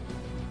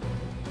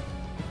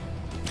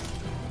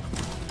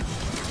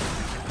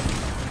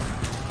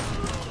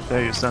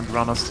 There you send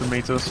runners to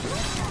meet us.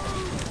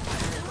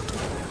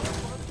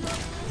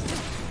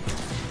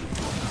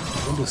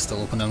 The window's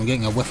still open and I'm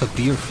getting a whiff of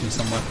beer from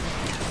somewhere.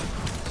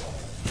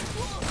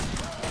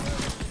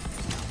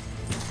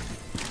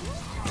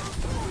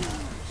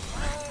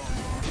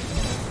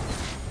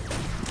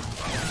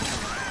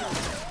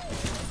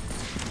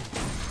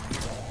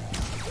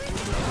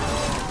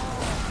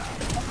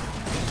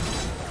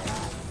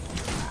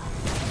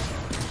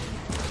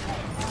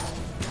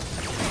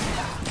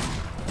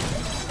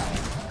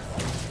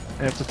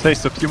 I have the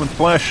taste of human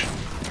flesh.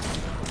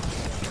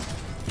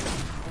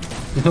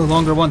 You no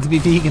longer want to be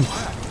vegan.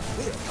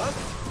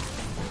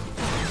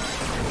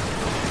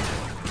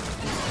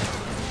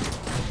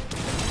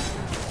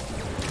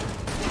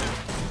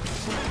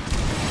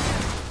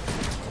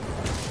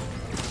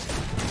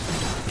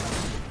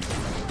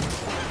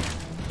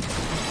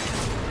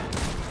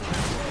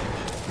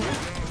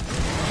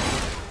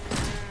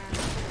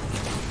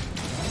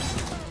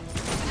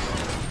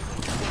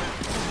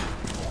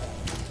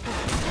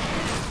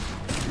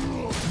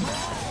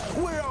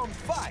 We're on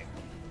fire.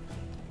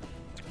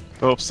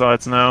 Both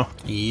sides now.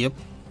 Yep.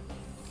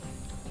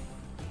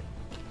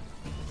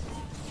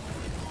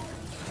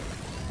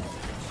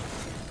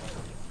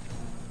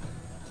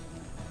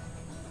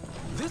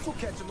 This will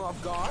catch him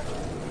off guard.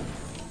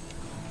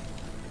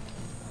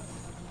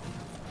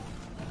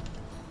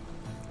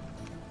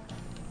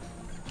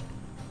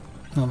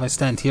 Well, if I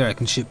stand here, I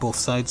can shoot both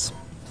sides.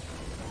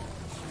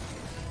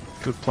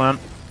 Good plan.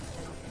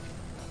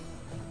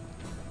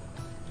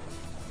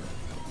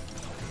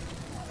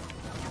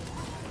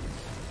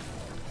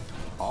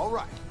 All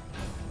right.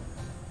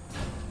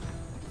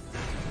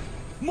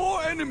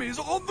 More enemies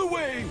on the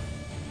way!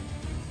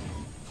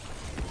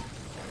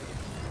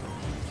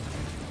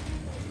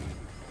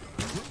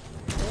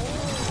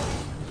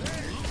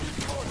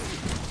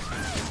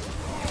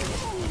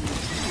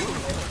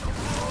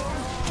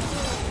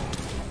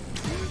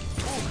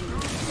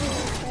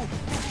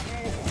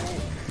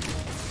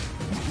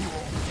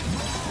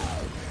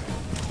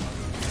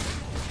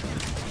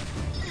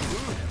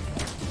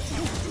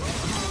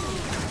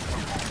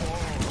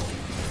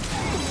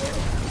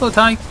 Hello,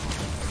 Ty.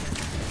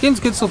 Game's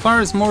good so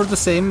far, it's more of the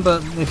same,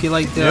 but if you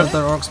like the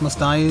other Orcs Must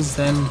Dies,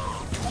 then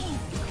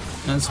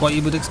that's what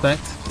you would expect.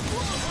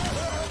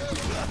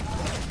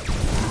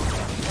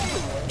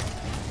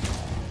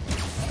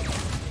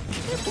 I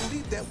can't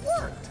believe that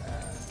worked.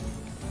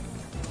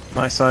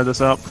 My side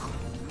is up.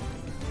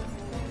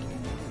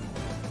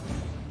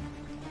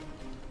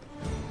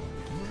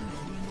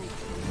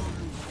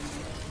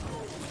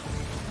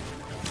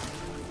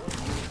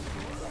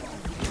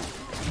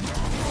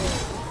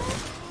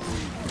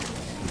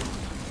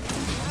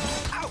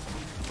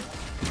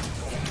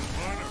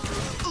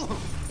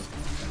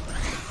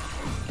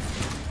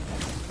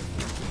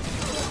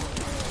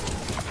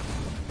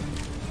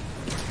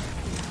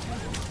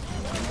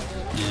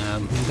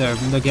 Yeah,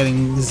 they're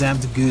getting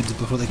zapped good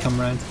before they come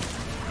around.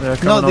 They're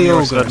coming Not on the your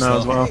ogres side now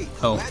as though. well.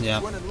 Oh, Match is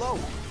yeah. running low.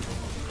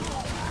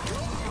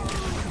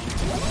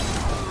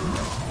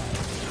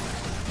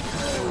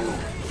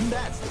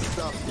 That's the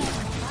stuff.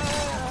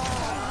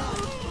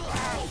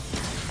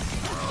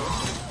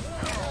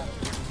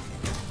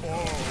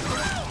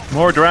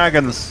 More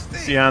dragons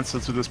is the answer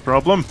to this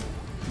problem.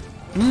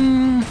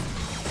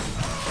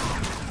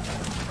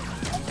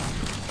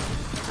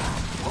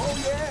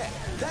 Oh yeah,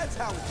 that's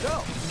how it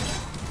goes.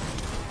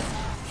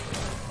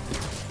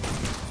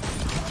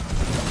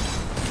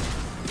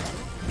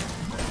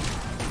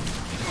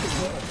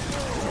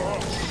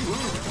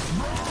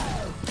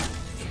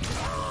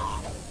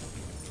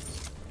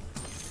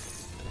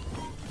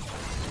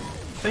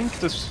 I think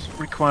this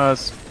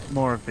requires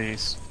more of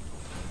these.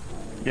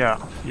 Yeah,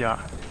 Now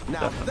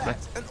definitely.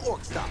 that's an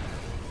orc stop.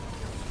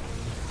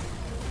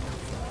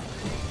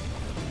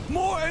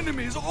 More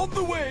enemies on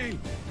the way!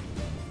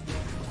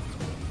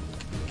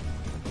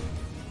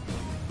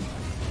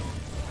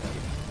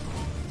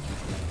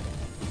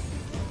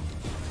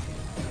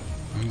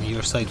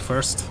 Your side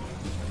first.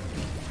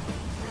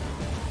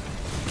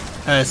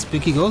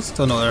 Spooky Ghost?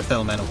 Oh no, Earth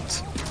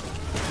Elementals.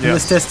 In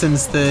this Yes.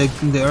 distance, the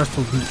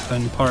Earth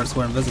and parts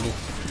were invisible.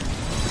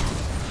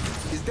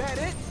 Is that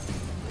it?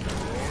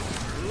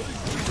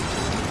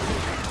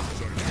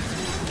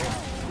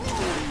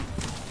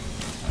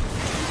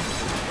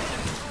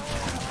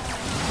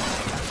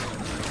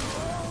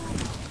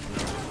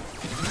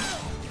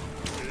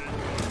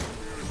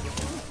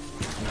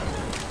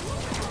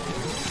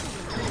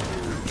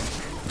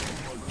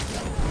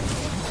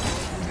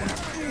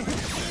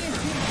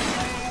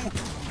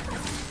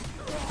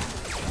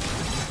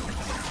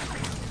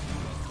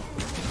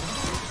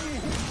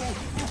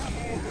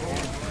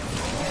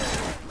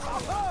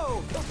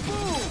 Oh,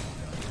 kaboom!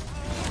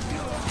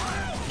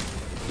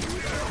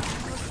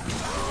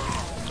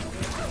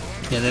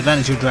 Yeah, the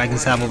advantage your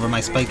dragons have over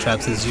my spike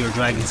traps is your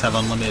dragons have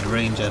unlimited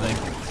range, I think.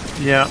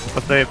 Yeah,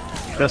 but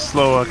they're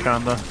slower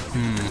kinda.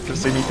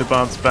 Because they need to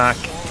bounce back.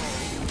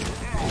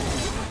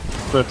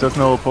 So if there's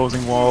no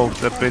opposing wall,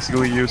 they're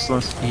basically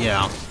useless.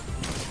 Yeah.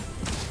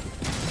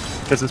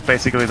 This is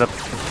basically the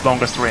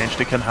longest range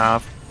they can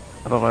have.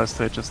 Otherwise,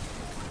 they just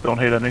don't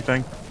hit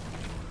anything.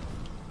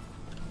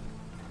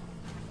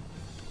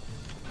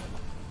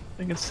 I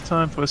think it's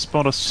time for a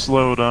spot of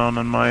slowdown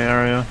in my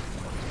area.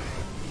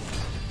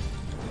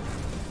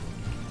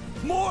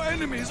 More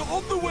enemies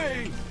on the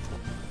way!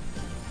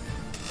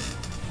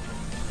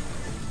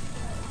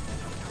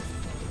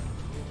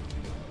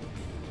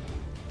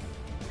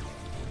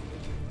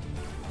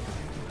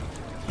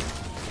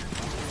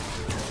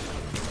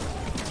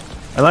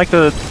 I like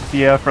the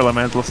F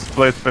elemental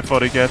split before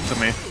they get to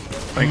me,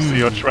 thanks to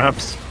your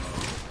traps.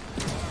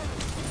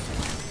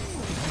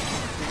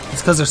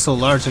 It's because they're so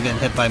large they're getting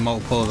hit by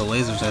multiple of the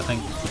lasers, I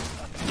think.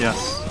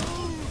 Yes.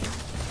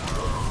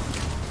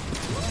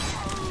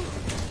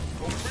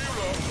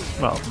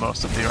 Well,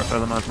 most of the Earth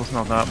elementals,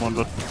 not that one,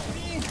 but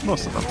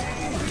most of them.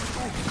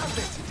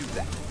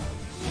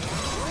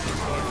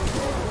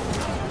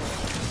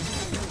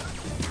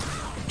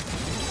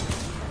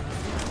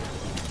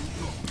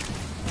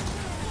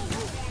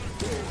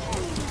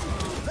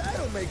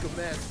 That'll make a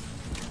mess.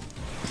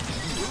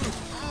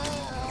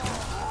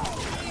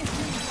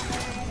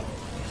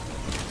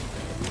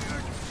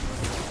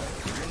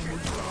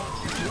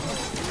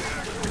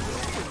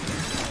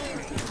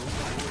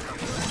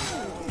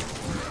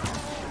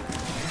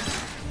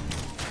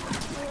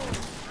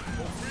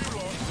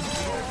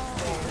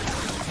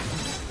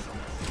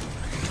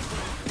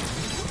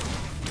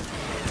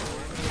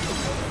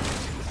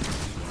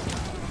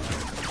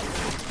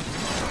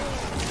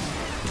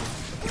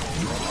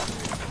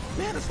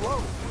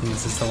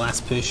 This is the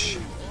last push.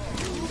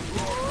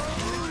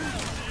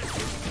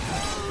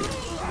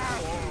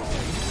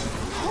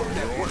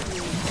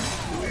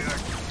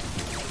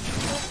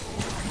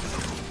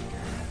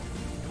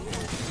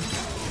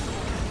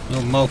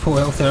 No multiple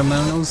health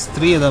elementals.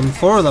 3 of them,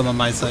 4 of them on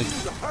my side.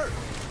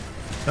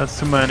 That's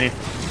too many.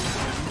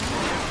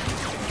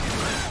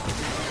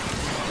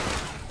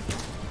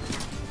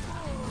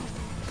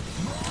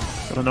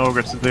 Got an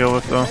ogre to deal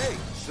with though. Hey,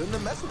 shouldn't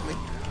have messed with me.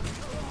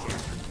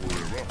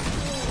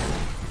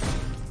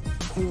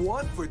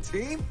 One for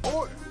team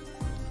order.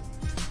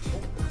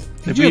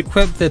 Did you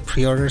equip the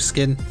pre-order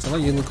skin? Is that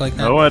what you look like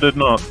now? No, I did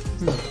not.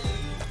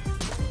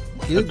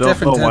 You look don't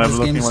different know why since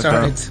I'm this game looking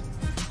like started.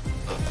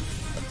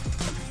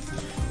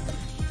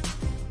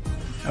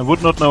 I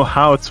would not know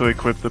how to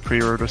equip the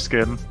pre-order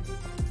skin.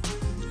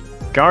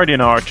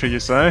 Guardian Archer, you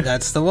say?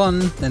 That's the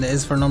one, and it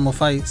is for normal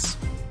fights.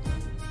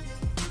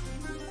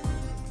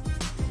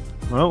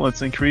 Well,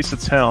 let's increase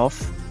its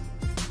health.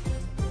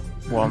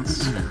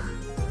 Once.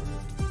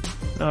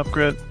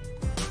 Upgrade.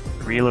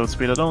 Reload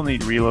speed. I don't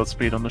need reload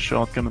speed on the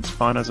shotgun, it's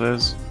fine as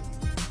is.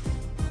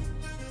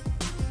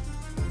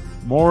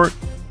 More.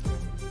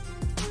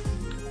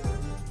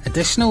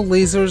 Additional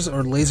lasers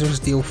or lasers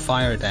deal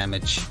fire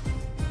damage.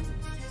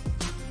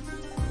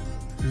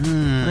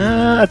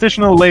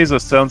 Additional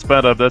lasers sounds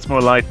better, that's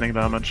more lightning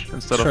damage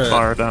instead True. of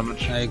fire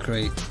damage. I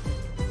agree.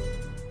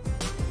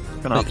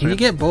 Can Wait, can you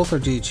get both or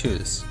do you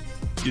choose?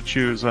 You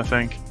choose, I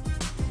think.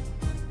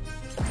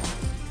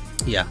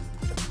 Yeah,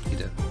 you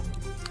do.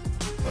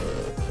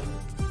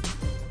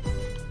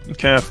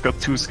 Okay, I've got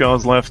 2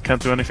 skulls left,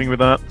 can't do anything with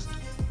that.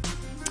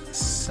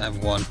 I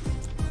have 1.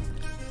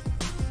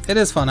 It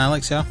is fun,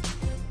 Alex, yeah?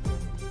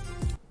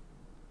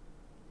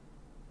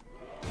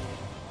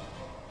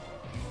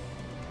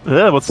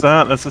 What's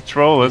that? That's a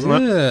troll, isn't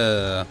it?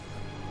 Yeah,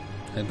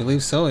 I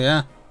believe so,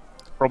 yeah.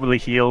 Probably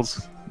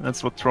heals.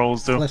 That's what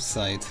trolls do.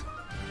 Cliffside.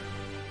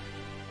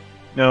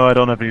 No, I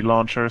don't have any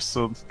launchers,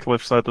 so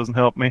Cliffside doesn't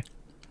help me.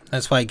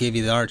 That's why I gave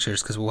you the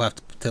archers, because we'll have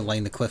to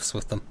line the cliffs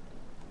with them.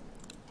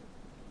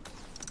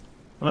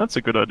 Well, that's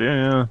a good idea,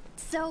 yeah.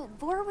 So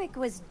Vorwick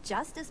was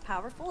just as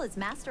powerful as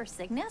Master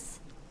Cygnus?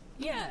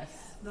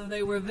 Yes, though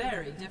they were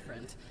very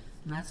different.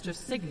 Master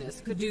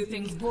Cygnus could do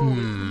things Vorwick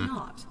could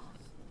not.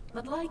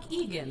 But like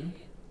Egan,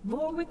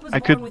 Vorwick was I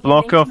born could with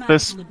block innate off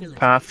this magical abilities.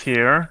 path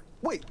here.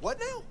 Wait, what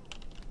now?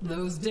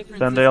 Those differences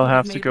Then they'll would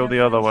have to made go their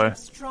the other way.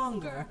 friendship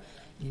Stronger.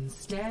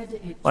 Instead,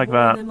 it Like tore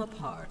that. them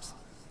apart.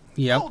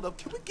 Yep. Hold up,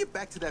 can we get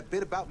back to that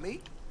bit about me?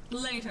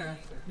 Later,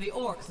 the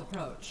orcs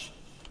approach.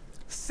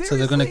 So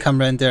they're going to come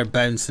round there,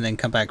 bounce, and then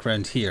come back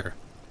round here.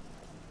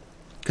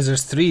 Because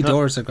there's 3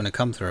 doors they're going to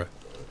come through.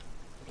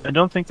 I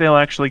don't think they'll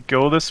actually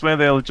go this way,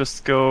 they'll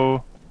just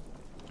go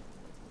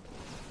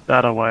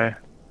that way.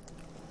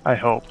 I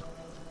hope.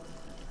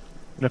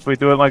 And if we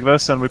do it like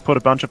this and we put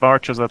a bunch of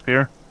archers up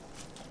here,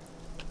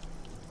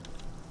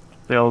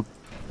 they'll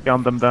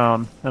gun them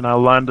down. And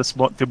I'll line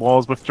the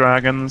walls with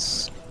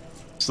dragons,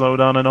 slow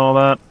down and all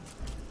that.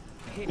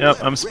 Yep,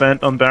 I'm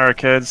spent on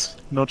barricades.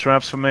 No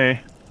traps for me.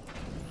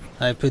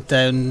 I put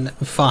down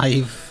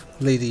 5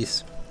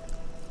 ladies.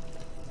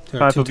 They're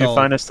 5 too of your tall.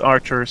 finest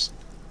archers.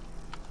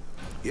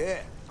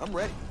 Yeah, I'm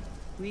ready.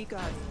 We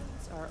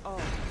guardians are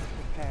all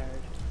prepared.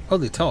 Oh,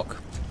 they talk.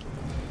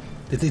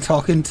 Did they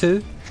talk in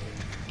 2?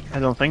 I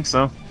don't think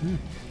so.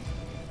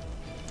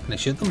 Can I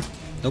shoot them?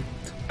 Nope.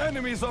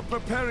 Enemies are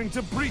preparing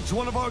to breach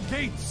one of our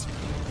gates.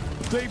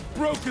 They've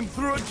broken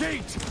through a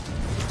gate.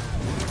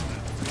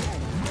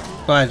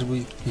 But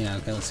we, yeah,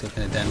 okay, let's see what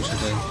kind of damage they're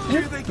doing.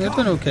 Yeah, they're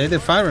doing okay. They're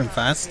firing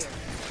fast.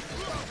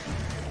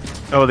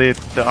 Oh, the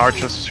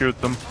archers shoot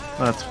them.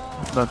 That's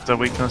the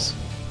weakness.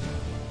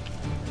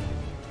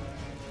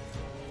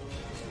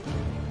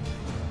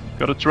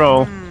 Got a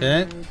troll.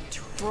 Okay.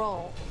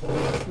 Troll.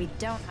 We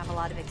don't have a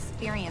lot of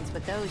experience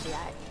with those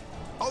yet.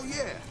 Oh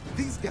yeah,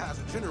 these guys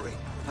are generating.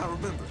 I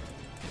remember.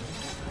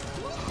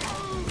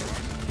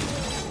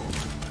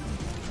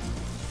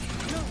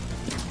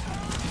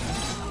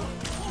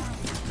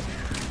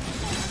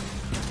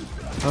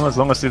 Well, as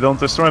long as they don't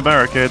destroy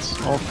barricades,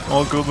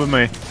 all good with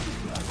me.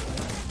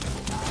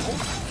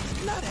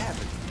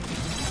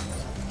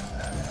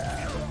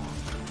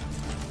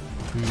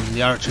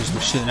 The archers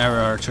were shooting our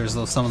archers,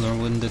 though some of them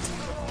were wounded.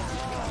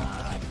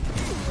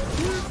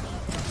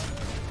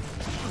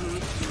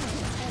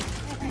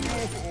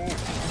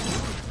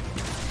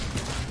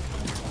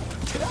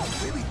 Did I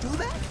really do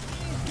that?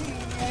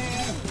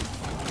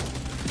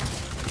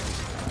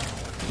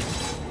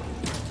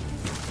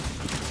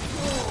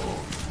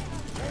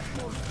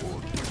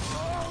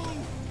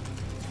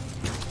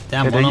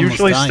 Damn, Yeah, one they almost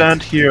usually died.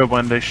 stand here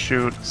when they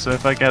shoot, so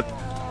if I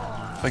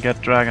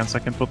get dragons, I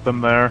can put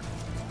them there.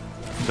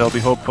 They'll be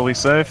hopefully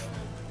safe.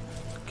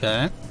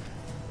 Okay.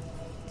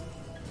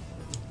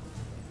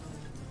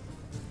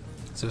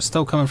 So they're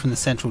still coming from the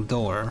central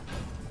door.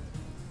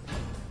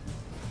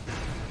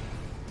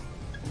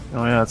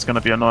 Oh yeah, it's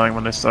gonna be annoying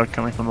when they start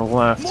coming from the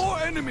left. More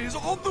enemies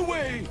on the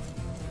way!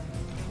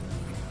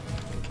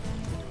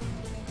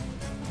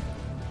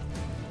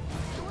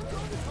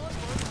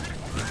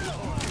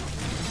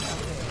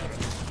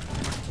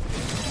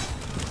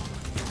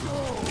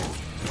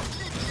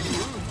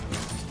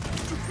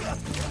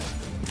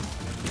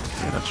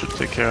 Yeah, that should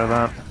take care of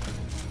that.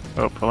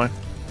 Hopefully.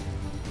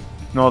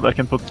 No, I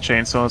can put the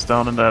chainsaws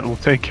down and that will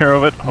take care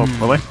of it,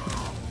 hopefully.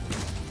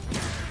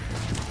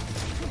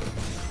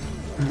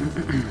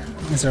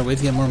 Is there a way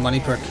to get more money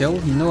per kill?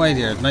 No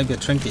idea. It might be a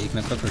trinket you can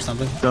equip or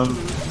something.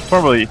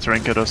 Probably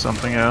trinket or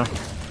something, yeah.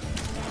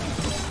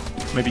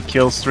 Maybe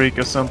kill streak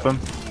or something.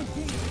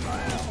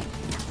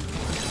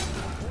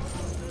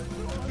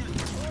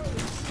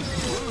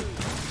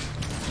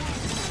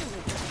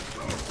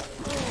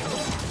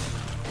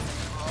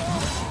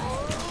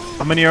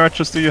 How many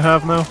archers do you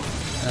have now?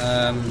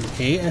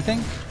 8, I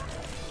think.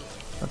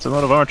 That's a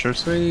lot of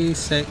archers. 3,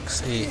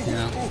 6, 8,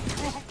 yeah.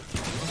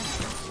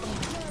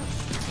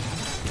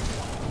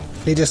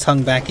 They just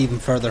hung back even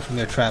further from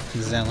their trap,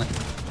 incidentally.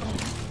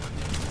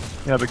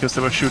 Yeah, because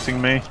they were shooting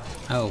me.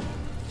 Oh.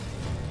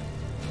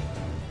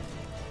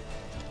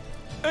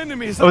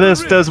 Enemies Oh,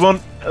 there's one.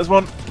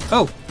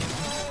 Oh!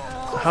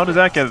 How did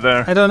that get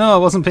there? I don't know, I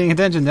wasn't paying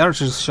attention. The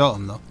archers shot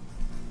him, though.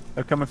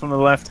 They're coming from the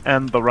left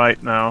and the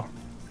right now.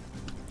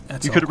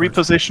 That's You could awkward.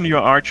 reposition your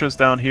archers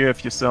down here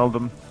if you sell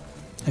them.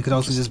 I could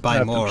also just buy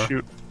Have them more.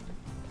 shoot.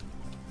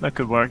 That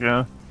could work,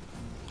 yeah.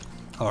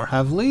 Or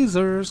have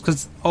lasers,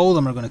 because all of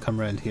them are going to come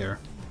around here.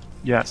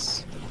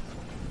 Yes.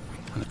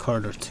 And the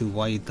corridor's too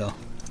wide, though.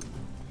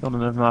 Don't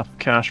have enough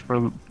cash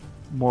for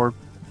more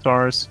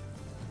stars.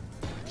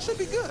 Should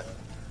be good.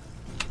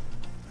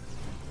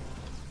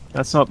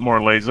 That's not more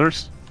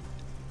lasers.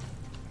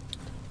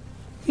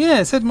 Yeah,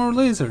 it said more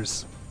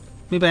lasers.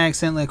 Maybe I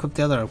accidentally equipped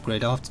the other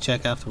upgrade. I'll have to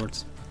check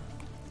afterwards.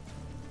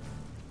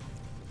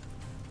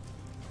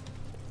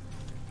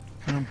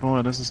 Oh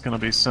boy, this is gonna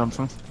be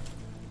something.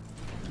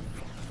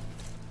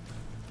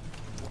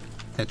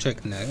 Can I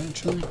check now,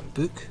 actually?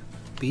 Book?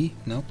 B?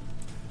 No.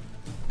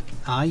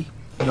 I?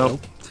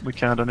 Nope. We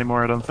can't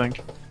anymore, I don't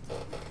think.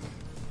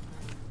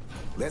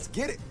 Let's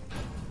get it.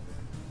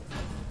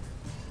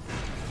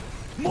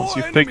 Once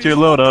you've picked your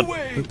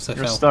loadout, Oops, I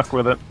you're fell. stuck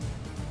with it.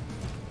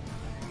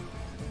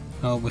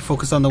 Oh, we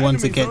focus on the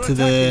ones that get to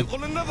the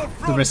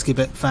risky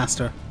bit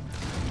faster.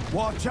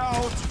 Watch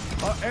out!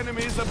 Our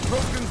enemies have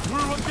broken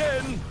through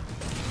again!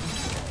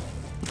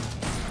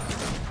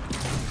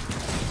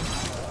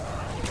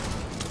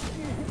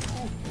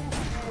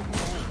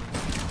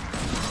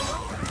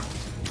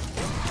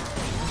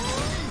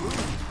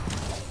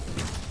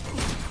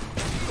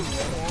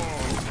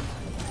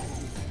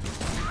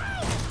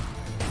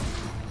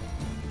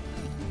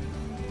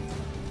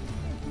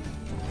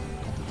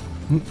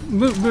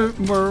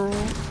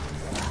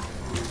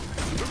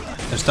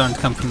 They're starting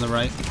to come from the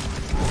right.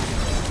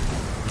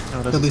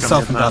 Oh, this They'll be is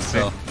gonna softened get up, nasty.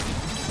 though.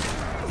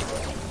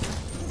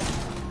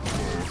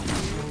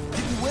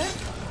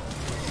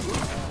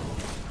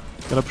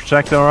 Gotta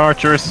protect our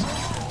archers.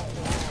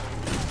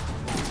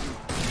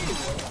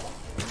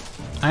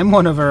 I'm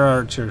one of our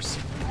archers.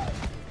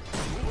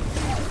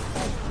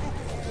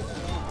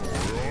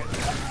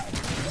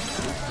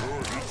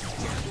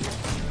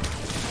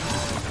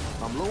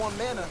 I'm low on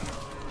mana.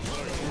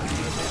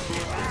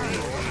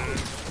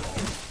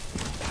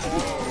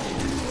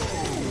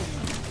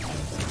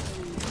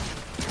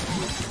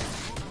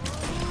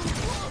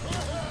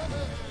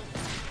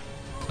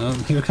 Oh,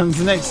 here comes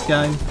the next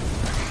guy.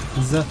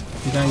 The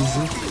guy Z.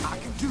 I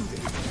can do this.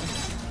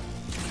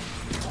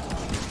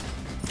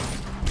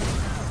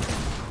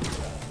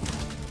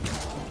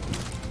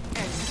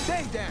 And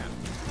stay down.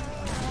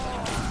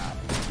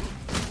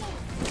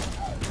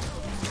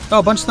 Oh,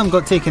 a bunch of them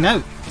got taken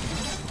out.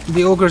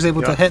 The ogre's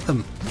able to hit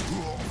them.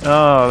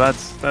 Oh,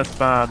 that's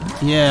bad.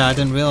 Yeah, I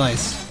didn't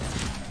realise.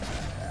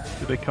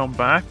 Do they come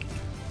back?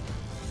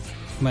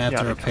 Might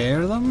have to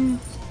repair them.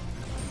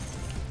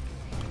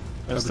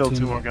 There's still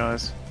 2 more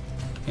guys.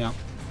 Yeah.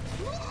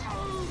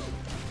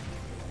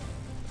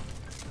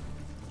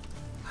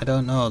 I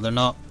don't know. They're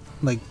not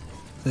like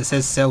this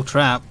says sell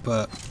trap,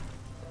 but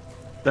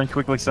then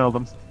quickly sell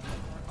them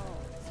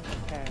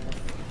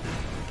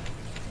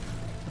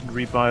and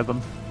rebuy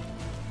them.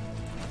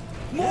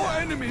 More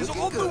enemies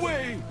on the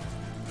way!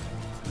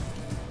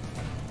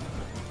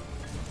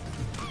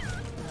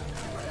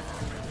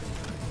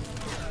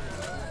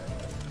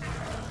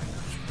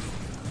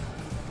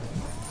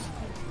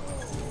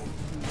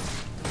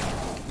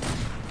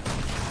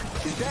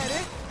 Is that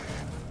it?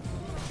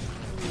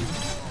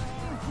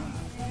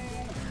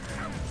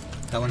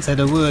 that one said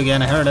a woo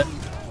again. I heard it.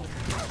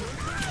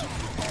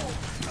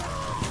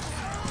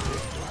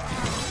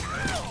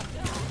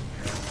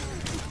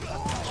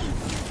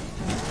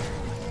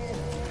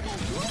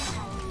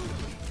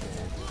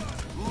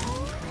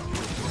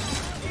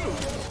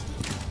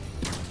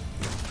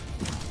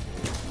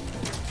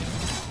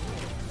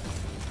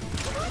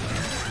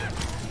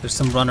 There's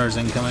some runners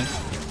incoming.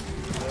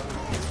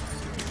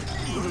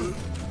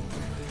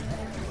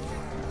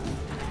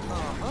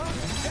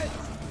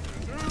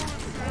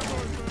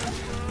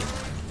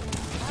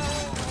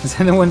 Has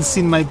anyone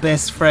seen my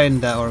best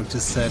friend? That orc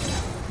just said.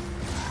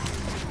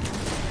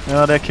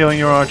 Oh, they're killing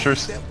your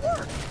archers.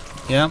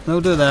 Yeah,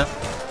 they'll do that.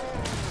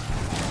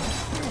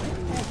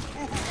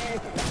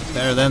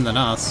 Better them than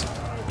us.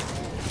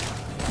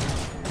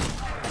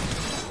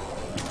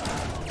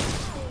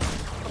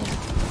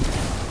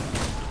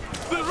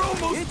 They're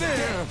almost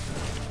there!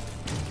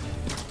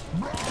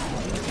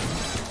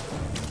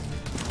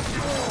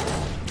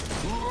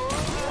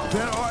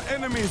 There are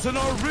enemies in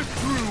our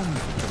rift room!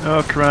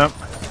 Oh crap.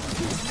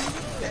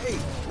 Hey,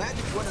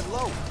 magic's running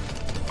low.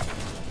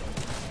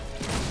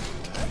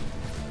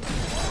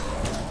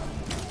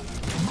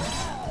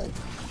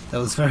 That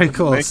was very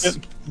close. Make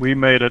it? We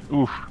made it.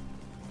 Oof.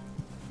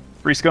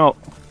 Free skull.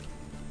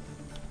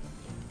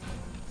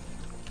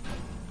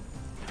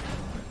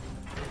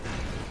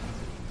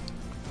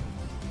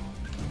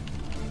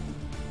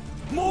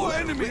 More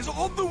enemies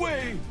on the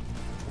way!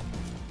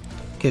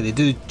 Okay, they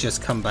do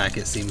just come back,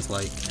 it seems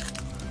like.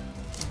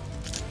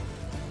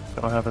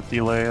 I'll have a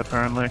delay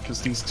apparently,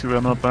 because these 2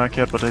 are not back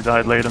yet, but they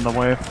died late in the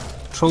wave.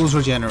 Trolls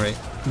regenerate.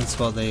 That's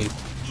what they...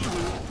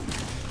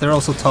 They're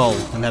also tall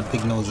and have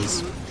big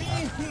noses.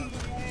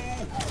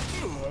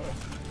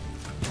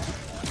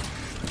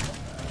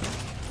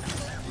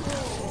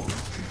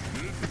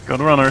 Got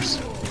runners.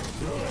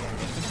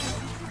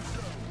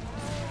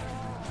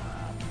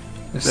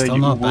 They're There still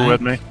you not woo back.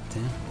 at me.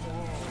 Damn.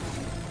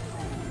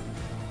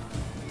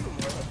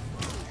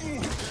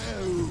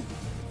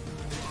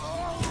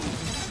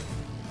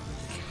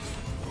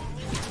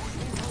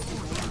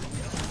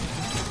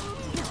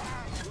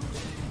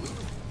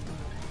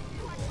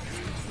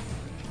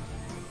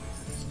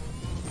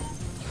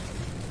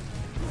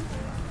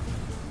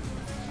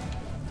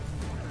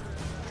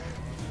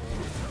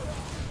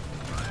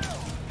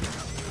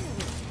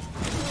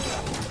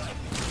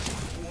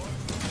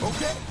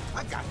 Okay,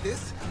 I got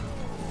this.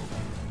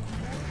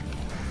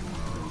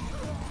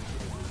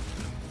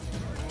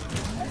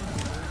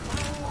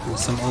 There's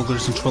some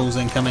ogres and trolls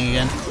incoming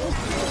again.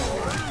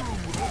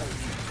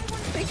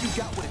 Think you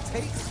got what it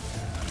takes?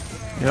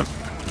 Yep.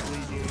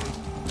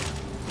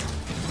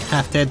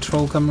 Half dead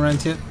troll coming around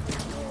to you.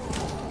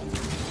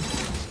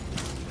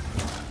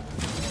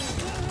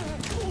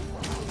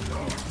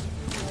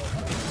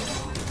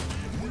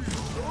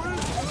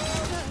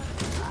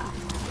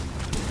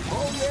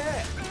 Oh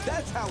yeah,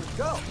 that's how it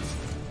goes.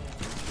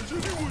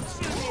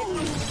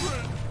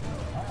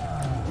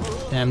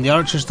 The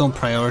archers don't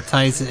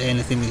prioritize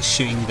anything that's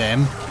shooting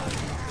them.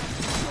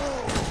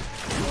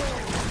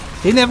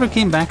 They never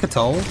came back at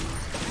all.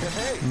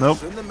 Hey, Nope.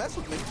 shouldn't have messed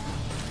with me.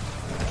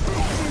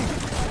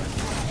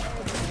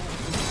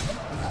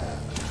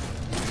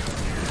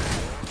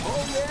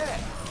 Oh yeah,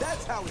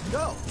 that's how it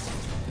goes.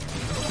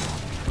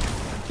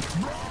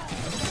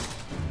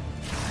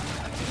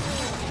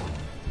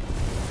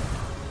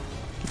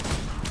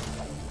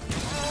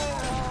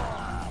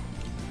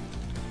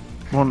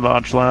 One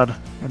large lad,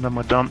 and then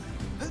we're done.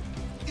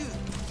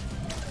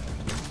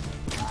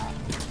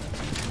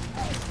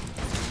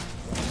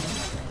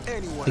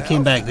 Anyone They came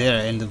else? back there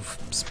at end of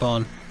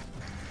spawn.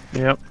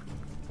 Yep.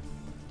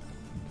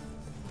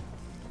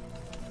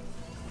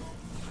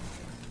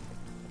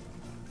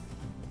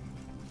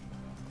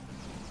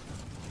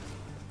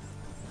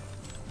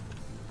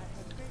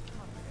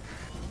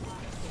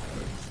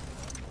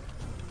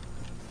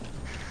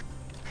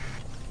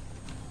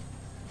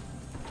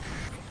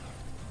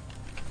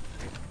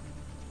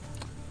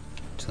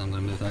 So I'm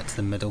going to move that to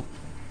the middle.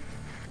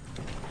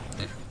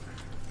 There.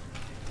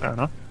 Fair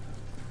enough.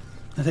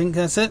 I think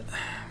that's it.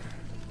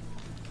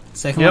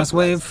 Second Yep. last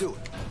wave. Do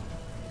it.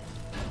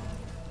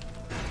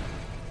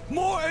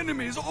 More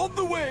enemies on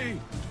the way!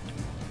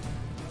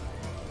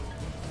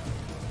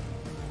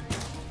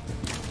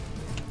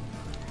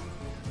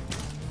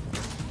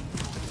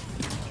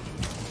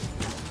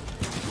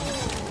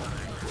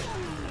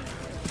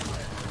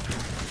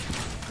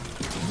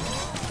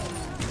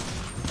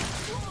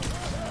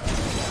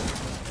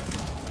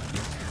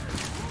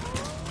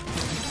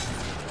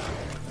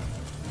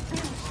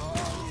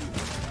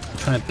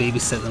 trying to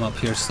babysit them up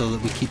here so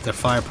that we keep their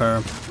firepower.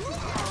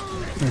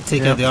 I'm going to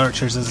take out the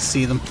archers as I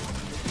see them.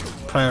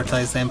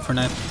 Prioritize them for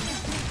now.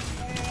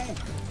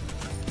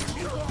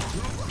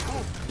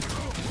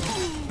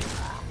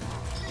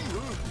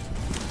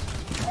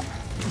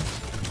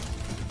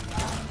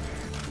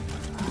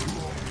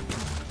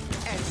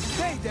 And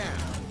stay down.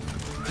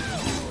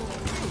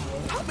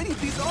 How many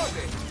of these are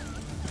there?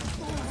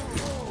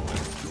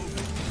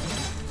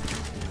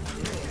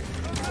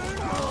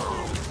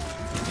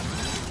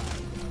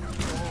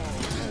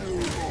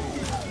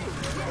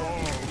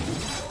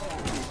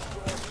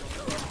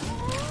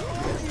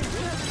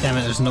 Damn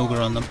it, there's an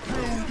ogre on them.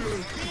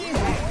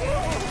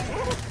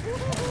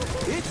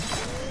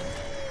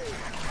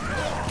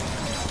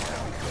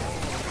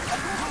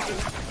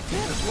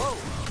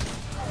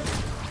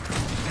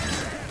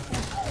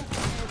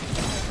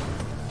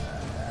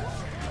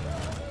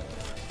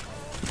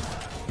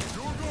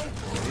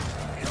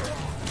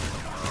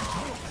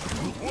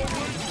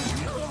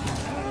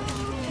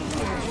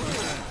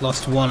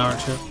 Lost one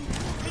archer.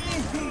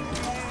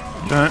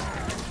 Okay.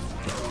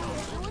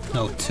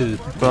 No, two.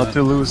 About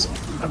to lose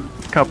a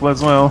couple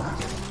as well.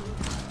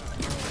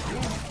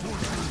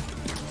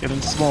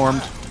 Getting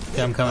swarmed.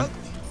 Yeah, I'm coming.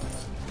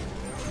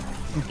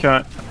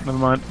 Okay, never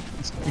mind.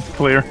 It's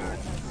clear.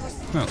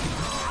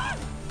 Oh.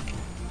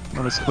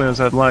 Not as clear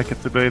as I'd like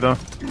it to be, though.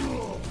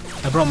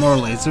 I brought more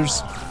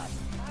lasers.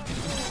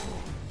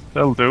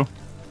 That'll do.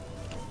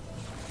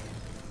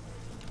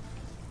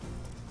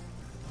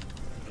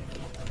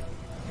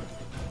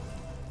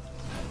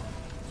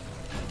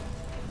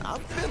 I'm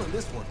feeling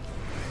this one.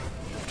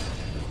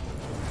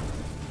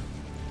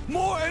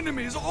 More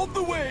enemies on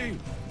the way!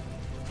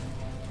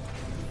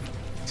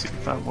 See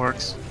if that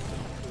works.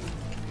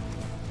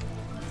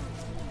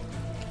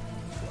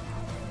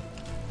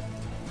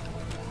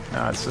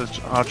 Nah, it's an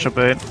archer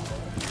bait.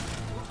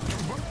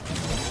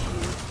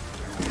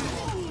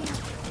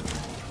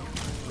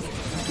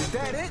 Is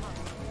that it?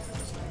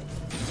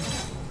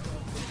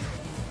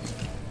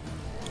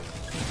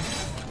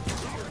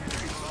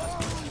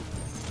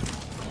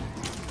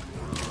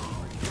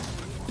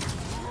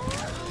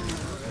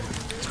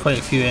 There's quite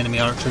a few enemy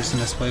archers in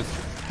this wave.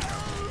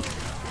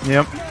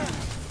 Yep.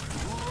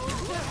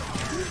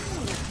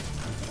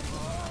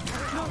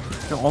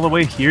 Go all the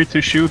way here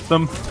to shoot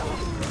them.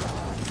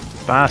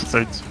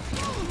 Bastards.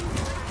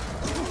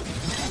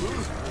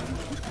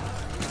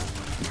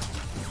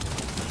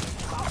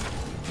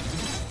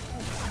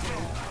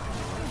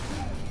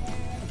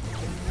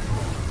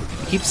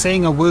 I keep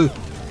saying a woo.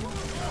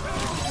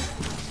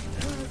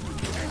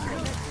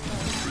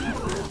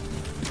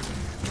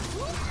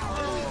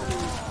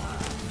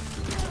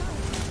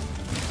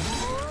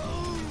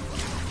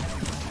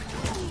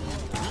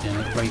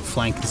 Yeah, the right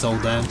flank is all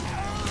down.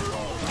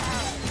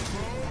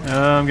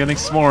 I'm getting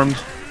swarmed.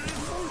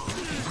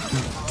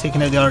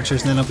 Taking out the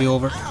archers and then I'll be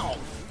over.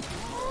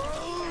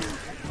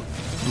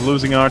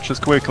 Losing archers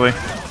quickly.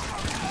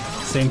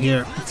 Same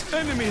here.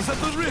 Enemies at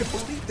the rift!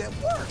 Believe that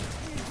work.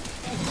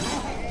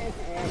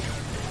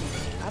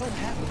 I don't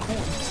have the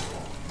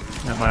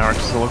coins. And my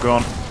archers are all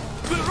gone.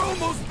 They're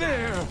almost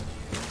there!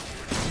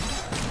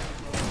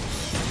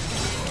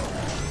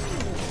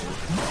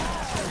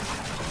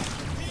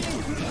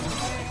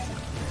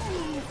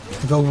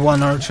 We've got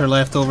one archer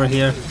left over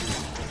here.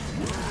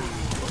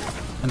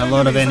 And a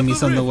lot of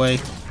enemies on the way.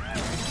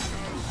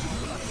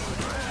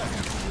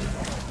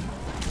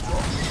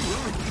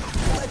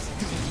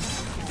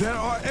 There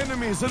are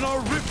enemies in our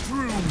rift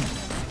room!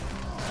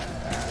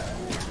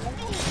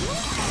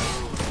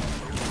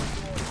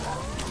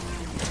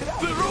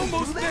 They're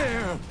almost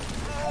there!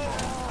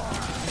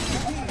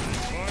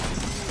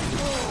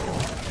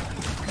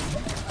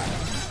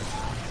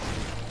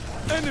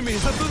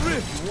 Enemies at the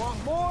rift!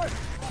 Want more?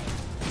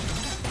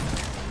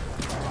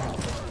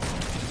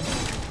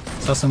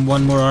 Tossing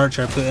one more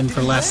archer put in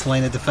for last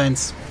line of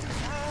defense.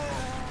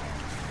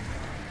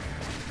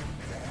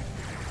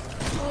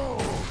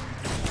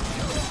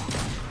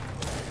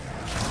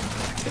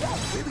 Did I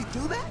really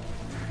do that?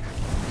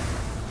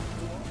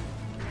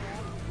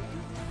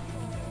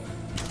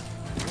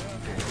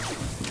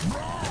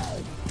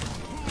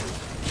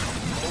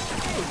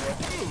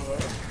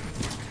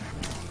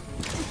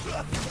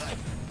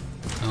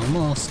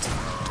 Almost.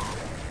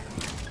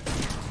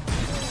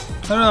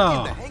 Get the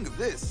Hurrah! hang of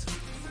this.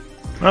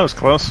 That was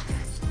close.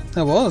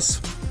 That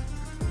was.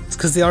 It's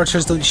because the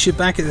archers don't shoot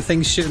back at the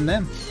things shooting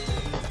them.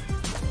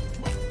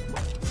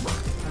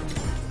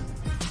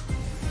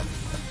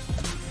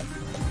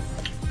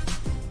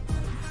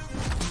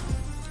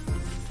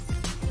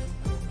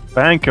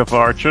 Bank of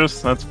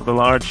archers, that's for the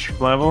large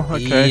level.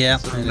 Okay, Yeah,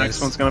 so the it next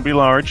is. one's gonna be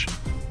large.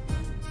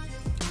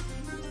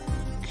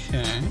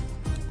 Okay.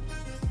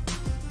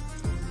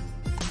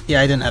 Yeah,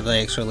 I didn't have the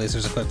extra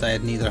lasers equipped, I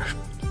had neither.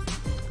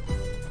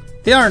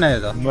 They are now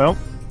though. Well,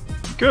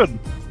 good.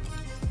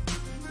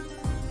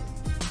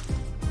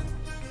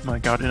 My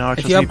guardian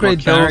archers If you need more upgrade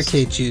kills.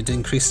 barricades, you'd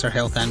increase their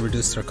health and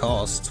reduce their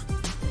cost.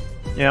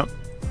 Yep,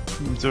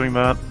 I'm doing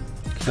that.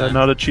 Okay.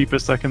 Not the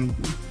cheapest I can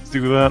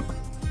do that.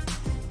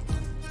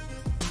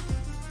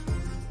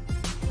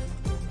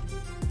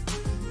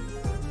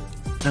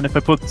 And if I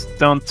put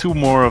down 2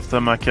 more of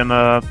them, I can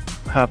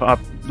have up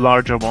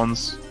larger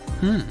ones.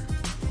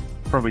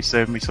 Probably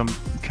save me some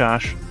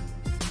cash.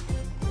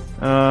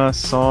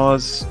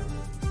 Saws.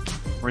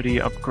 Already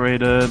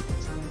upgraded.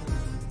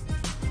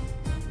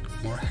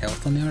 More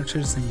health on the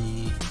archers.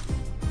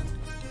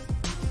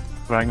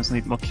 Dragons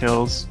need more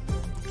kills.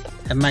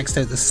 I maxed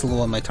out the slow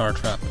on my tar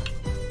trap.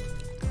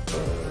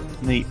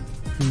 Neat.